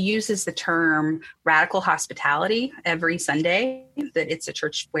 She uses the term radical hospitality every Sunday, that it's a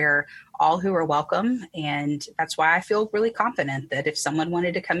church where all who are welcome. And that's why I feel really confident that if someone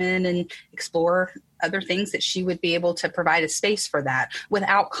wanted to come in and explore other things, that she would be able to provide a space for that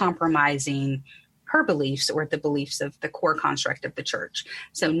without compromising her beliefs or the beliefs of the core construct of the church.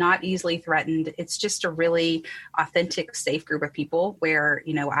 So not easily threatened. It's just a really authentic, safe group of people where,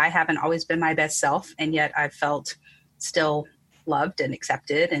 I haven't always been my best self, and yet I've felt still loved and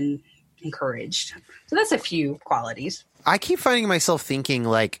accepted and encouraged. So that's a few qualities. I keep finding myself thinking,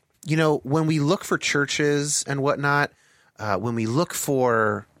 like, when we look for churches and whatnot, when we look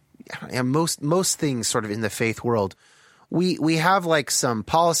for most things sort of in the faith world, we have like some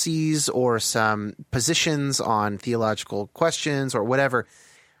policies or some positions on theological questions or whatever.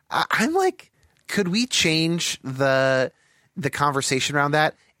 I'm like, could we change the conversation around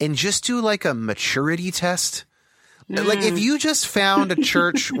that and just do like a maturity test? Like, if you just found a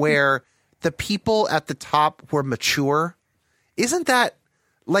church where the people at the top were mature, isn't that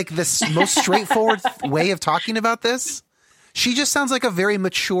like the most straightforward way of talking about this? She just sounds like a very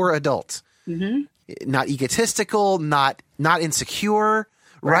mature adult, not egotistical, not insecure,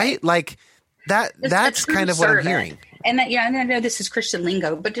 right? Like that's kind of what I'm hearing. And that, and I know this is Christian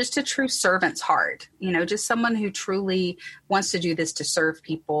lingo, but just a true servant's heart, just someone who truly wants to do this to serve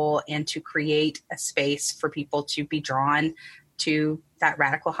people and to create a space for people to be drawn to that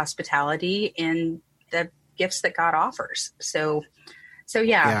radical hospitality and the gifts that God offers. So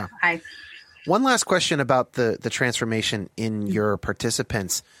yeah. One last question about the transformation in your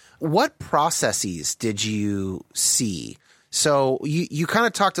participants. What processes did you see? So you kind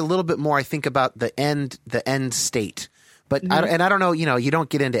of talked a little bit more, I think, about the end state, but I don't know, you don't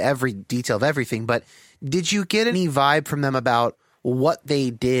get into every detail of everything, but did you get any vibe from them about what they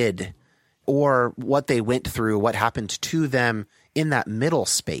did or what they went through, what happened to them in that middle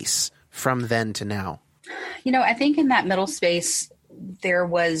space from then to now? I think in that middle space, there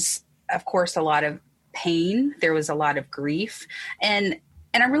was, of course, a lot of pain. There was a lot of grief. And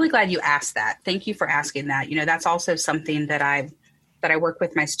I'm really glad you asked that. Thank you for asking that. That's also something that I work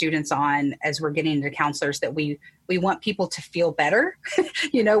with my students on as we're getting into counselors, that we want people to feel better.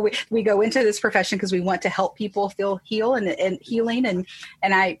 We go into this profession because we want to help people feel and healing. And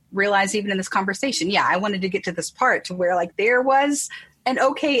I realize even in this conversation, I wanted to get to this part to where like there was an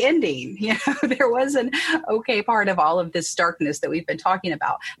okay ending. There was an okay part of all of this darkness that we've been talking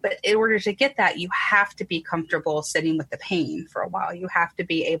about. But in order to get that, you have to be comfortable sitting with the pain for a while. You have to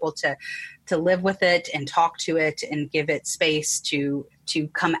be able to live with it and talk to it and give it space to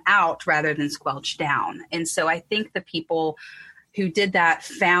come out rather than squelch down. And so I think the people who did that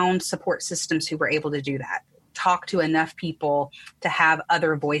found support systems who were able to do that. Talk to enough people to have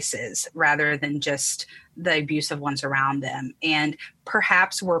other voices rather than just the abusive ones around them, and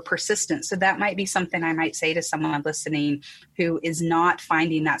perhaps were persistent. So that might be something I might say to someone listening who is not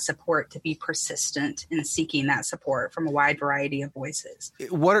finding that support, to be persistent in seeking that support from a wide variety of voices.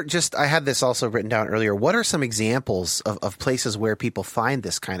 I had this also written down earlier. What are some examples of places where people find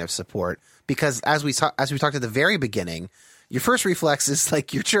this kind of support? Because as we talked at the very beginning, your first reflex is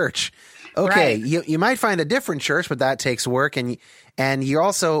like your church. Okay, right. You might find a different church, but that takes work. And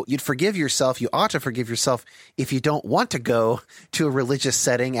you'd forgive yourself. You ought to forgive yourself if you don't want to go to a religious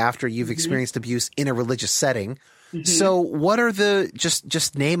setting after you've experienced abuse in a religious setting. So what are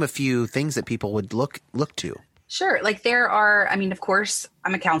just name a few things that people would look to? Sure. Like there are, of course,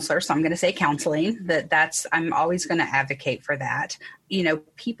 I'm a counselor, so I'm going to say counseling. I'm always going to advocate for that.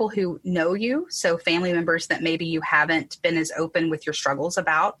 People who know you, so family members that maybe you haven't been as open with your struggles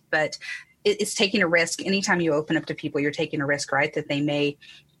about, but it's taking a risk. Anytime you open up to people, you're taking a risk, right? That they may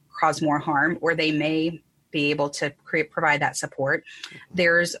cause more harm, or they may be able to provide that support.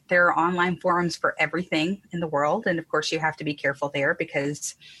 There are online forums for everything in the world. And of course you have to be careful there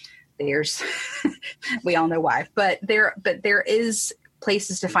because there's, we all know why, but there is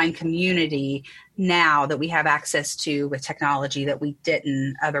places to find community now that we have access to with technology that we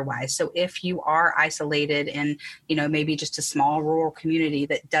didn't otherwise. So if you are isolated in, maybe just a small rural community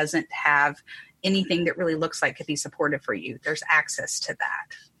that doesn't have anything that really looks like could be supportive for you, there's access to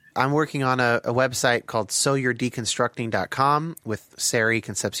that. I'm working on a website called soyourdeconstructing.com with Sari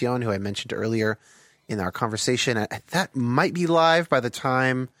Concepcion, who I mentioned earlier in our conversation. That might be live by the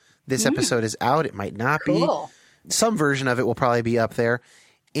time this episode is out. It might not be. Some version of it will probably be up there.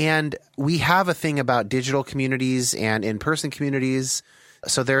 And we have a thing about digital communities and in-person communities.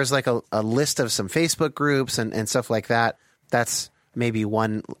 So there's like a list of some Facebook groups and stuff like that. That's maybe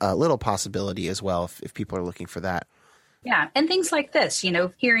one little possibility as well if people are looking for that. Yeah. And things like this,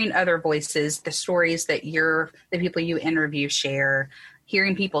 hearing other voices, the stories that the people you interview share,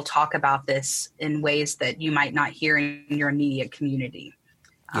 hearing people talk about this in ways that you might not hear in your immediate community.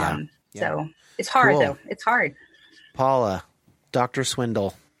 So it's hard though. It's hard. Paula, Dr.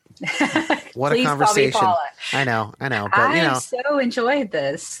 Swindle. What Please a conversation. Call me Paula. I know. But I so enjoyed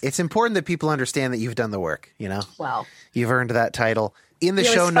this. It's important that people understand that you've done the work, Well, you've earned that title. In the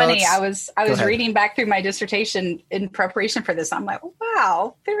show notes. I was reading back through my dissertation in preparation for this. I'm like,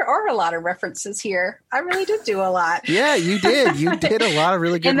 wow, there are a lot of references here. I really did do a lot. Yeah, you did. You did a lot of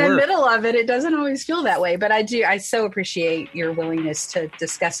really good work. In the middle of it doesn't always feel that way, but I so appreciate your willingness to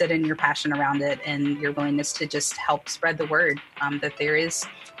discuss it and your passion around it and your willingness to just help spread the word that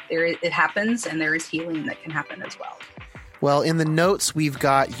it happens and there is healing that can happen as well. Well, in the notes, we've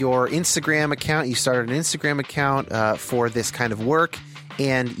got your Instagram account. You started an Instagram account for this kind of work.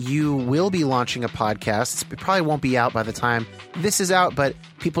 And you will be launching a podcast. It probably won't be out by the time this is out, but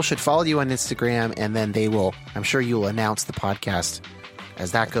people should follow you on Instagram, and then I'm sure you will announce the podcast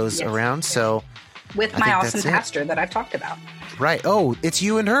as that goes around. So, with my awesome pastor that I've talked about. Right. Oh, it's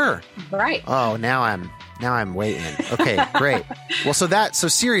you and her. Right. Oh, now I'm waiting. Okay, great. Well, so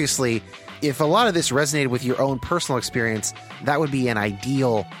seriously, if a lot of this resonated with your own personal experience, that would be an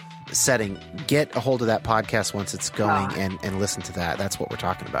ideal setting. Get a hold of that podcast once it's going and listen to that. That's what we're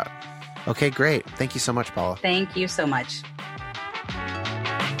talking about. Okay, great. Thank you so much, Paula. Thank you so much.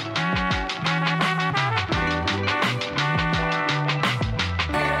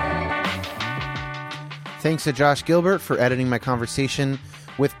 Thanks to Josh Gilbert for editing my conversation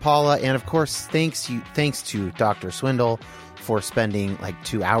with Paula. And of course, thanks to Dr. Swindle for spending like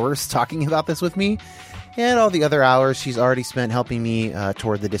 2 hours talking about this with me. And all the other hours she's already spent helping me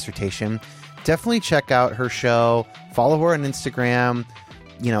toward the dissertation. Definitely check out her show. Follow her on Instagram.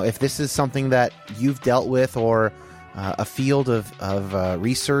 If this is something that you've dealt with or a field of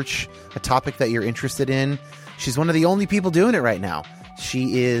research, a topic that you're interested in, she's one of the only people doing it right now.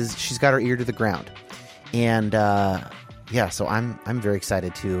 She's got her ear to the ground. And so I'm very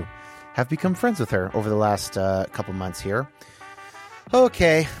excited to have become friends with her over the last couple months here.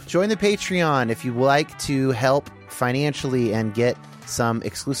 Okay, join the Patreon if you would like to help financially and get some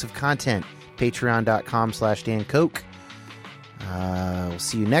exclusive content. Patreon.com/Dan Koch. We'll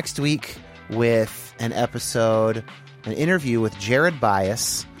see you next week with an interview with Jared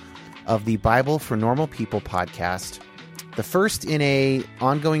Bias of the Bible for Normal People podcast. The first in a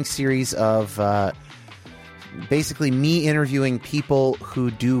ongoing series of basically me interviewing people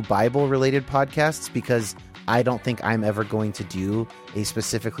who do Bible-related podcasts, because I don't think I'm ever going to do a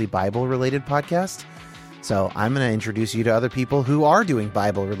specifically Bible-related podcast. So I'm going to introduce you to other people who are doing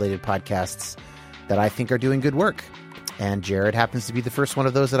Bible-related podcasts that I think are doing good work. And Jared happens to be the first one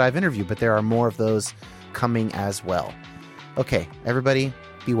of those that I've interviewed, but there are more of those coming as well. Okay, everybody,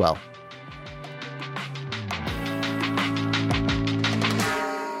 be well.